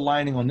look at the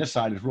lining on this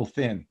side, it's real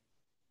thin.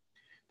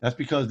 That's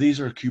because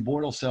these are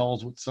cuboidal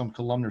cells with some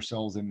columnar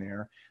cells in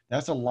there.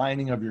 That's a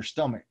lining of your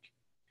stomach.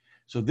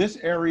 So this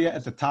area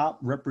at the top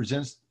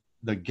represents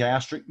the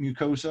gastric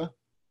mucosa,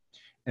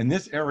 and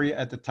this area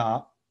at the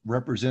top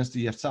represents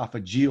the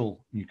esophageal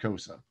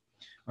mucosa.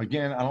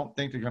 Again, I don't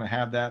think they're going to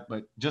have that,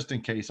 but just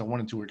in case, I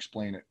wanted to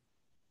explain it.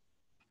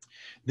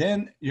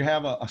 Then you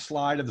have a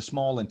slide of the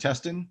small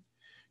intestine.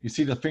 You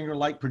see the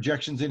finger-like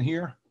projections in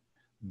here?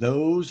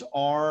 Those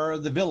are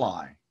the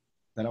villi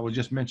that I was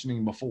just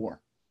mentioning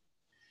before.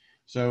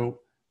 So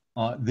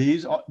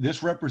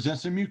this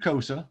represents the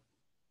mucosa,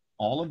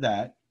 all of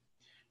that.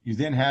 You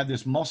then have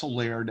this muscle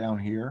layer down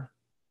here.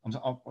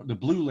 The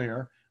blue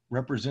layer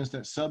represents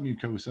that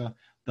submucosa.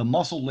 The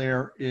muscle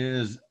layer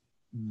is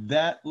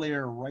that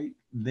layer right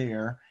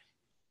there.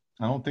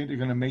 I don't think they're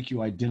going to make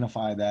you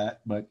identify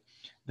that, but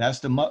that's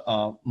the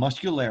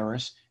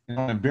muscularis. And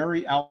on the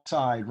very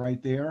outside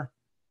right there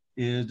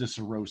is the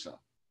serosa.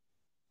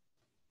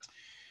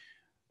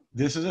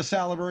 This is a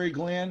salivary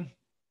gland.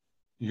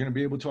 You're going to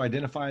be able to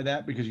identify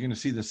that because you're going to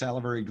see the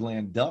salivary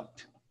gland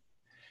duct.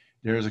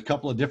 There's a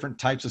couple of different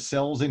types of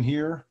cells in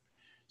here.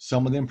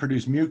 Some of them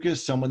produce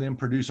mucus. Some of them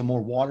produce a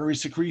more watery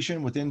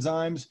secretion with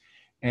enzymes.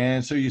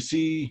 And so you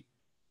see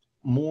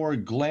more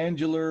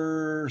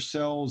glandular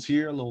cells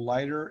here, a little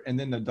lighter, and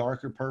then the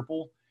darker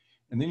purple.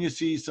 And then you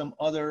see some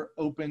other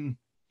open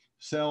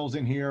cells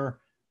in here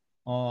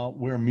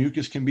where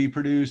mucus can be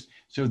produced.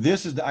 So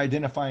this is the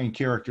identifying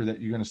character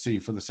that you're going to see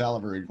for the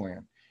salivary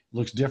gland.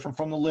 Looks different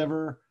from the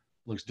liver,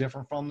 looks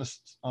different from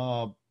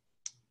the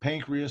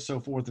pancreas, so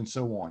forth and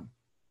so on.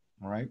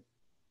 All right.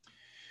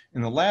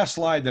 And the last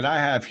slide that I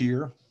have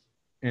here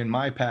in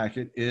my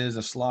packet is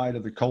a slide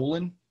of the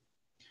colon.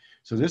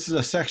 So this is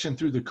a section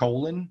through the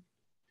colon.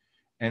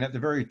 And at the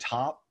very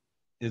top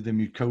is the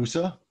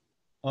mucosa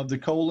of the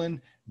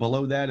colon.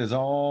 Below that is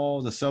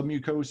all the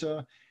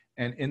submucosa.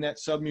 And in that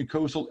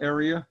submucosal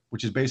area,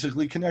 which is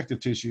basically connective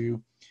tissue,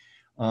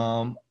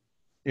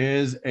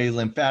 is a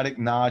lymphatic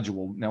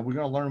nodule. Now we're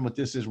going to learn what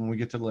this is when we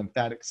get to the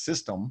lymphatic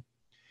system.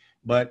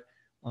 But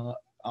I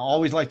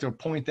always like to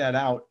point that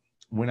out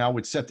when I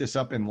would set this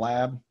up in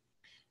lab,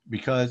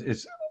 because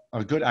it's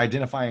a good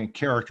identifying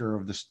character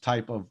of this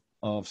type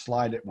of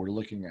slide that we're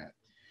looking at.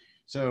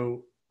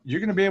 So you're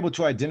going to be able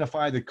to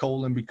identify the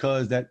colon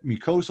because that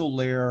mucosal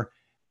layer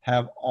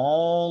have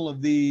all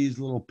of these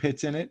little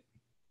pits in it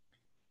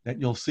that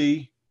you'll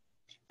see.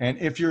 And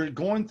if you're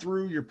going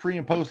through your pre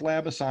and post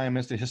lab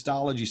assignments, the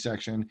histology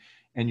section,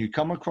 and you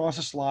come across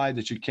a slide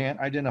that you can't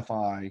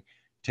identify,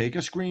 take a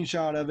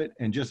screenshot of it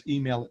and just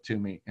email it to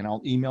me, and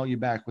I'll email you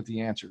back with the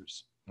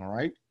answers. All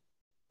right.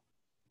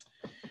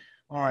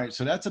 All right.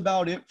 So that's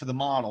about it for the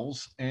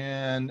models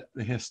and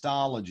the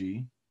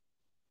histology,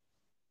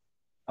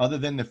 other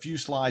than the few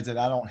slides that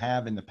I don't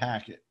have in the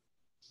packet.